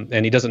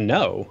 And he doesn't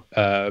know,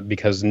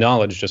 because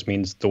knowledge just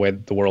means the way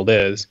the world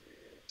is.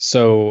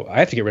 So I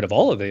have to get rid of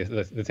all of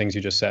the things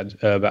you just said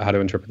about how to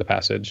interpret the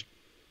passage.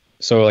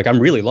 So like I'm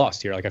really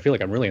lost here. Like I feel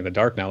like I'm really in the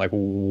dark now. Like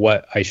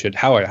how I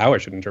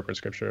should interpret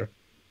Scripture.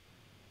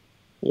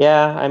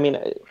 Yeah, I mean,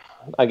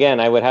 again,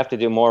 I would have to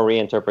do more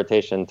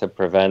reinterpretation to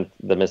prevent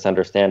the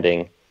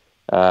misunderstanding.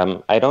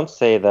 I don't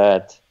say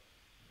that,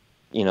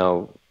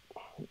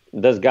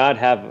 does God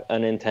have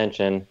an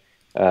intention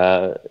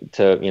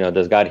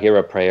does God hear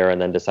a prayer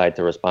and then decide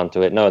to respond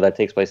to it? No, that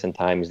takes place in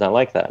time. He's not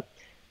like that.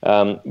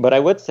 But I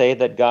would say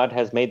that God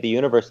has made the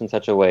universe in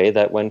such a way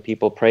that when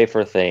people pray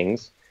for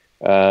things,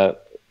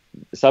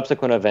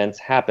 subsequent events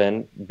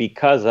happen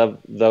because of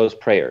those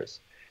prayers.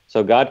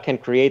 So God can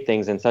create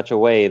things in such a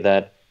way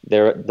that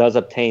there does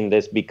obtain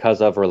this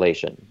because of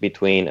relation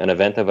between an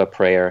event of a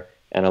prayer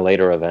and a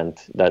later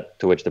event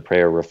to which the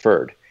prayer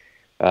referred.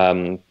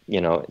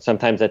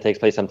 Sometimes that takes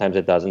place, sometimes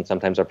it doesn't.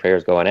 Sometimes our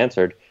prayers go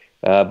unanswered.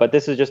 But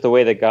this is just the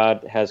way that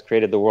God has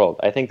created the world.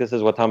 I think this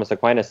is what Thomas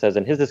Aquinas says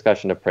in his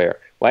discussion of prayer.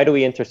 Why do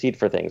we intercede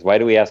for things? Why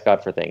do we ask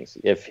God for things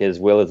if his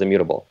will is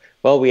immutable?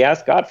 Well, we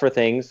ask God for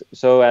things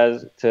so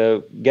as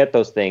to get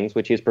those things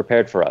which he's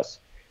prepared for us.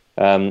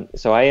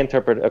 So I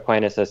interpret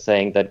Aquinas as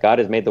saying that God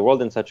has made the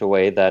world in such a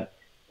way that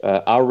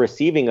our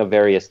receiving of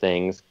various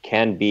things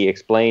can be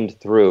explained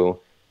through,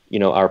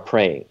 our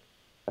praying.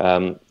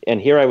 And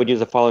here I would use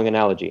the following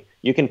analogy.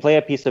 You can play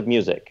a piece of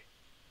music,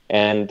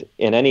 and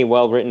in any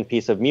well-written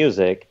piece of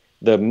music,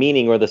 the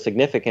meaning or the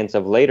significance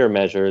of later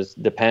measures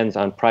depends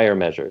on prior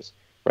measures,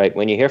 right?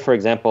 When you hear, for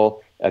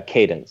example, a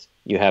cadence,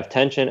 you have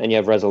tension and you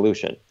have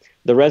resolution.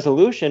 The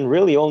resolution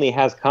really only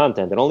has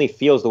content. It only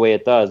feels the way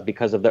it does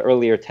because of the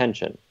earlier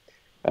tension.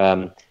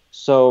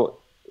 So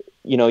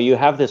you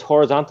have this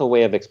horizontal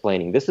way of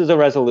explaining. This is a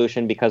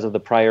resolution because of the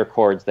prior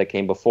chords that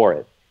came before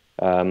it,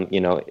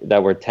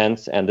 that were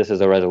tense, and this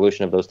is a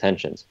resolution of those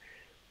tensions.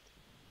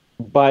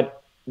 But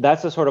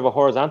that's a sort of a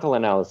horizontal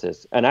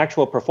analysis. An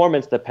actual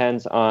performance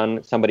depends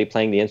on somebody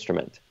playing the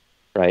instrument,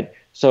 right?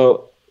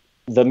 So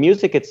the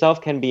music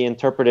itself can be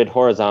interpreted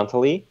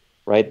horizontally,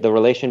 right? The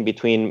relation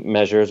between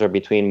measures or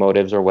between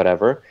motives or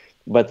whatever.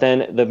 But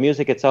then the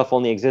music itself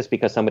only exists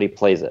because somebody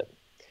plays it.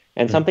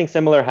 And something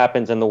similar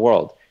happens in the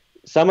world.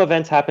 Some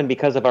events happen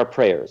because of our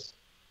prayers,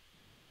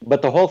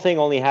 but the whole thing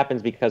only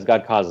happens because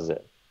God causes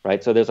it,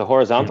 right? So there's a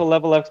horizontal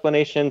level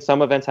explanation.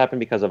 Some events happen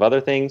because of other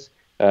things.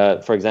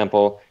 For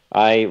example,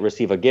 I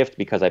receive a gift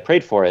because I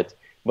prayed for it,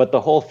 but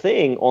the whole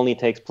thing only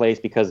takes place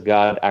because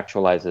God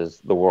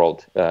actualizes the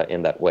world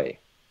in that way.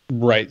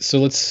 Right. So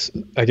let's,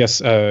 I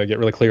guess, get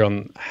really clear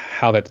on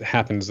how that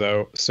happens,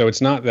 though. So it's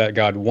not that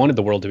God wanted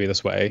the world to be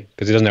this way,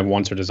 because he doesn't have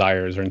wants or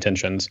desires or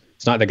intentions.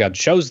 It's not that God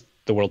chose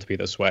the world to be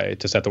this way,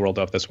 to set the world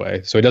up this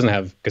way. So he doesn't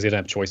have, because he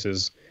didn't have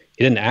choices.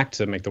 He didn't act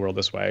to make the world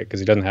this way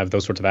because he doesn't have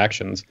those sorts of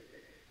actions.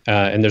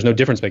 And there's no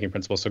difference-making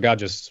principle. So God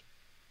it's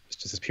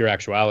just this pure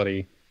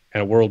actuality,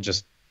 and a world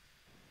just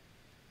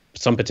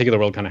some particular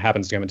world kind of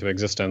happens to come into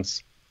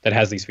existence that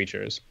has these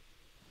features.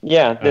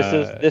 Yeah,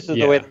 this is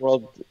the way the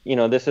world,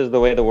 this is the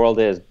way the world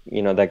is,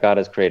 that God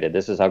has created.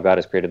 This is how God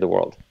has created the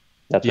world.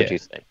 That's what you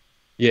say.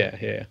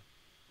 Yeah.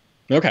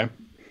 Okay.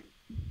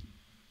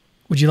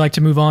 Would you like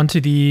to move on to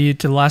the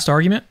last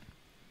argument?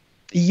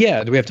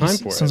 Yeah. Do we have time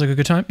for it? Sounds like a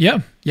good time.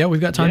 Yeah,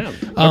 we've got time.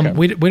 Yeah.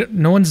 Okay.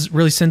 No one's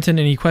really sent in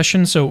any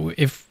questions, so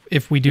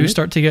if we do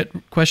start to get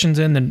questions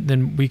in,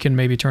 then we can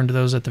maybe turn to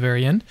those at the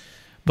very end.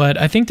 But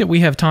I think that we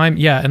have time.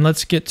 Yeah, and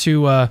let's get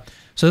to.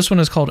 So this one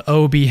is called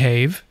 "Oh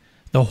Behave,"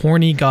 the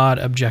horny God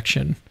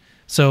objection.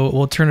 So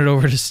we'll turn it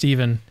over to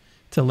Steven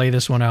to lay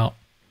this one out.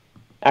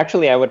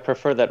 Actually, I would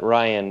prefer that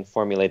Ryan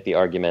formulate the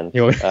argument,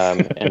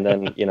 and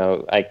then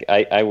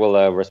I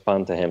will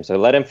respond to him. So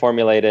let him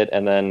formulate it,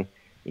 and then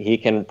he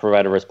can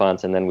provide a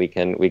response, and then we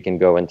can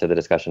go into the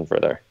discussion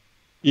further.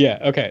 Yeah.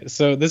 Okay.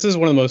 So this is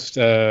one of the most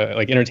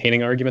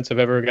entertaining arguments I've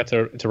ever got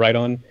to write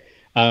on.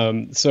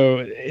 So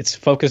it's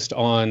focused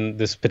on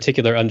this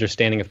particular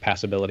understanding of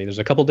passibility. There's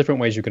a couple different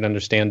ways you can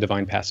understand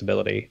divine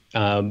passibility,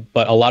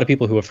 but a lot of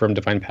people who affirm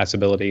divine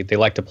passibility, they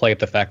like to play up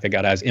the fact that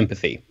God has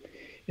empathy.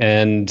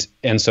 And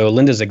so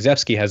Linda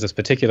Zagzebski has this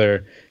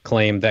particular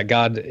claim that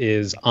God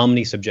is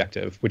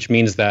omnisubjective, which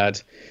means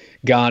that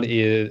God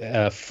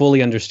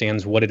fully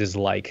understands what it is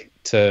like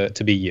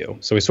to be you.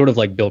 So he's sort of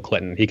like Bill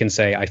Clinton. He can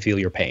say, "I feel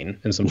your pain"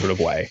 in some sort of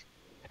way.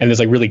 And there's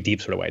like really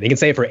deep sort of way. And he can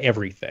say it for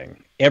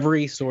everything.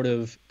 Every sort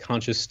of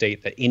conscious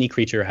state that any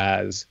creature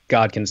has,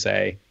 God can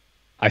say,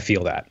 "I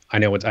feel that. I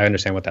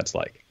understand what that's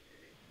like."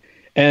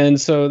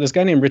 And so this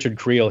guy named Richard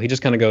Creel, he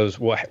just kind of goes,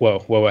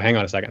 whoa, hang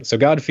on a second. So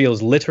God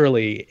feels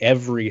literally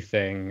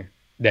everything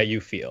that you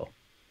feel.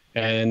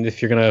 And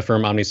if you're going to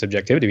affirm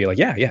omnisubjectivity, be like,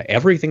 yeah,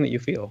 everything that you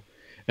feel.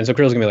 And so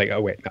Creel's going to be like,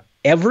 oh, wait, no,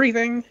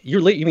 everything?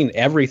 You mean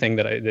everything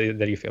that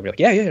you feel? Be like,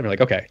 yeah. And we're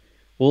like, okay,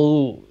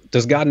 well,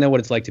 does God know what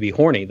it's like to be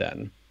horny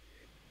then?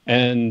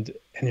 And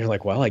you're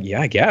like, well, like,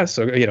 yeah, I guess.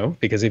 So,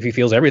 because if he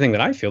feels everything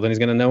that I feel, then he's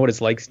going to know what it's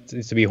like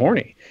to be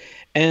horny.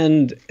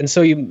 And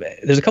so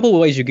there's a couple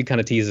of ways you could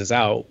kind of tease this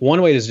out. One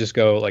way is just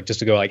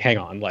to go, hang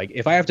on, like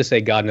if I have to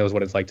say God knows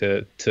what it's like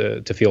to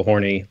feel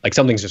horny, like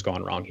something's just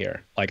gone wrong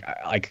here.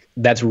 Like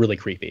that's really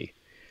creepy.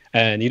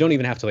 And you don't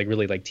even have to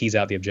really tease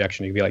out the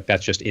objection. You can be like,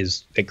 that just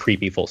is a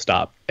creepy, full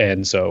stop.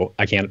 And so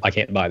I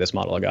can't buy this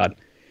model of God.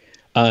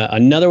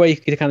 Another way you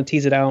could kind of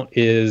tease it out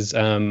is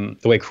the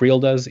way Creel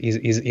does.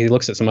 He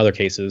looks at some other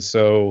cases.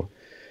 So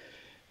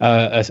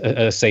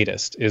a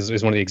sadist is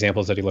one of the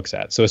examples that he looks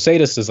at. So a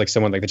sadist is like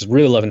someone that just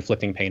really love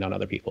inflicting pain on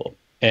other people.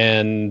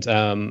 And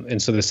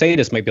so the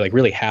sadist might be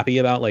really happy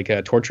about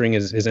torturing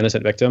his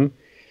innocent victim.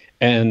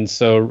 And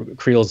so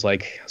Creel's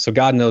like, so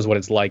God knows what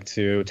it's like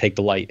to take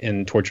delight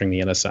in torturing the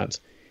innocent.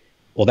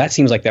 Well, that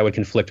seems like that would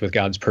conflict with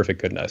God's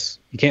perfect goodness.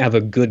 You can't have a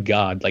good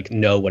God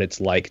know what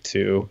it's like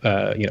to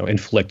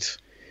inflict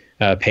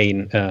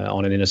pain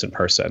on an innocent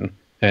person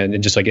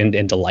and just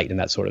in delight in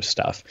that sort of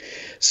stuff.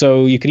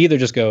 So you could either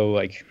just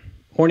go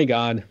horny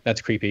God,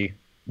 that's creepy,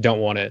 don't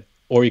want it,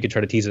 or you could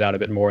try to tease it out a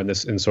bit more in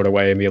this sort of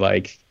way and be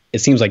like, it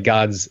seems like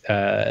God's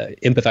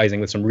empathizing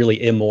with some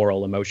really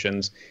immoral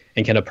emotions,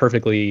 and can a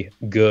perfectly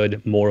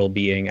good moral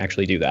being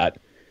actually do that?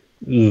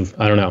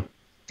 I don't know.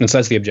 And so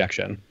that's the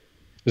objection.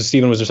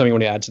 Steven, was there something you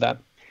want to add to that?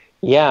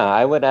 Yeah,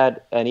 I would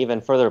add an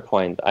even further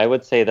point. I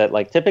would say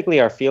that typically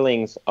our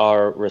feelings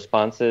are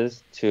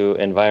responses to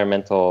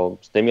environmental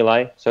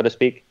stimuli, so to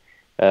speak.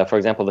 For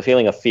example, the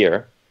feeling of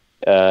fear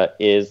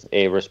is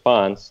a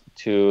response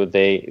to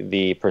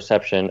the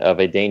perception of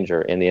a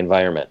danger in the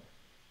environment.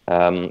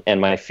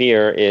 And my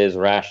fear is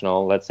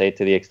rational, let's say,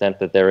 to the extent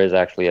that there is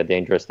actually a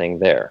dangerous thing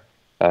there.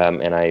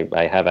 And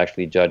I have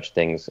actually judged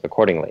things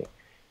accordingly.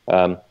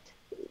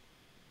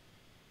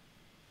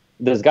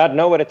 Does God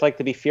know what it's like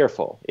to be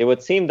fearful? It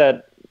would seem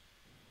that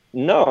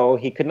no,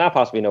 he could not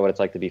possibly know what it's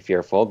like to be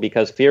fearful,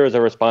 because fear is a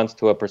response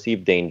to a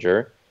perceived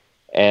danger,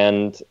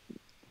 and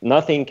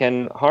nothing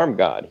can harm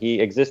God.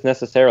 He exists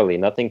necessarily.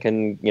 Nothing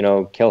can,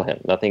 kill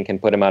him. Nothing can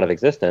put him out of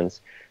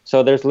existence.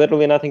 So there's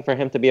literally nothing for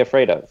him to be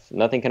afraid of.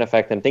 Nothing can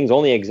affect him. Things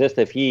only exist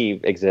if he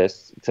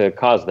exists to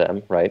cause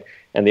them, right?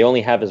 And they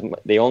only have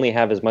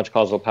as much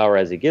causal power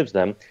as he gives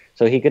them.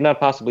 So he could not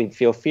possibly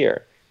feel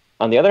fear.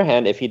 On the other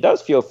hand, if he does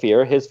feel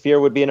fear, his fear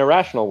would be an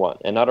irrational one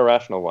and not a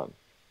rational one.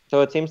 So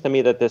it seems to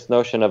me that this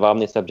notion of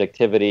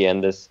omnisubjectivity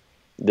and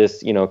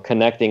this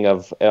connecting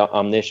of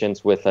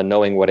omniscience with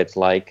knowing what it's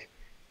like,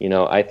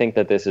 I think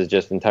that this is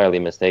just entirely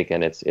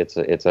mistaken. It's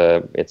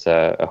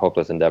a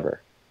hopeless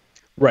endeavor.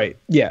 Right.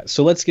 Yeah.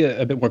 So let's get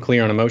a bit more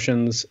clear on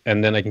emotions,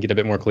 and then I can get a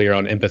bit more clear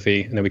on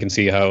empathy, and then we can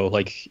see how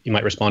you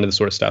might respond to this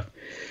sort of stuff.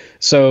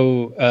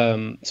 So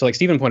like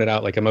Steven pointed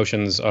out,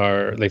 emotions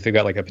are they've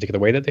got a particular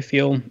way that they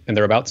feel, and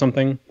they're about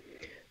something.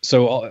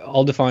 So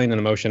I'll define an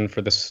emotion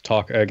for this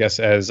talk, I guess,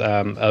 as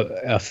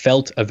a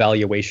felt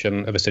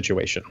evaluation of a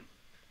situation,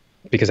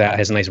 because that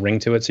has a nice ring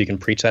to it. So you can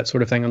preach that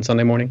sort of thing on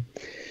Sunday morning.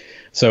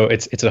 So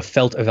it's a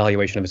felt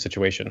evaluation of a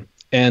situation.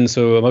 And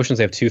so emotions,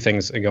 they have two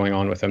things going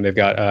on with them. They've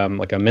got a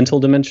mental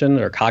dimension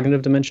or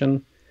cognitive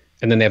dimension,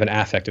 and then they have an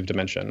affective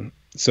dimension.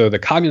 So the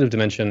cognitive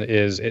dimension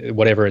is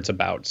whatever it's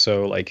about.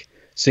 So like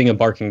seeing a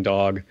barking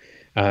dog,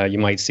 you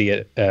might see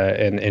it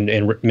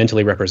and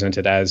mentally represent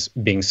it as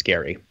being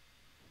scary.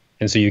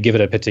 And so you give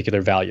it a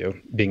particular value,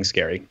 being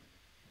scary.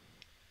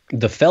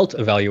 The felt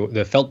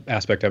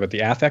aspect of it, the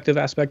affective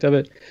aspect of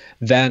it,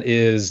 that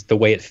is the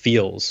way it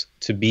feels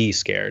to be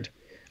scared,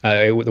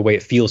 the way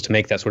it feels to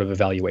make that sort of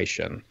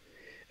evaluation.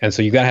 And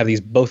so you've got to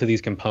have both of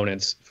these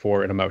components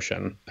for an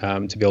emotion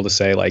to be able to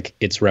say, like,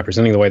 it's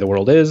representing the way the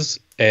world is,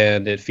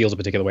 and it feels a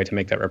particular way to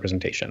make that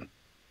representation.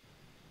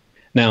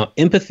 Now,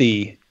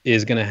 empathy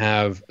is going to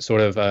have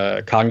sort of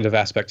a cognitive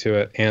aspect to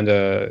it and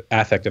a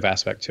affective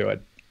aspect to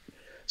it.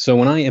 So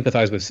when I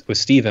empathize with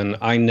Steven,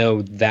 I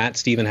know that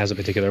Steven has a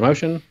particular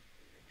emotion,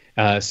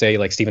 say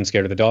like Steven's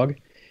scared of the dog,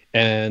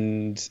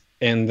 and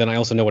then I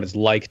also know what it's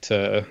like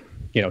to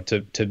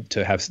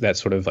have that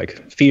sort of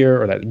like fear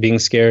or that being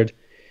scared.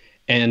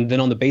 And then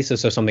on the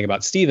basis of something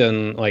about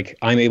Steven, like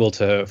I'm able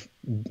to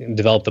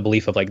develop the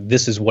belief of like,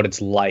 this is what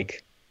it's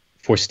like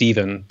for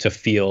Steven to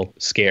feel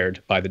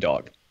scared by the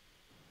dog.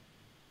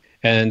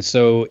 And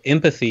so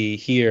empathy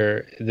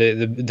here,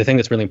 the thing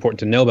that's really important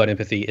to know about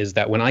empathy is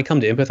that when I come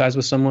to empathize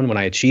with someone, when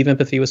I achieve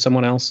empathy with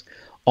someone else,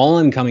 all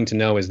I'm coming to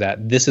know is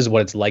that this is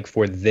what it's like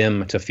for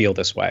them to feel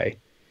this way.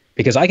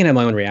 Because I can have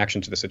my own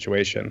reaction to the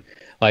situation.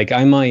 Like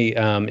I might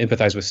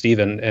empathize with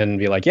Steven and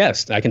be like,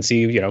 yes, I can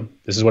see,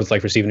 this is what it's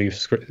like for Steven to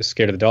be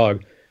scared of the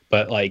dog.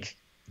 But like,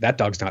 that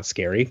dog's not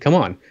scary. Come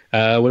on.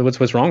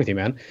 What's wrong with you,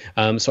 man?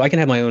 So I can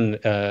have my own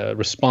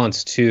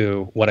response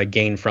to what I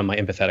gain from my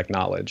empathetic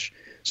knowledge.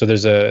 So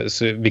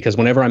because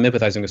whenever I'm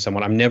empathizing with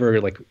someone, I'm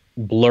never like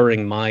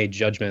blurring my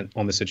judgment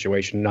on the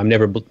situation. I'm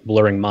never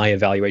blurring my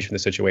evaluation of the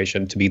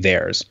situation to be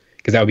theirs,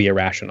 because that would be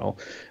irrational.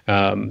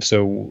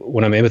 So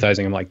when I'm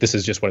empathizing, I'm like, this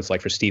is just what it's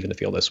like for Steven to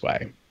feel this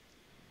way.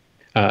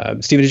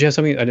 Steven, did you have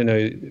something? I didn't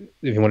know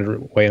if you wanted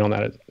to weigh in on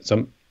that.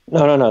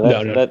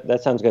 No.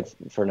 That sounds good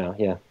for now.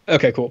 Yeah.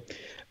 Okay, cool.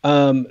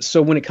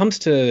 So when it comes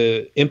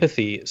to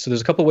empathy, so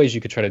there's a couple of ways you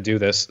could try to do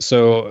this.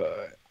 So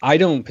I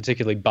don't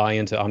particularly buy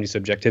into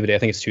omnisubjectivity. I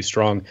think it's too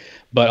strong.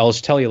 But I'll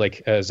just tell you,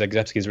 like,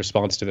 Zagzebski's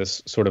response to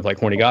this sort of like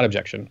horny God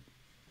objection.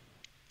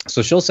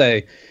 So she'll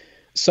say,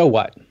 so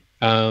what?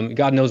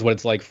 God knows what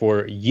it's like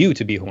for you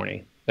to be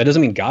horny. That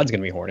doesn't mean God's going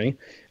to be horny.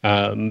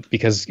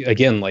 Because,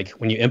 again, like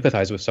when you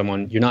empathize with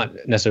someone, you're not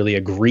necessarily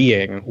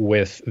agreeing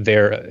with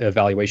their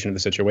evaluation of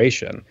the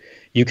situation.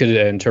 You could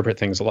interpret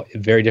things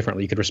very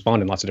differently. You could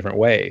respond in lots of different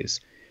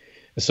ways.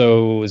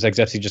 So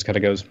Zagzebski just kind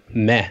of goes,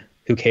 meh,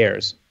 who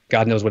cares?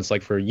 God knows what it's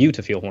like for you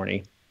to feel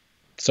horny.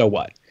 So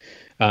what?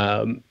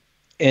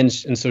 And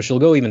so she'll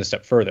go even a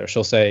step further.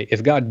 She'll say,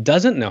 if God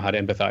doesn't know how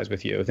to empathize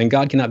with you, then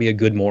God cannot be a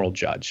good moral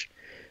judge.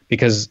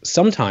 Because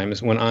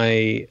sometimes when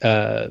I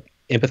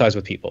empathize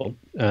with people,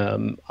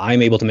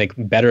 I'm able to make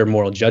better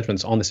moral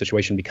judgments on the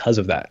situation because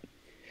of that.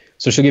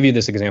 So she'll give you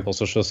this example.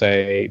 So she'll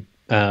say,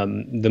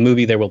 the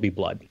movie There Will Be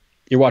Blood.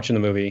 You're watching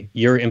the movie.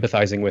 You're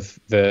empathizing with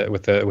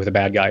the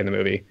bad guy in the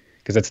movie,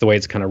 because that's the way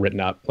it's kind of written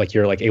up. Like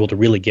you're like able to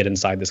really get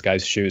inside this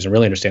guy's shoes and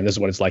really understand this is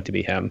what it's like to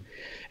be him.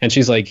 And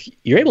she's like,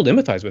 you're able to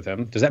empathize with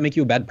him. Does that make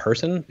you a bad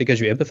person because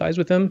you empathize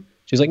with him?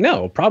 She's like,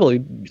 no,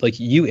 probably like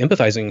you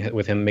empathizing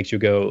with him makes you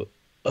go,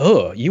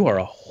 oh, you are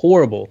a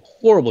horrible,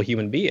 horrible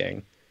human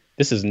being.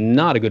 This is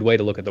not a good way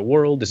to look at the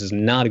world. This is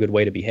not a good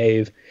way to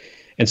behave.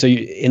 And so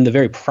in the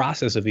very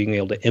process of being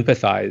able to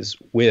empathize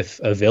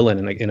with a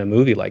villain in a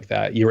movie like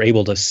that, you're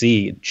able to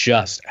see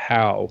just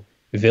how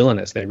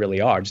villainous they really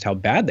are, just how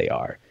bad they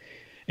are.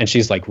 And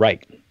she's like,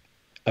 right,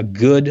 a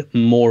good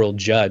moral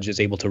judge is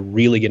able to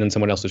really get in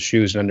someone else's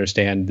shoes and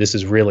understand this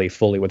is really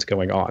fully what's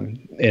going on.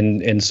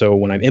 And so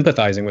when I'm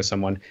empathizing with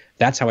someone,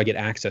 that's how I get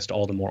access to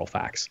all the moral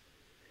facts.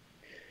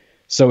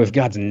 So if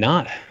God's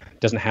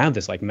doesn't have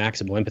this like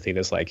maximal empathy,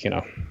 this like,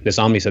 this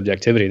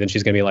omnisubjectivity, then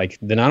she's going to be like,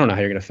 then I don't know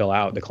how you're going to fill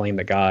out the claim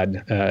that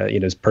God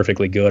is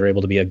perfectly good or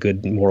able to be a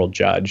good moral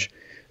judge.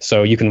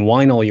 So you can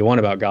whine all you want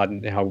about God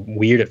and how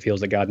weird it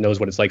feels that God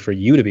knows what it's like for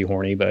you to be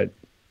horny, but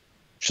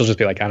she'll just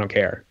be like, I don't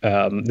care.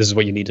 This is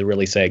what you need to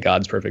really say.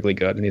 God's perfectly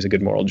good and he's a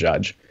good moral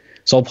judge.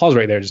 So I'll pause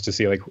right there just to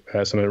see like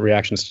some of the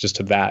reactions just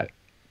to that.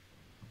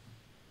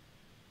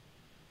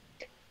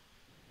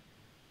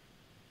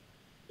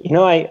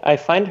 I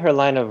find her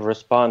line of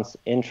response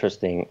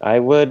interesting. I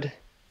would,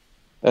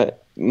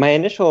 my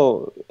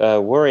initial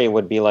worry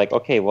would be like,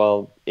 okay,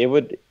 well,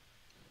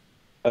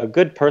 a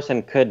good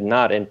person could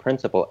not in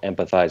principle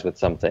empathize with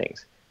some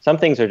things. Some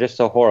things are just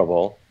so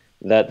horrible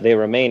that they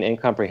remain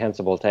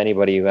incomprehensible to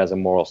anybody who has a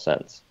moral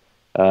sense.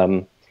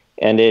 And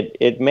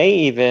it may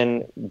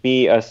even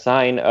be a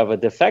sign of a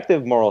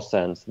defective moral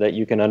sense that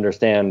you can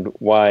understand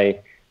why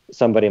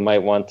somebody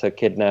might want to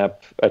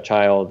kidnap a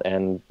child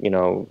and,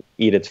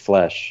 eat its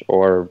flesh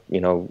or,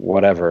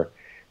 whatever.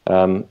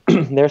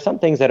 There are some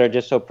things that are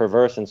just so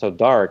perverse and so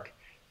dark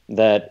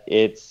that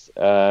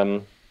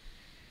the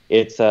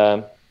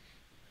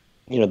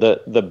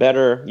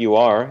better you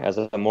are as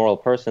a moral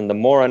person, the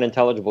more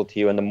unintelligible to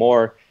you and the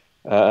more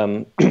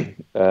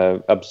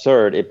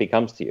absurd it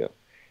becomes to you.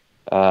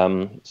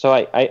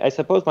 So I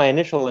suppose my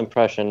initial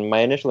impression, my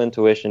initial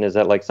intuition is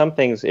that like some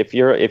things, if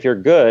you're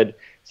good,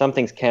 some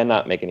things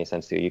cannot make any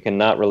sense to you. You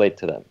cannot relate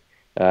to them.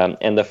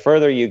 And the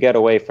further you get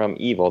away from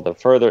evil,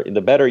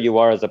 the better you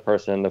are as a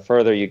person, the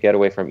further you get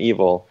away from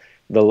evil,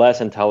 the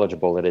less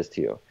intelligible it is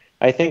to you.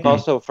 I think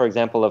also, for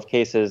example, of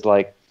cases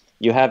like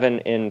you have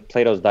in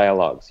Plato's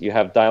dialogues, you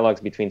have dialogues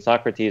between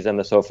Socrates and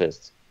the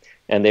sophists,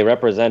 and they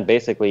represent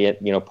basically,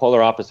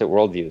 polar opposite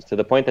worldviews to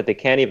the point that they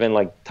can't even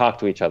like talk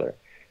to each other.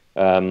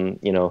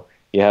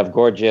 You have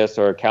Gorgias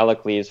or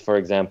Callicles, for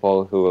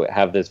example, who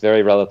have this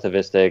very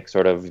relativistic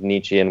sort of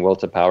Nietzschean will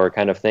to power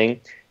kind of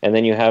thing. And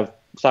then you have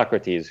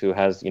Socrates, who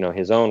has,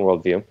 his own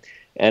worldview.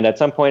 And at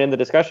some point in the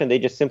discussion, they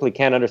just simply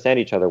can't understand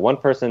each other. One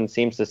person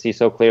seems to see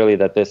so clearly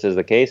that this is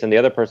the case, and the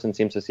other person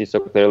seems to see so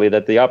clearly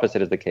that the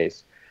opposite is the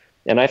case.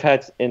 And I've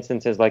had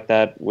instances like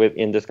that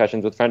in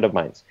discussions with friends of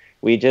mine.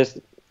 We just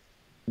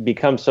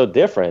become so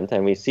different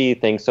and we see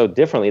things so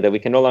differently that we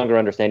can no longer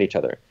understand each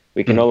other.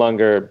 We can no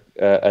longer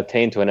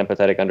attain to an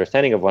empathetic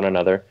understanding of one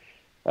another.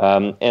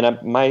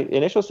 My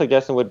initial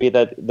suggestion would be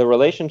that the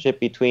relationship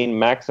between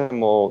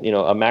maximal,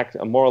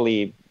 a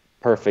morally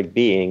perfect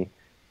being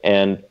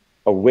and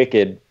a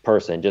wicked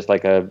person, just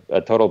like a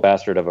total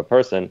bastard of a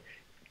person,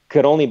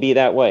 could only be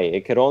that way.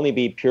 It could only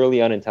be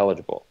purely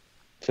unintelligible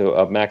to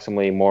a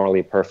maximally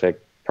morally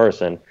perfect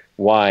person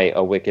why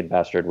a wicked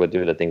bastard would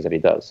do the things that he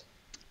does.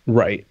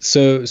 Right.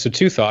 So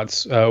two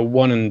thoughts,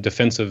 one in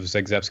defense of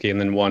Zagzebski and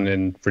then one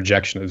in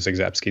rejection of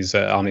Zagzebski's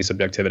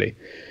omnisubjectivity.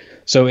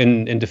 So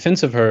in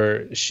defense of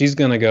her, she's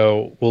going to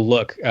go, well,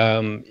 look,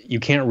 you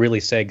can't really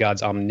say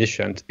God's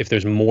omniscient if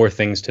there's more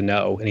things to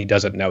know and he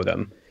doesn't know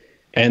them.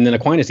 And then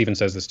Aquinas even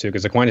says this too,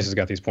 because Aquinas has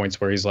got these points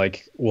where he's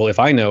like, well, if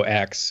I know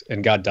X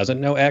and God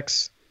doesn't know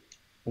X,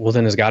 well,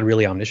 then is God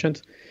really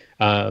omniscient?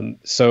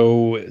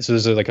 So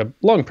there's like a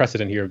long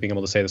precedent here of being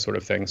able to say this sort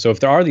of thing. So if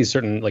there are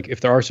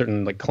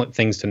certain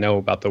things to know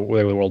about the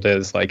way the world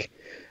is, like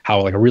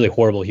how like a really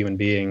horrible human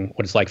being,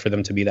 what it's like for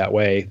them to be that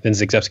way, then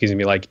Zagzebski's gonna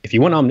be like, if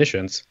you want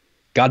omniscience,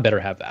 God better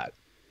have that.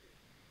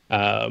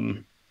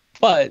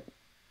 But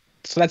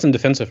so that's in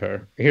defense of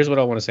her. Here's what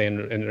I want to say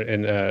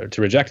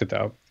to reject it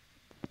though.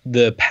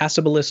 The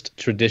passibilist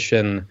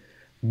tradition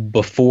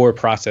before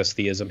process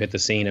theism hit the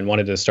scene and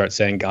wanted to start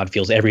saying God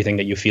feels everything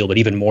that you feel, but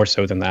even more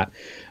so than that.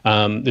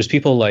 There's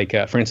people like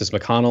Francis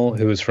McConnell,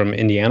 who's from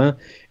Indiana,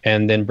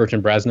 and then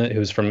Bertrand Brasnet,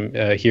 who's from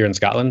here in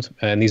Scotland,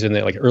 and these are in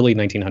the early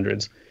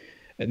 1900s.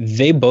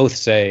 They both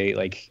say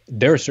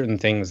there are certain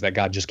things that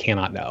God just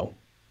cannot know,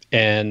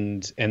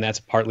 and that's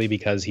partly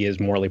because he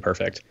is morally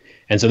perfect.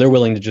 And so they're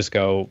willing to just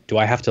go, do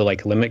I have to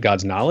limit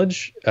God's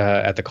knowledge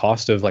at the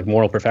cost of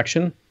moral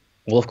perfection?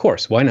 Well, of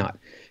course, why not?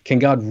 Can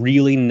God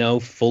really know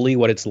fully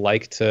what it's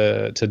like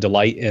to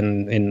delight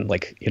in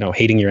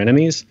hating your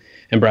enemies?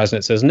 And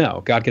Brasnet says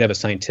no. God could have a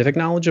scientific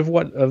knowledge of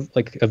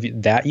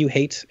that you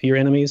hate your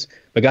enemies,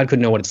 but God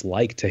couldn't know what it's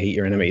like to hate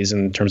your enemies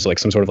in terms of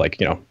some sort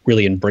of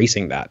really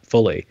embracing that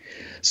fully.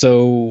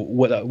 So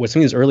what some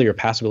of these earlier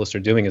passibilists are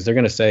doing is they're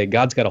going to say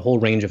God's got a whole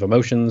range of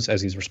emotions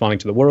as he's responding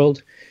to the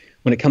world.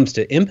 When it comes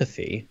to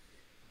empathy,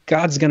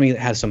 God's going to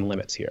have some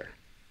limits here.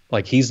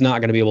 He's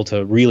not going to be able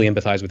to really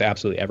empathize with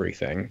absolutely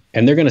everything.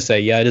 And they're going to say,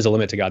 yeah, it is a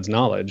limit to God's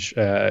knowledge,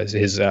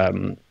 his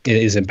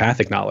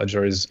empathic knowledge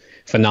or his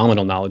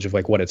phenomenal knowledge of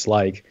what it's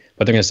like.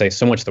 But they're going to say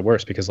so much the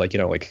worse because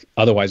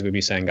otherwise we'd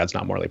be saying God's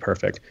not morally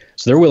perfect.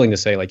 So they're willing to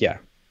say yeah,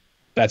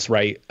 that's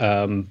right.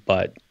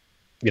 But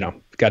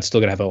God's still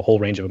going to have a whole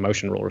range of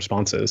emotional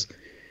responses.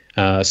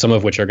 Some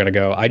of which are going to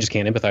go, I just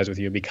can't empathize with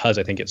you because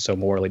I think it's so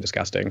morally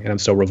disgusting and I'm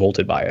so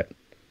revolted by it.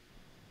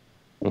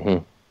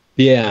 Mm-hmm.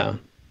 Yeah.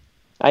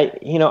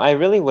 I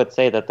really would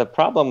say that the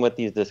problem with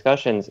these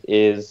discussions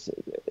is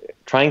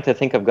trying to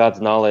think of God's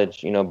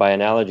knowledge, by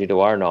analogy to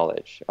our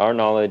knowledge. Our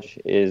knowledge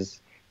is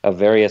of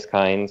various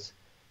kinds.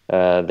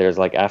 There's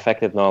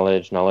affective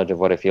knowledge of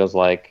what it feels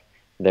like.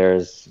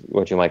 There's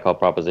what you might call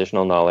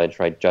propositional knowledge,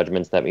 right?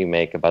 Judgments that we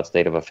make about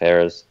state of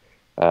affairs.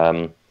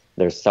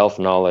 There's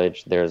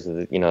self-knowledge. There's,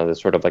 there's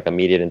sort of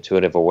immediate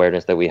intuitive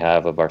awareness that we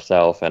have of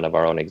ourself and of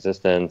our own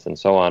existence and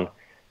so on.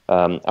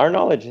 Our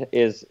knowledge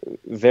is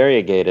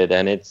variegated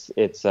and it's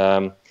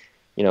of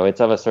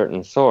a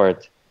certain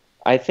sort.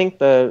 I think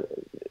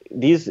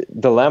these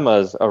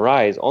dilemmas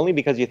arise only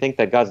because you think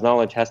that God's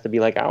knowledge has to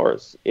be like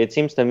ours. It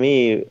seems to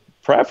me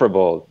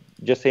preferable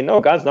just say, no,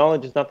 God's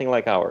knowledge is nothing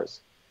like ours.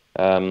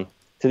 To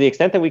the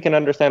extent that we can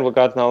understand what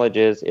God's knowledge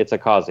is, it's a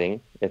causing.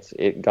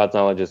 God's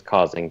knowledge is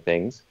causing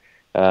things.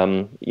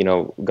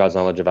 God's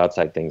knowledge of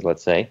outside things,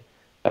 let's say.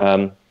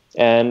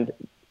 And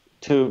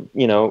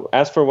to,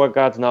 as for what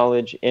God's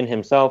knowledge in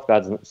himself,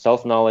 God's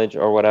self-knowledge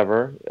or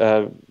whatever,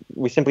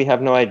 we simply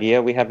have no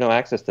idea. We have no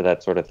access to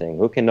that sort of thing.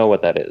 Who can know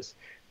what that is?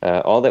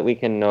 All that we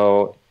can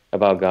know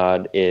about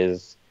God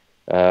is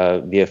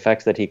the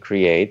effects that he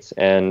creates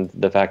and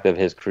the fact of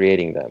his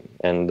creating them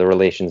and the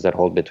relations that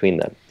hold between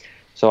them.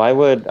 So I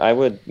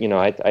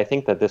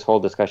think that this whole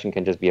discussion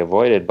can just be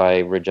avoided by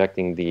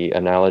rejecting the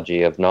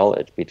analogy of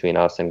knowledge between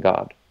us and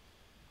God.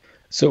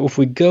 So if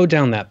we go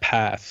down that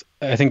path,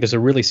 I think there's a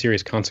really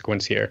serious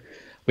consequence here.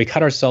 we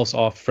cut ourselves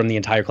off from the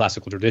entire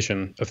classical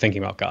tradition of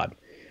thinking about God.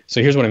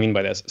 So here's what I mean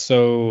by this.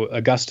 So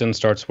Augustine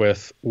starts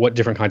with, what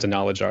different kinds of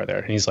knowledge are there?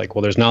 And he's like,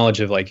 well, there's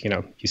knowledge of like,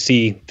 you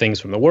see things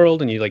from the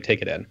world and you like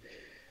take it in.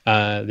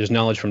 There's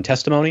knowledge from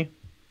testimony,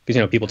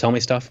 because, people tell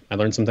me stuff. I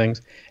learned some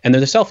things. And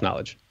there's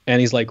self-knowledge. And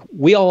he's like,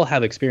 we all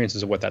have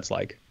experiences of what that's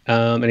like.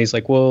 And he's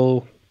like,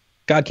 well,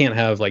 God can't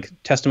have like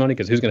testimony,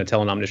 because who's going to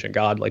tell an omniscient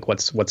God like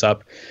what's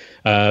up?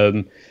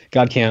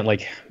 God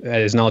can't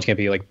his knowledge can't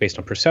be like based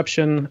on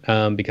perception,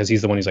 because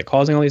he's the one who's like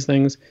causing all these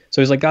things.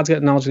 So he's like, God's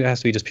got knowledge that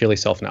has to be just purely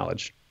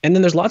self-knowledge. And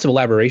then there's lots of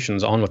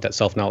elaborations on what that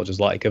self-knowledge is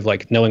like, of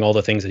like knowing all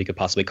the things that he could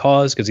possibly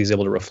cause, because he's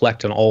able to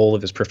reflect on all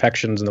of his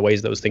perfections and the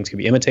ways those things can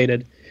be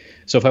imitated.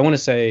 So if I want to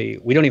say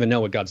we don't even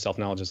know what God's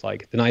self-knowledge is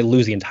like, then I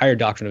lose the entire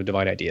doctrine of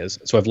divine ideas.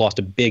 So I've lost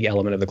a big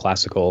element of the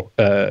classical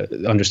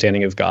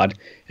understanding of God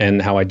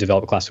and how I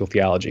develop classical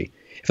theology.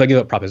 If I give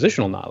up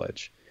propositional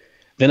knowledge,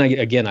 then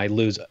I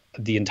lose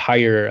the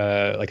entire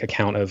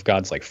account of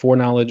God's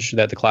foreknowledge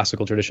that the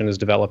classical tradition has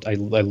developed. I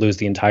lose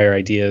the entire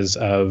ideas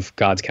of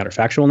God's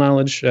counterfactual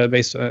knowledge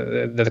based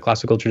that the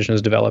classical tradition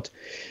has developed.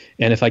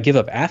 And if I give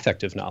up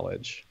affective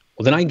knowledge,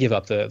 well, then I give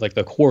up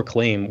the core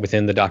claim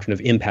within the doctrine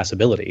of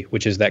impassibility,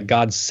 which is that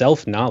God's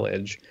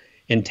self-knowledge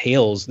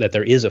entails that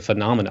there is a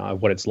phenomena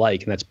of what it's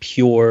like, and that's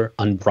pure,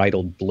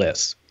 unbridled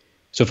bliss.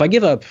 So if I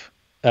give up,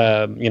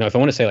 if I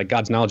want to say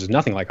God's knowledge is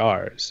nothing like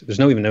ours, there's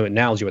no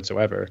analogy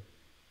whatsoever,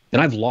 then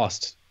I've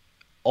lost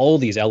all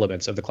these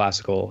elements of the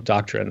classical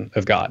doctrine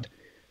of God.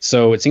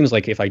 So it seems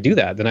like if I do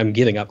that, then I'm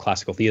giving up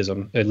classical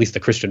theism, at least the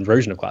Christian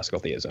version of classical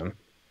theism.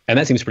 And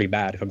that seems pretty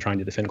bad if I'm trying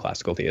to defend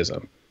classical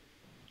theism.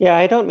 Yeah,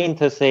 I don't mean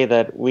to say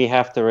that we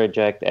have to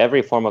reject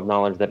every form of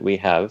knowledge that we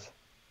have.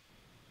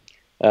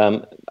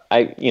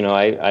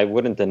 I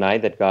wouldn't deny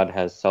that God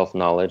has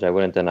self-knowledge. I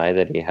wouldn't deny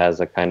that he has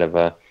a kind of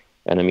an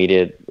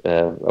immediate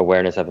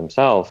awareness of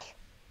himself.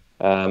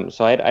 So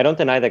I don't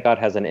deny that God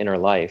has an inner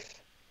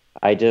life.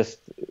 I just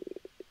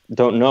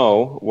don't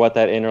know what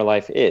that inner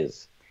life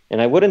is.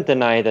 And I wouldn't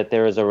deny that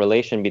there is a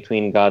relation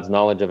between God's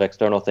knowledge of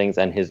external things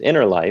and his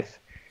inner life.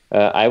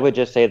 I would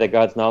just say that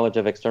God's knowledge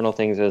of external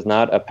things is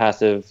not a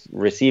passive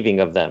receiving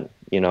of them,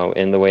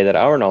 in the way that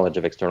our knowledge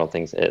of external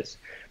things is.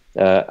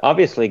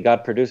 Obviously,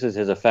 God produces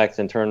his effects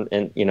in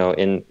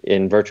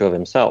virtue of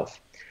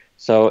himself.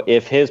 So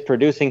if his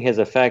producing his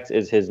effects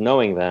is his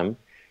knowing them,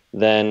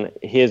 then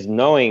his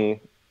knowing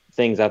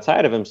things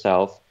outside of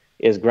himself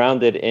is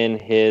grounded in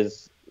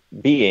his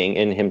being,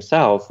 in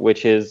himself,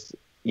 which is,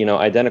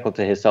 identical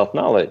to his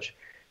self-knowledge.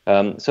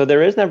 So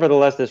there is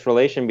nevertheless this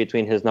relation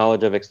between his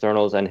knowledge of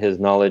externals and his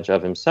knowledge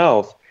of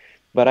himself.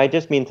 But I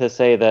just mean to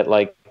say that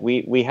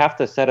we have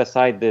to set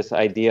aside this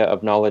idea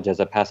of knowledge as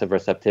a passive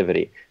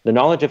receptivity. The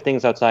knowledge of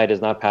things outside is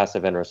not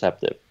passive and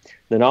receptive.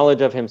 The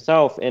knowledge of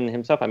himself in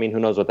himself, who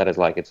knows what that is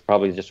like? It's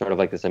probably just sort of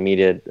like this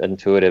immediate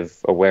intuitive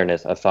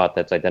awareness, a thought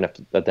that's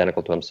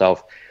identical to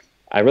himself.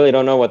 I really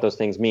don't know what those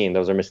things mean.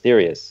 Those are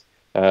mysterious.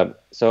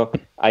 So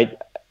I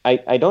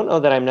don't know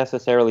that I'm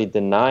necessarily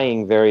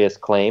denying various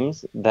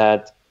claims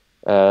that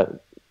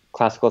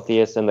classical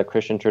theists in the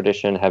Christian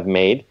tradition have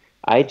made.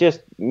 I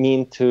just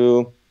mean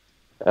to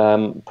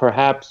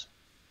perhaps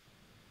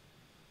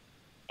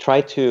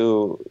try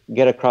to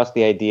get across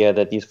the idea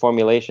that these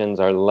formulations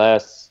are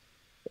less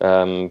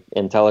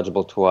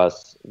intelligible to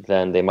us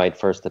than they might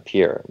first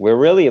appear. We're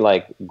really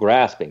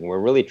grasping. We're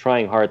really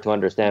trying hard to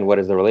understand what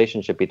is the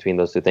relationship between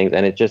those two things,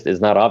 and it just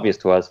is not obvious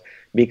to us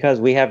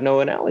because we have no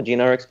analogy in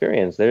our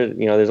experience.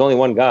 There's only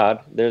one God.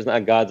 There's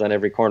not gods on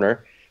every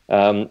corner.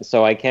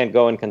 So I can't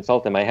go and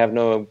consult him. I have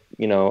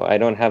I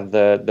don't have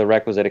the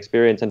requisite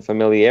experience and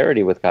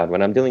familiarity with God.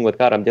 When I'm dealing with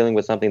God, I'm dealing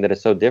with something that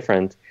is so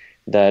different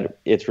that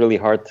it's really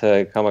hard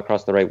to come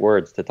across the right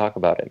words to talk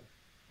about it.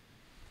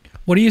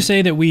 What do you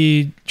say that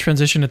we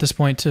transition at this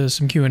point to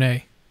some Q&A?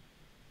 Okay.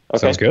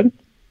 Sounds good.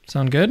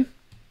 Sound good?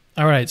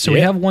 All right. So we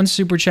have one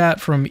super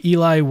chat from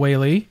Eli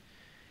Whaley.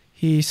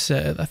 He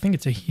said, I think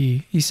it's a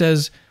he. He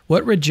says,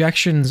 what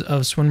rejections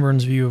of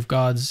Swinburne's view of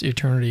God's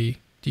eternity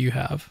do you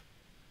have?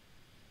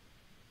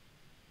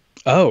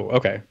 Oh,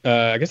 okay.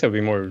 I guess that would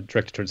be more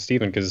directed towards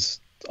Steven, because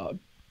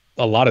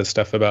a lot of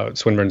stuff about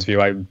Swinburne's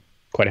view I'm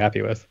quite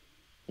happy with.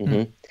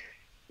 Mm-hmm.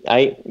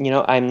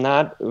 I'm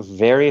not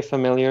very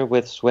familiar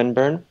with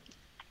Swinburne,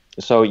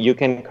 so you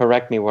can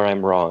correct me where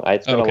I'm wrong.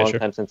 It's been a long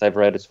time since I've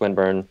read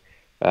Swinburne,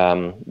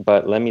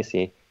 but let me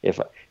see if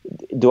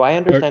do I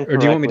understand or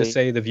do you want me to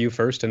say the view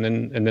first and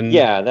then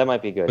yeah, that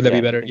might be good. Would that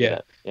be better?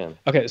 Yeah.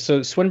 Okay,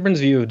 so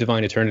Swinburne's view of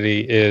divine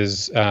eternity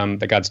is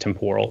that God's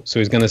temporal. So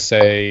he's going to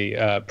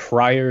say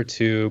prior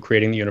to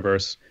creating the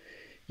universe,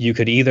 you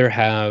could either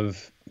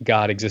have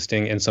God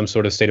existing in some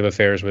sort of state of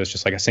affairs where it's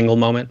just like a single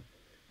moment,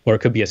 or it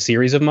could be a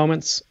series of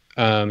moments.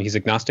 He's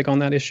agnostic on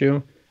that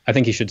issue. I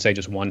think he should say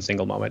just one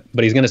single moment,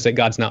 but he's going to say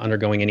God's not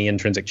undergoing any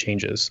intrinsic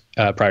changes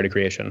prior to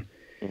creation.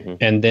 Mm-hmm.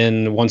 And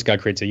then once God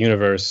creates a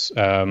universe,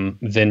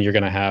 then you're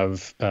going to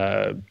have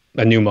a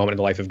new moment in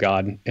the life of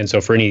God. And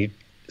so for any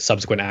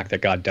subsequent act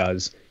that God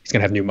does, he's going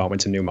to have new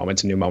moments and new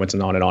moments and new moments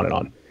and on and on and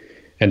on.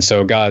 And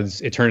so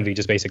God's eternity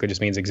just basically just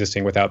means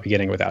existing without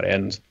beginning, without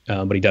end.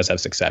 But he does have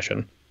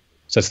succession.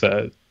 So that's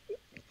the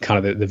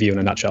kind of the view in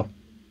a nutshell.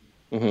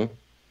 Mm-hmm.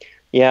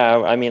 Yeah,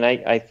 I mean,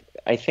 I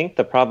think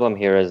the problem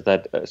here is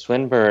that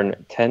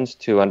Swinburne tends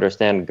to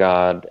understand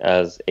God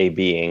as a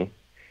being,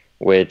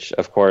 which,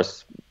 of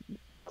course,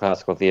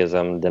 classical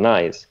theism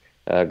denies.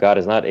 God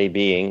is not a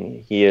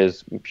being. He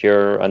is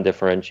pure,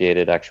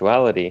 undifferentiated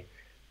actuality.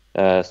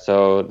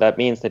 So that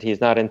means that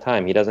he's not in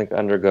time. He doesn't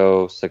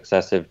undergo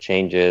successive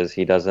changes.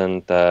 He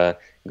doesn't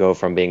go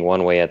from being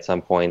one way at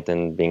some point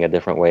and being a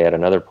different way at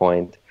another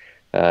point.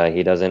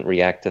 He doesn't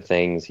react to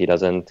things. He's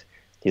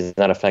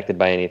not affected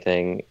by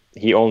anything.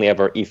 He only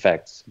ever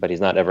effects, but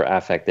he's not ever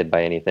affected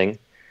by anything.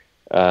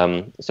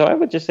 So I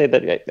would just say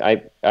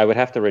that I would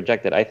have to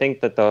reject it. I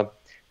think that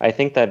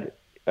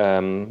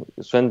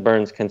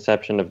Swinburne's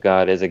conception of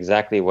God is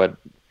exactly what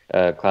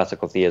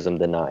classical theism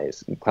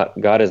denies.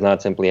 God is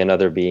not simply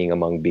another being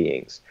among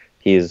beings.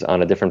 He is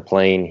on a different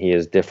plane. He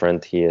is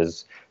different. He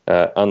is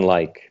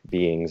unlike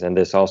beings, and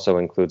this also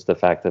includes the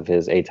fact of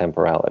his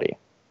atemporality.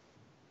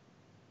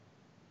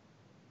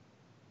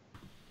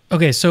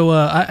 Okay, so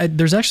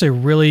there's actually a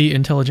really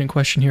intelligent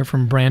question here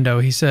from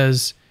Brando. He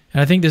says, and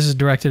I think this is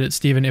directed at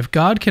Steven, if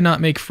God cannot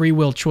make free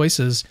will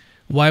choices,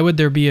 why would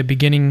there be a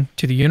beginning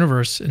to the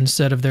universe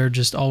instead of there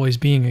just always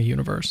being a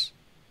universe?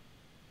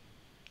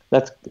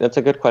 That's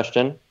a good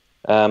question.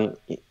 Ryan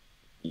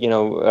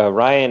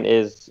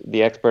is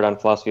the expert on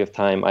philosophy of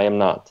time. I am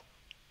not.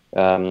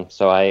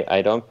 So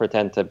I don't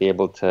pretend to be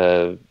able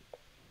to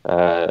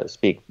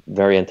speak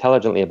very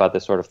intelligently about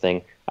this sort of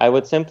thing. I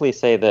would simply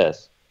say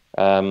this.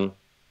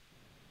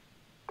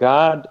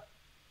 God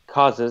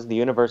causes the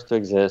universe to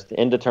exist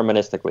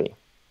indeterministically.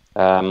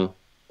 I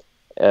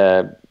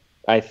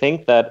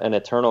think that an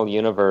eternal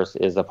universe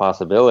is a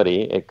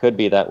possibility. It could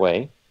be that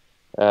way.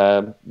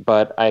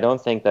 But I don't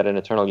think that an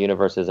eternal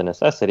universe is a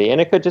necessity. And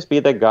it could just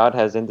be that God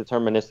has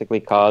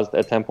indeterministically caused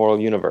a temporal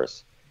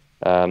universe.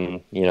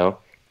 God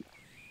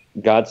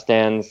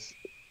stands,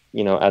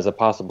 as a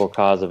possible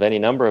cause of any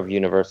number of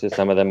universes.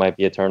 Some of them might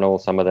be eternal.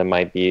 Some of them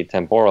might be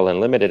temporal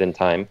and limited in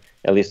time,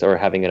 at least, or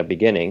having a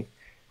beginning.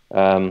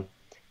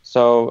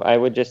 So I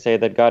would just say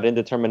that God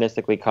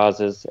indeterministically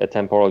causes a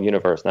temporal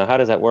universe. Now, how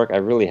does that work? I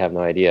really have no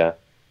idea,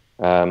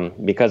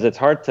 because it's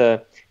hard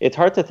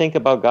to think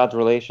about God's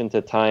relation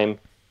to time,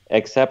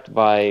 except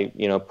by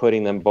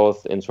putting them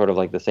both in sort of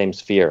like the same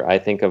sphere. I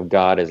think of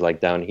God as like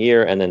down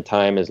here, and then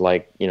time is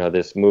like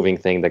this moving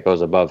thing that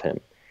goes above him.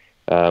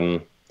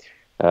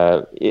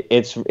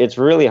 It's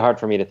really hard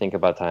for me to think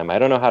about time. I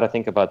don't know how to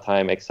think about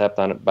time except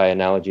by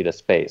analogy to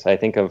space. I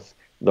think of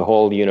the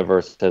whole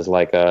universe as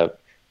like a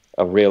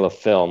reel of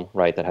film,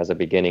 right, that has a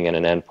beginning and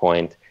an end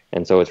point,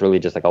 and so it's really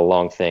just like a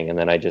long thing. And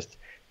then I just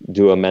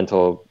do a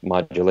mental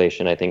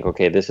modulation. I think,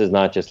 okay, this is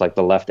not just like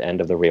the left end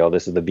of the reel,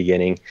 this is the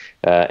beginning,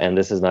 and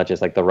this is not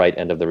just like the right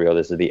end of the reel,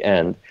 this is the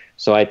end.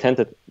 So I tend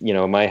to,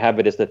 my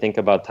habit is to think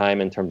about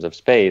time in terms of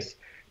space,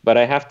 but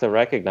I have to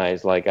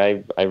recognize, like,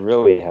 I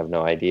really have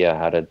no idea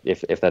how to,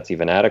 if that's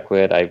even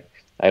adequate.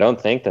 I don't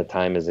think that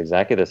time is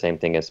exactly the same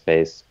thing as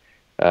space.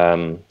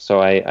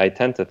 So I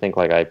tend to think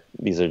like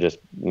these are just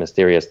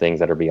mysterious things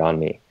that are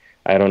beyond me.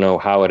 I don't know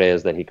how it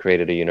is that he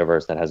created a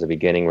universe that has a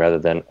beginning rather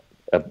than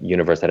a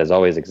universe that has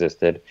always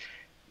existed.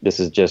 This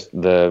is just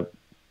the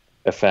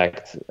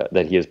effect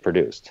that he has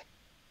produced.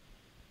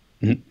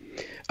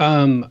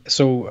 Mm-hmm.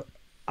 So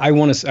I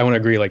want to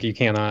agree. Like, you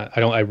cannot.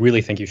 I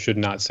really think you should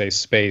not say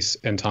space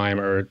and time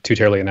are too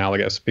terribly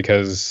analogous,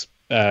 because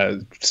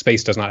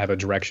space does not have a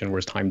direction,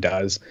 whereas time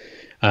does.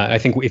 I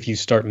think if you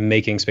start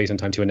making space and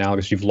time too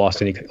analogous, you've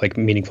lost any like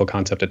meaningful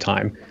concept of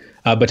time.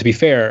 But to be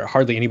fair,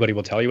 hardly anybody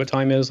will tell you what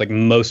time is. Like,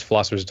 most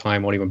philosophers of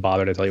time won't even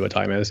bother to tell you what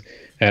time is,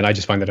 and I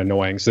just find that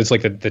annoying. So it's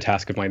like the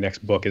task of my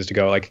next book is to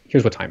go like,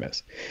 here's what time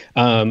is.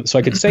 So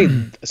I could say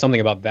something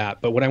about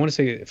that. But what I want to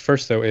say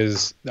first, though,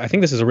 is I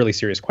think this is a really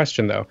serious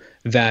question, though,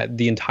 that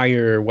the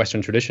entire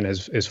Western tradition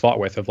is fought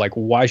with, of like,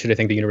 why should I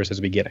think the universe has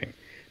a beginning?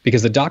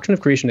 Because the doctrine of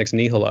creation ex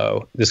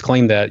nihilo, this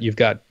claim that you've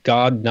got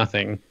God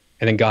nothing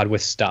and then God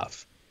with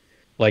stuff,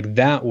 like,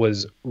 that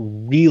was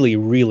really,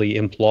 really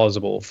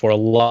implausible for a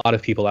lot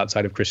of people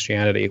outside of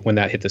Christianity when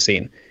that hit the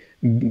scene,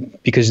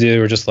 because they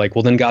were just like,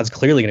 well, then God's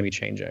clearly going to be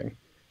changing,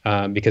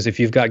 because if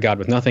you've got God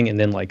with nothing and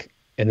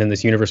then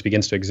this universe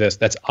begins to exist,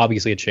 that's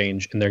obviously a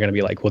change. And they're going to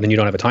be like, well, then you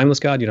don't have a timeless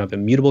God, you don't have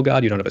a mutable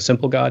God, you don't have a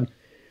simple God.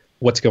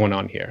 What's going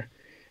on here?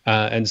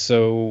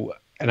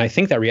 And I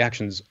think that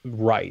reaction's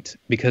right,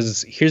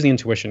 because here's the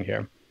intuition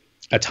here.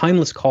 A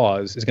timeless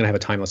cause is going to have a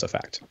timeless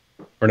effect,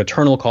 or an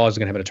eternal cause is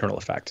going to have an eternal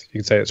effect. You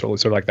could say it's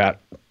sort of like that.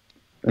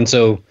 And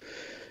so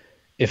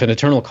if an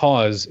eternal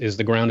cause is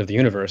the ground of the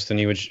universe, then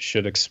you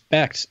should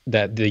expect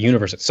that the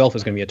universe itself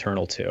is going to be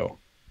eternal too.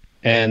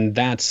 And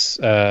that's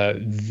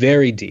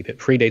very deep. It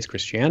predates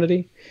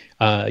Christianity.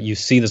 You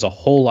see there's a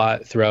whole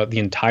lot throughout the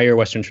entire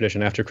Western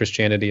tradition after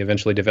Christianity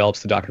eventually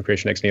develops the doctrine of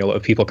creation ex nihilo,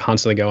 of people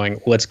constantly going,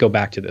 let's go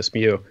back to this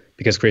view,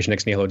 because creation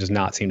ex nihilo does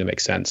not seem to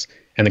make sense.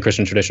 And the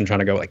Christian tradition trying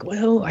to go like,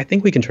 well, I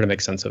think we can try to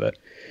make sense of it.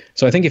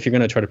 So I think if you're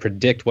going to try to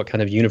predict what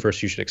kind of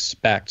universe you should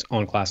expect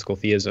on classical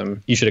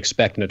theism, you should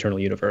expect an eternal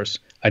universe.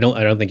 I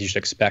don't think you should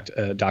expect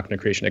a doctrine of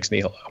creation ex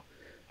nihilo.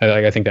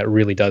 I think that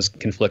really does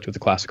conflict with the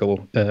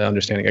classical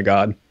understanding of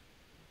God.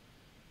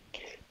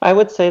 I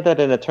would say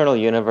that an eternal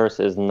universe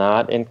is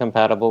not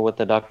incompatible with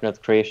the doctrine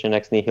of creation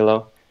ex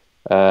nihilo,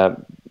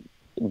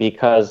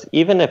 because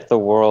even if the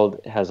world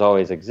has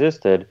always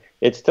existed,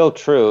 it's still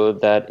true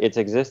that its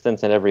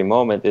existence in every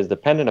moment is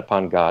dependent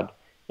upon God,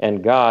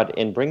 and God,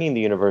 in bringing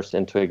the universe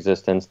into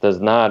existence,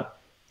 does not,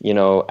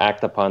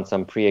 act upon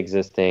some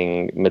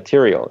pre-existing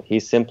material. He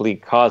simply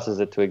causes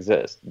it to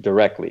exist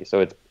directly,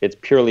 so it's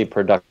purely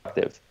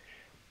productive.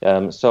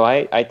 So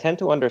I tend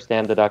to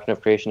understand the doctrine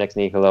of creation ex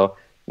nihilo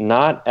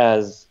not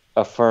as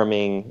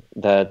affirming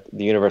that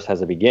the universe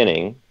has a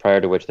beginning,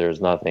 prior to which there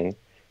is nothing.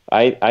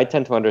 I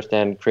tend to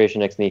understand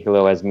creation ex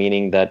nihilo as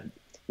meaning that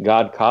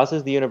God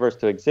causes the universe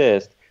to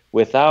exist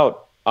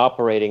without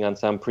operating on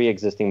some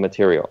pre-existing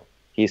material.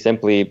 He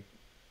simply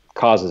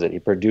causes it. He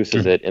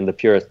produces it in the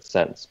purest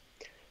sense.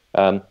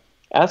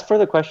 As for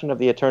the question of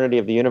the eternity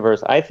of the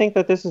universe, I think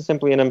that this is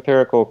simply an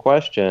empirical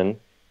question.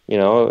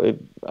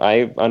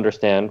 I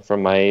understand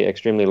from my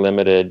extremely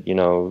limited,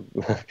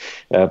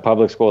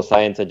 public school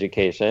science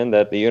education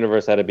that the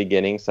universe had a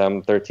beginning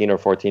some 13 or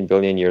 14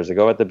 billion years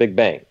ago at the Big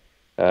Bang.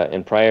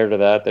 And prior to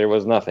that, there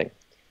was nothing.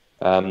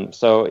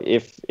 So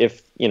if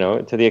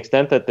to the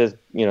extent that this,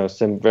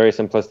 some very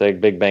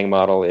simplistic Big Bang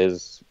model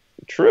is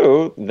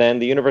true, then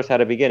the universe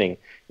had a beginning.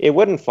 It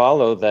wouldn't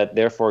follow that,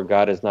 therefore,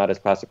 God is not as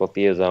classical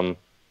theism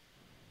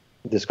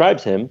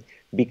describes him,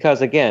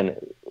 because, again,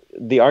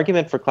 the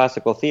argument for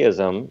classical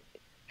theism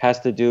has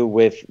to do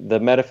with the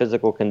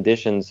metaphysical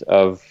conditions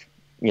of,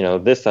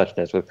 this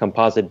suchness, with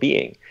composite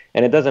being.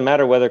 And it doesn't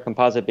matter whether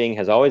composite being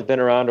has always been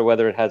around or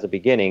whether it has a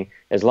beginning.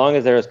 As long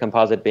as there is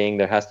composite being,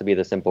 there has to be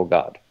the simple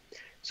God.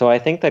 So I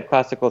think that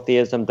classical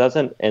theism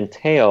doesn't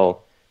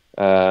entail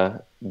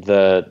the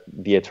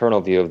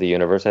eternal view of the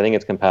universe. I think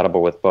it's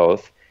compatible with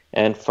both.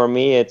 And for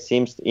me, it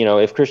seems,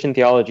 if Christian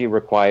theology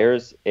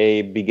requires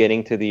a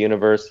beginning to the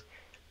universe,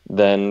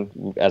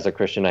 then as a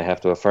Christian, I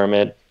have to affirm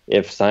it.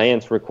 If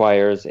science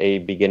requires a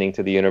beginning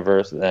to the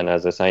universe, then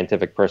as a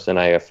scientific person,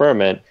 I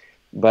affirm it.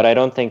 But I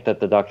don't think that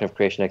the doctrine of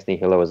creation ex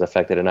nihilo is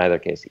affected in either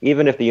case.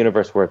 Even if the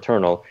universe were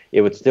eternal,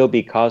 it would still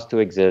be caused to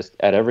exist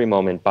at every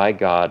moment by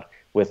God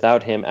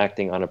without him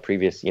acting on a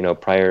previous,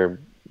 prior,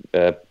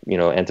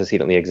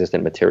 antecedently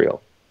existent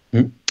material.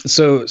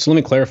 So let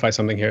me clarify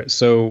something here.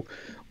 So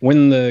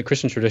when the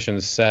Christian tradition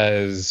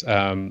says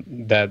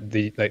that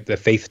the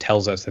faith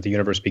tells us that the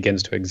universe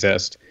begins to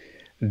exist,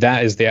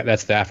 that's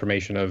the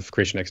affirmation of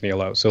creation ex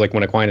nihilo. So like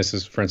when Aquinas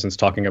is, for instance,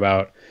 talking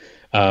about,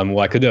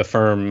 I could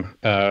affirm,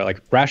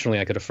 rationally,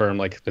 I could affirm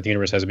that the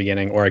universe has a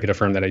beginning, or I could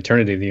affirm that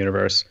eternity of the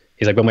universe.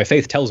 He's like, but my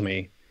faith tells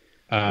me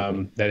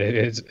that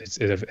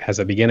it has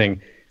a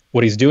beginning.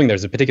 What he's doing,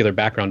 there's a particular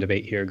background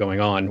debate here going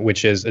on,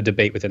 which is a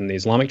debate within the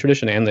Islamic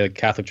tradition and the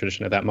Catholic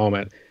tradition at that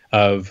moment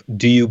of,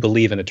 do you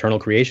believe in eternal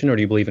creation or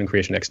do you believe in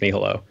creation ex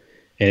nihilo?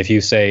 And if you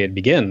say it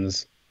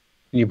begins,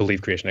 you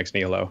believe creation ex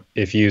nihilo.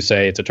 If you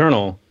say it's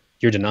eternal,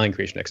 you're denying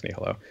creation ex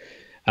nihilo.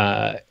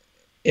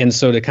 And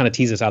so to kind of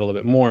tease this out a little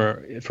bit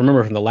more, if you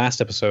remember from the last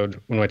episode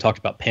when I talked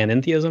about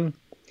panentheism,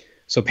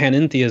 so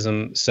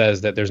panentheism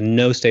says that there's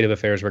no state of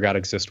affairs where God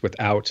exists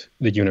without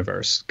the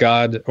universe,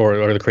 God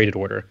or the created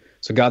order.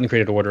 So God and the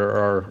created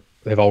order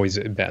have always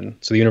been.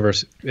 So the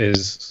universe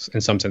is,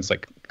 in some sense,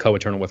 like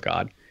co-eternal with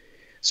God.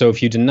 So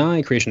if you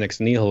deny creation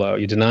ex nihilo,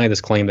 you deny this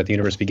claim that the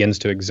universe begins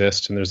to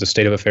exist and there's a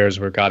state of affairs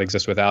where God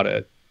exists without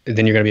it,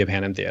 then you're going to be a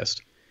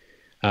panentheist.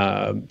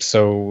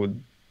 So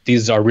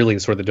these are really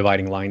sort of the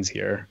dividing lines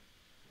here.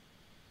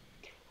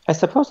 I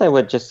suppose I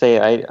would just say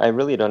I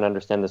really don't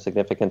understand the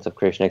significance of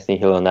creation ex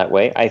nihilo in that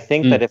way. I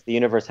think that if the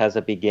universe has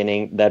a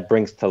beginning, that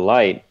brings to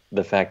light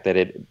the fact that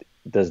it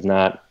does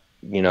not,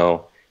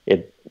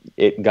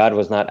 God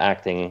was not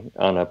acting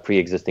on a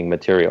pre-existing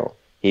material.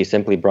 He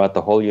simply brought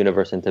the whole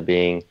universe into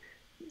being,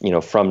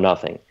 from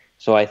nothing.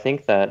 So I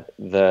think that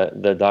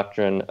the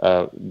doctrine,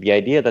 the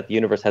idea that the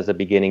universe has a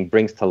beginning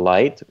brings to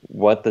light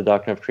what the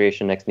doctrine of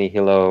creation ex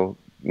nihilo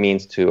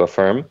means to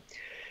affirm.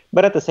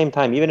 But at the same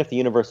time, even if the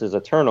universe is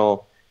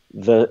eternal,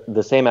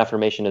 the same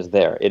affirmation is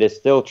there. It is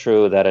still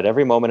true that at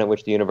every moment in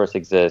which the universe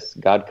exists,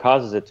 God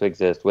causes it to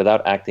exist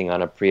without acting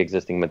on a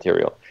pre-existing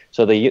material.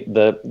 So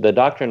the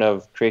doctrine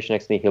of creation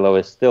ex nihilo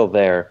is still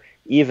there,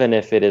 even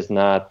if it is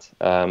not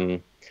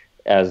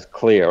as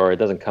clear, or it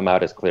doesn't come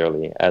out as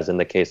clearly as in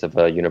the case of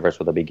a universe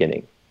with a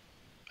beginning.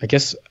 I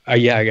guess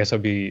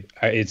I'd be.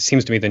 It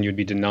seems to me then you'd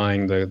be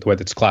denying the way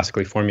that's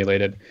classically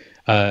formulated.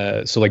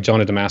 So like John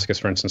of Damascus,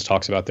 for instance,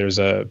 talks about there's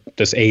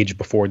this age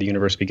before the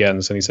universe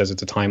begins, and he says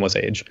it's a timeless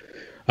age.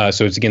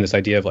 So it's, again, this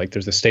idea of like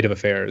there's the state of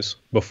affairs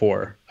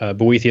before.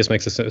 Boethius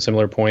makes a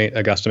similar point.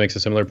 Augusta makes a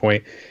similar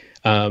point.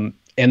 And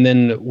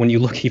then when you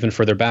look even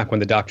further back, when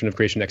the doctrine of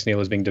creation ex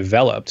nihilo is being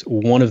developed,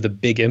 one of the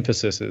big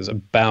emphases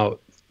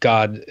about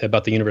God,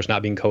 about the universe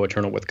not being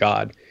co-eternal with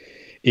God,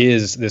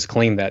 is this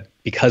claim that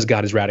because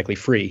God is radically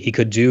free, he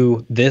could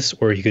do this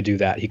or he could do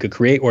that. He could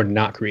create or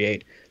not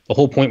create. The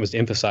whole point was to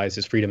emphasize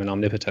his freedom and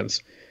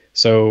omnipotence.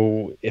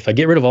 So if I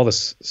get rid of all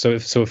this, so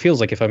it feels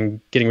like if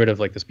I'm getting rid of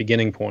like this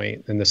beginning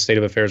point and the state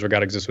of affairs where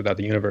God exists without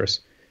the universe,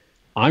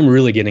 I'm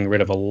really getting rid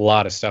of a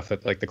lot of stuff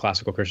that like the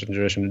classical Christian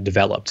tradition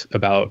developed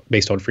about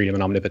based on freedom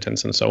and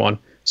omnipotence and so on.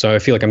 So I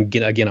feel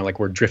like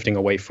we're drifting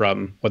away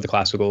from what the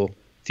classical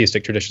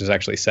theistic tradition has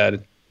actually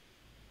said.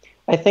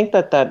 I think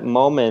that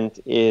moment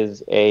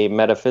is a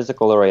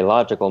metaphysical or a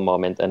logical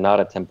moment and not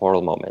a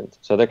temporal moment.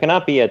 So there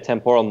cannot be a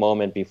temporal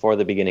moment before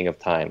the beginning of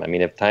time. I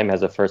mean, if time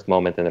has a first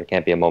moment, then there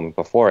can't be a moment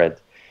before it.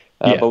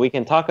 But we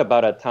can talk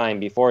about a time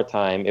before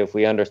time if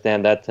we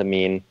understand that to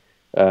mean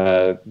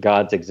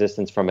God's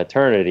existence from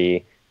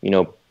eternity,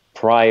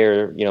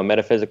 prior,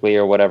 metaphysically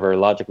or whatever,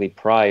 logically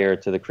prior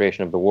to the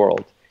creation of the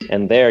world.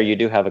 And there you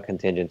do have a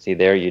contingency.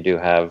 There you do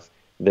have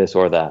this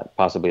or that,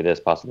 possibly this,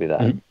 possibly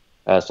that. Mm-hmm.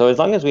 So as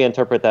long as we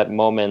interpret that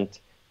moment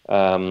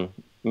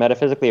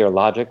metaphysically or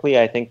logically,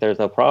 I think there's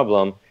no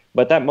problem.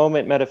 But that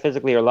moment,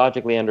 metaphysically or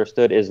logically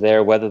understood, is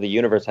there whether the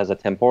universe has a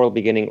temporal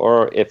beginning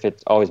or if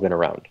it's always been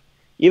around.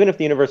 Even if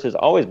the universe has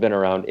always been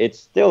around, it's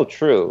still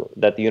true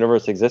that the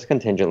universe exists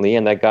contingently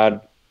and that God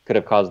could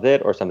have caused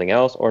it or something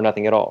else or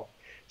nothing at all.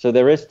 So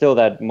there is still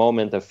that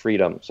moment of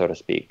freedom, so to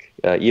speak,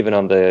 even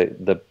on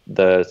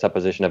the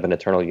supposition of an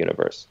eternal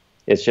universe.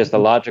 It's just a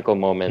logical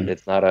moment.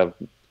 It's not a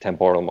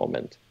temporal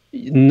moment.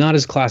 Not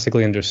as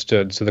classically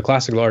understood. So the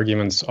classical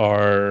arguments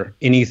are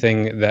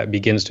anything that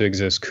begins to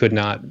exist could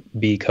not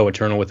be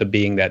co-eternal with a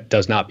being that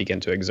does not begin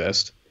to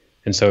exist.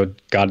 And so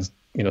God's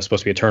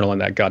supposed to be eternal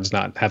and that God does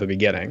not have a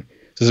beginning.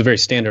 So this is a very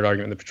standard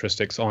argument in the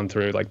patristics on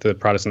through like the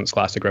Protestant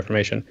scholastic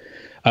Reformation.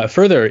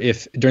 Further,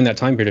 if during that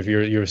time period, if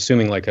you're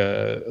assuming like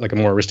a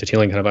more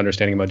Aristotelian kind of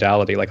understanding of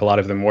modality, like a lot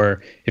of them were,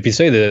 if you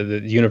say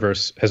the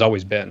universe has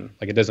always been,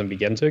 like it doesn't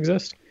begin to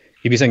exist,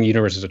 you'd be saying the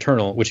universe is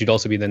eternal, which you'd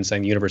also be then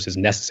saying the universe is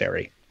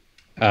necessary.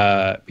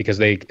 Because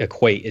they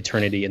equate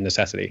eternity and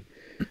necessity.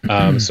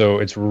 So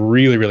it's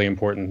really, really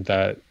important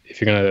that if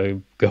you're going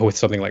to go with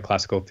something like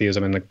classical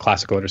theism and the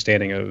classical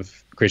understanding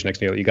of creation ex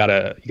nihilo, you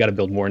gotta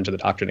build more into the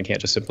doctrine. It can't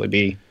just simply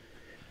be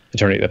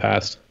eternity of the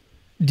past.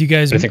 Do you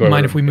guys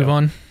mind if we move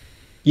on?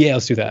 Yeah,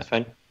 let's do that. That's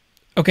fine.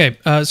 Okay,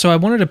 so I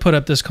wanted to put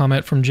up this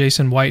comment from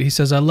Jason White. He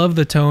says, I love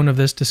the tone of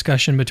this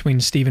discussion between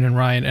Steven and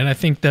Ryan, and I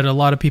think that a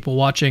lot of people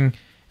watching, and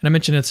I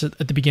mentioned it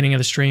at the beginning of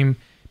the stream,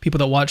 people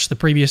that watched the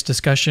previous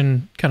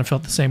discussion kind of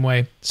felt the same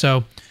way.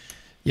 So,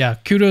 yeah,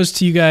 kudos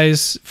to you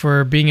guys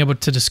for being able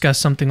to discuss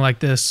something like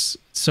this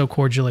so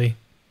cordially.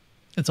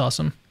 It's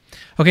awesome.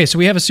 Okay, so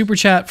we have a super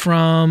chat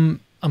from,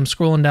 I'm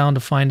scrolling down to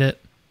find it.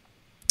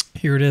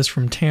 Here it is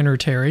from Tanner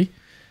Terry.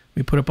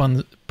 We put it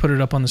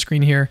up on the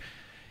screen here.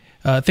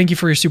 Thank you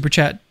for your super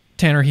chat,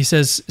 Tanner. He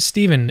says,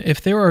 Steven,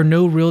 if there are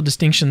no real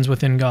distinctions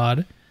within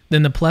God,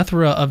 then the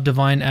plethora of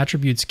divine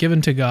attributes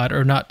given to God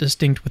are not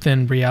distinct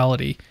within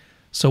reality.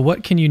 So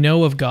what can you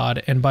know of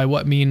God, and by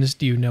what means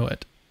do you know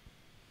it?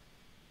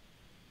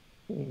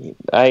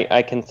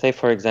 I can say,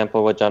 for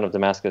example, what John of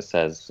Damascus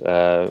says.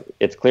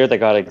 It's clear that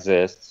God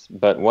exists,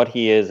 but what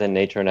he is in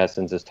nature and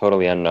essence is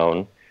totally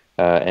unknown.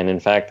 And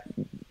in fact,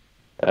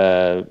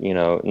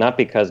 not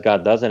because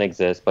God doesn't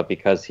exist, but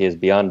because he is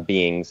beyond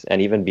beings and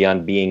even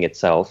beyond being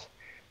itself.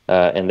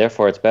 And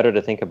therefore, it's better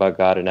to think about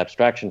God in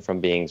abstraction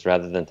from beings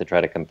rather than to try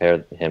to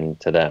compare him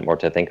to them or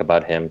to think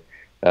about him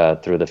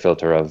through the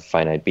filter of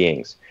finite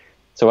beings.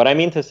 So what I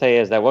mean to say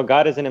is that what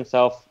God is in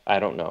himself, I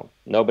don't know.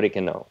 Nobody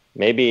can know.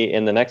 Maybe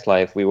in the next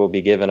life we will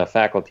be given a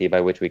faculty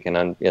by which we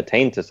can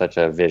attain to such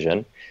a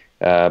vision,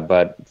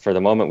 but for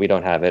the moment we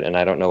don't have it, and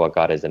I don't know what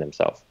God is in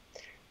himself.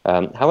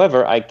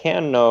 However, I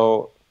can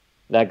know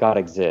that God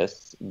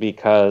exists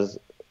because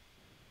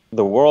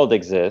the world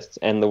exists,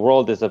 and the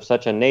world is of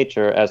such a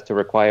nature as to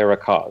require a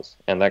cause,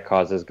 and that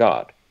cause is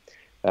God.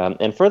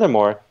 And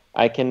furthermore,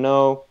 I can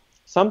know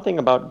something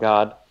about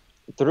God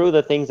through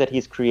the things that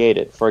he's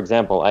created. For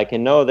example, I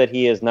can know that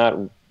he is not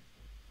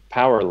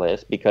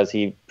powerless because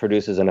he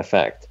produces an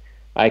effect.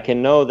 I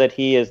can know that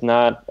he is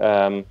not,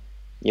 I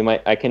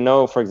can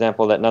know, for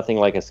example, that nothing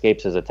like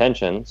escapes his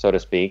attention, so to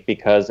speak,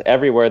 because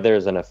everywhere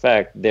there's an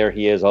effect, there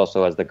he is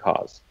also as the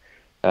cause.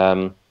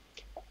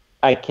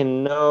 I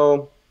can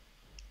know,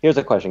 here's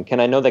a question, can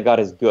I know that God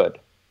is good?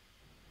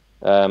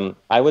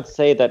 I would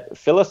say that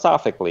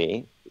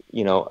philosophically,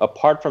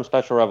 apart from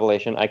special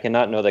revelation, I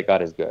cannot know that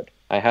God is good.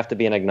 I have to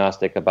be an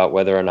agnostic about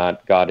whether or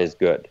not God is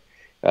good.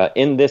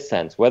 In this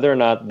sense, whether or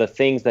not the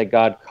things that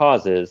God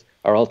causes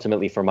are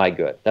ultimately for my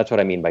good. That's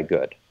what I mean by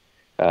good.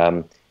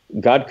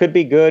 God could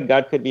be good,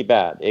 God could be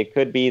bad. It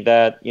could be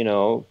that,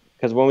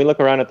 because when we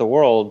look around at the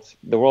world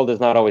is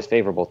not always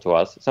favorable to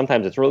us.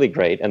 Sometimes it's really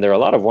great, and there are a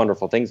lot of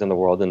wonderful things in the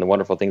world and the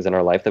wonderful things in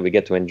our life that we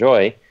get to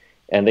enjoy.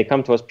 And they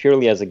come to us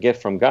purely as a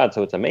gift from God,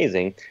 so it's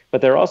amazing.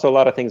 But there are also a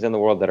lot of things in the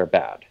world that are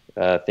bad,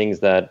 things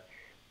that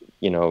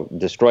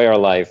destroy our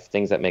life,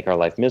 things that make our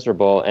life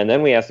miserable. And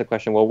then we ask the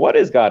question, well, what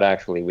is God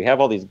actually? We have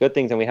all these good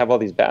things and we have all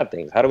these bad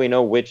things. How do we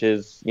know which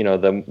is,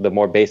 the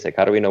more basic?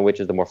 How do we know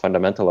which is the more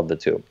fundamental of the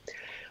two?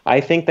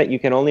 I think that you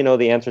can only know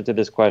the answer to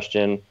this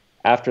question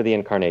after the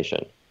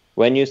incarnation.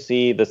 When you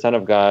see the Son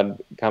of God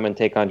come and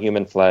take on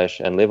human flesh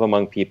and live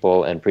among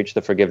people and preach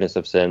the forgiveness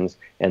of sins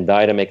and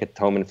die to make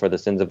atonement for the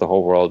sins of the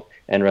whole world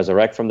and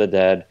resurrect from the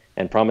dead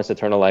and promise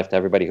eternal life to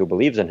everybody who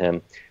believes in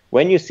him,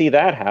 when you see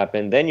that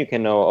happen, then you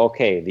can know,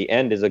 okay, the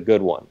end is a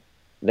good one.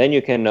 Then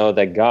you can know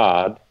that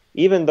God,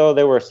 even though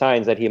there were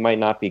signs that he might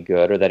not be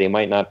good or that he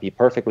might not be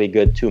perfectly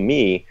good to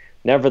me,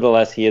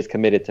 nevertheless, he is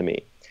committed to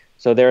me.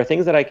 So there are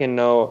things that I can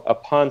know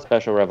upon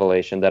special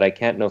revelation that I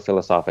can't know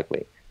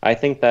philosophically. I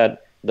think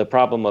that the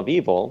problem of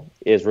evil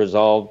is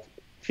resolved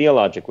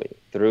theologically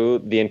through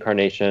the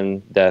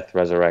incarnation, death,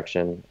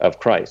 resurrection of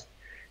Christ.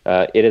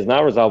 It is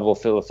not resolvable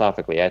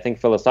philosophically. I think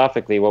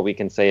philosophically what we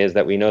can say is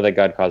that we know that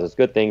God causes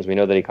good things, we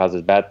know that he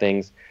causes bad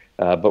things,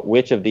 but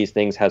which of these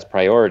things has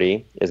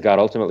priority? Is God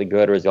ultimately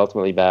good or is he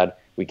ultimately bad?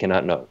 We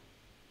cannot know.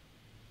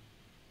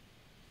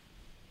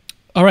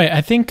 All right,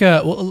 I think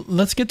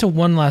let's get to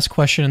one last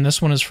question, and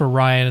this one is for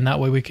Ryan, and that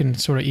way we can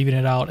sort of even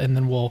it out, and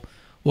then we'll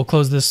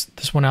close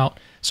this one out.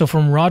 So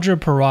from Roger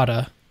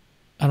Parada,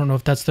 I don't know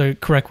if that's the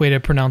correct way to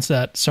pronounce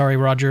that. Sorry,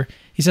 Roger.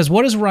 He says,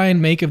 what does Ryan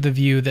make of the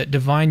view that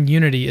divine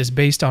unity is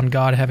based on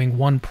God having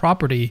one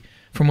property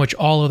from which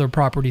all other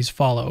properties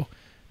follow?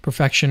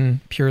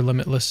 Perfection, pure,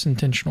 limitless,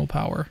 intentional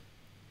power.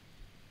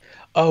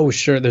 Oh,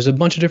 sure. There's a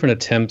bunch of different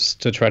attempts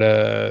to try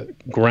to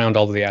ground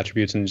all of the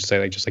attributes and just say,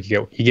 like,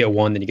 you get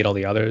one, then you get all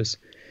the others.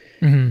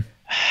 Mm-hmm.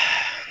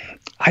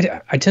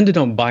 I tend to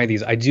don't buy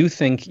these. I do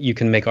think you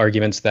can make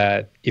arguments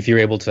that if you're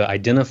able to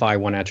identify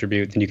one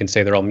attribute, then you can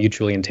say they're all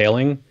mutually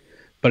entailing.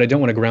 But I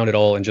don't want to ground it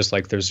all in just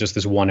like there's just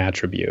this one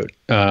attribute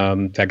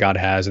that God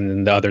has, and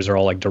then the others are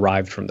all like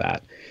derived from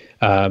that.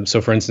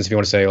 So, for instance, if you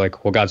want to say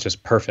like, well, God's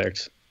just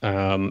perfect,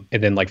 and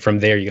then like from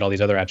there you get all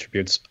these other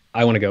attributes,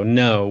 I want to go,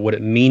 no, what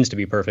it means to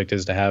be perfect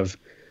is to have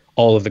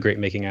all of the great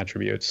making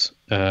attributes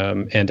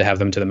and to have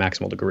them to the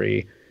maximal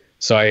degree.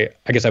 So I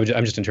guess I'm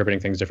just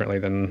interpreting things differently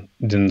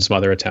than some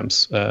other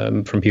attempts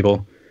from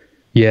people.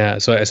 Yeah,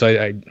 so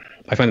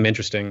I find them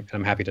interesting, and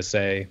I'm happy to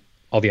say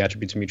all the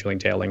attributes are mutually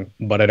entailing,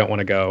 but I don't want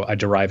to go, I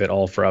derive it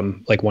all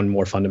from like one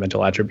more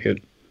fundamental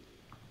attribute.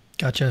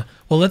 Gotcha.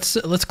 Well, let's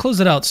close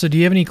it out. So do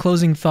you have any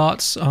closing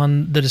thoughts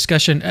on the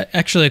discussion?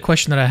 Actually, a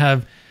question that I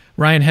have,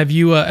 Ryan, have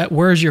you,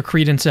 where is your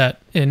credence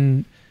at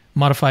in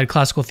modified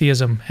classical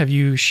theism? Have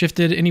you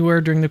shifted anywhere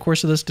during the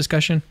course of this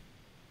discussion?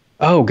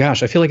 Oh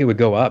gosh, I feel like it would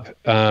go up.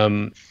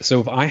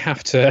 So if I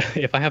have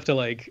to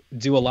like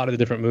do a lot of the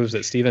different moves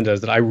that Steven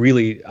does, then I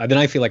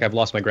feel like I've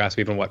lost my grasp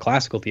even what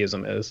classical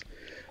theism is.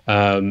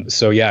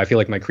 So yeah, I feel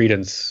like my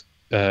credence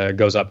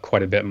goes up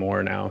quite a bit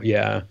more now.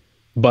 Yeah,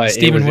 but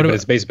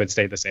it's basically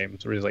stayed the same.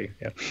 It's really,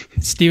 yeah.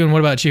 Steven, what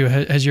about you?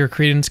 Has your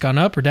credence gone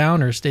up or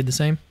down or stayed the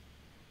same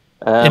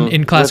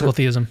in classical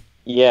theism?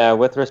 Yeah,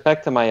 with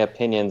respect to my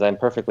opinions, I'm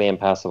perfectly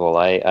impassible.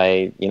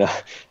 I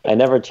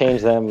never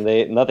change them.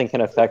 Nothing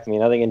can affect me.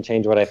 Nothing can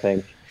change what I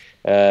think.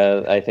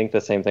 I think the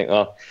same thing.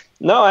 Well,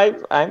 no,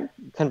 I'm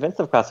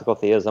convinced of classical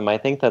theism. I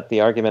think that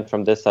the argument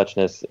from this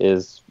suchness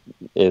is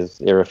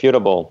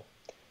irrefutable.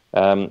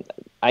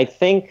 I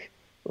think,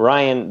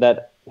 Ryan,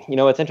 that,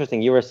 it's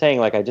interesting. You were saying,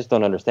 like, I just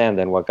don't understand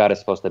then what God is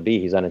supposed to be.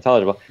 He's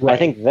unintelligible. Right. I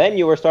think then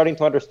you were starting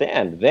to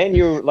understand. Then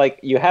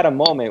you had a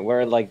moment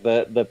where, like,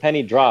 the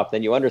penny dropped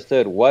and you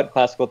understood what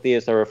classical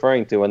theists are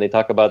referring to when they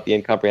talk about the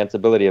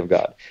incomprehensibility of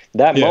God.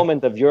 That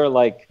moment of your,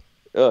 like,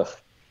 ugh,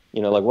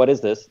 like, what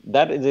is this?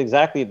 That is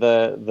exactly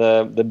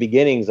the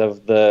beginnings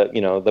of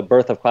the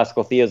birth of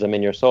classical theism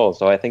in your soul.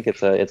 So I think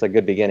it's a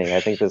good beginning. I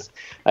think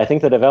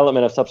the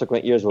development of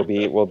subsequent years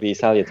will be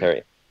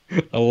salutary.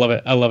 I love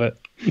it.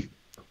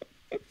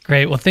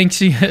 Great. Well, thanks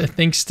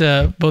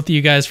to both of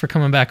you guys for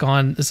coming back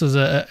on. This was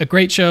a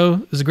great show.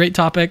 It was a great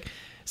topic.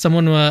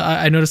 Someone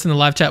I noticed in the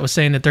live chat was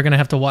saying that they're going to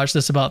have to watch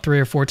this about 3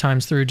 or 4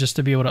 times through just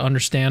to be able to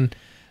understand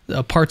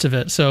parts of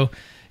it. So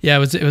yeah,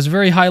 it was a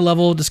very high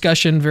level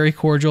discussion, very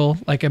cordial,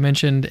 like I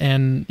mentioned,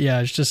 and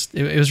yeah,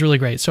 it was really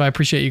great. So I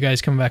appreciate you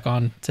guys coming back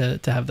on to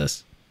have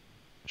this.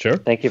 Sure.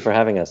 Thank you for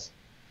having us.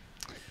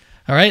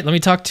 All right, let me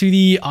talk to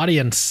the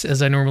audience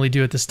as I normally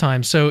do at this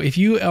time. So if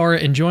you are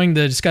enjoying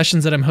the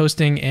discussions that I'm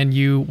hosting and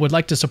you would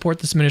like to support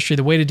this ministry,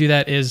 the way to do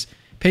that is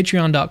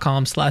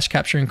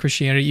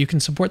patreon.com/capturingchristianity. You can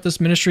support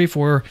this ministry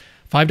for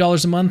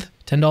 $5 a month,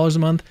 $10 a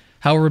month,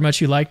 however much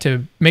you like,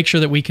 to make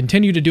sure that we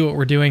continue to do what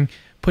we're doing,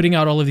 putting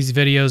out all of these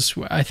videos.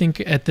 I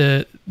think at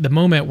the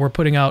moment we're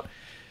putting out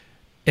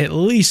at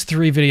least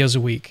 3 videos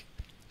a week.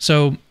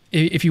 So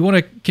if you want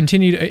to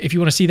continue, if you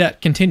want to see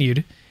that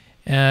continued,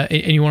 and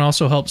you want to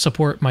also help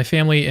support my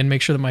family and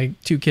make sure that my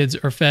 2 kids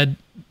are fed,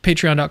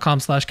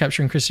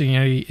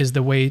 patreon.com/capturingchristianity is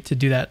the way to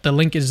do that. The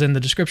link is in the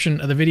description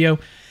of the video.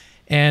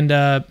 And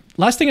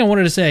last thing I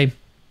wanted to say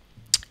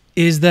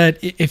is that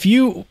if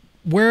you,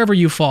 wherever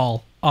you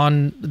fall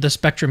on the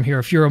spectrum here.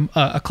 If you're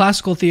a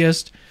classical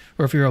theist,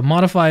 or if you're a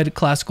modified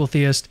classical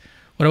theist,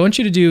 what I want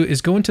you to do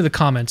is go into the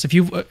comments. If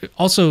you've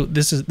also,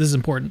 this is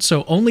important.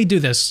 So only do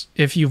this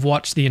if you've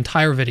watched the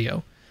entire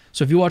video.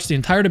 So if you watch the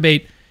entire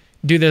debate,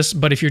 do this.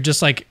 But if you're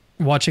just like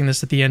watching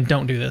this at the end,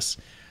 don't do this.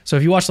 So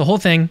if you watch the whole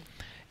thing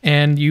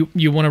and you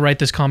want to write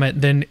this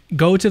comment, then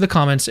go to the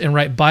comments and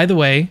write, by the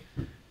way,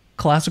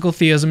 classical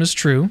theism is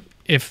true,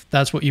 if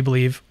that's what you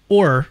believe,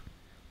 or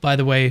by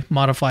the way,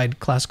 modified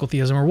classical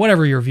theism, or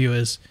whatever your view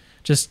is.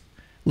 Just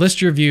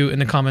list your view in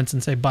the comments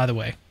and say, by the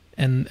way,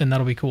 and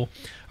that'll be cool.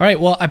 All right,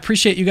 well, I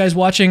appreciate you guys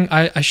watching.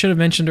 I should have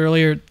mentioned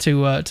earlier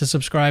to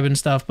subscribe and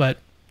stuff, but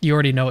you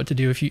already know what to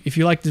do. If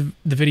you like the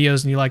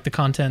videos and you like the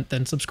content,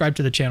 then subscribe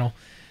to the channel.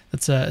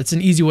 It's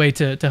an easy way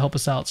to help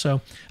us out.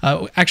 So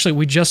actually,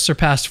 we just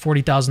surpassed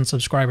 40,000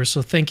 subscribers,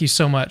 so thank you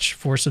so much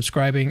for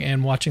subscribing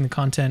and watching the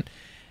content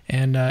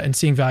and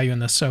seeing value in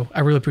this. So I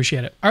really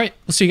appreciate it. All right,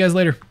 we'll see you guys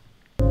later.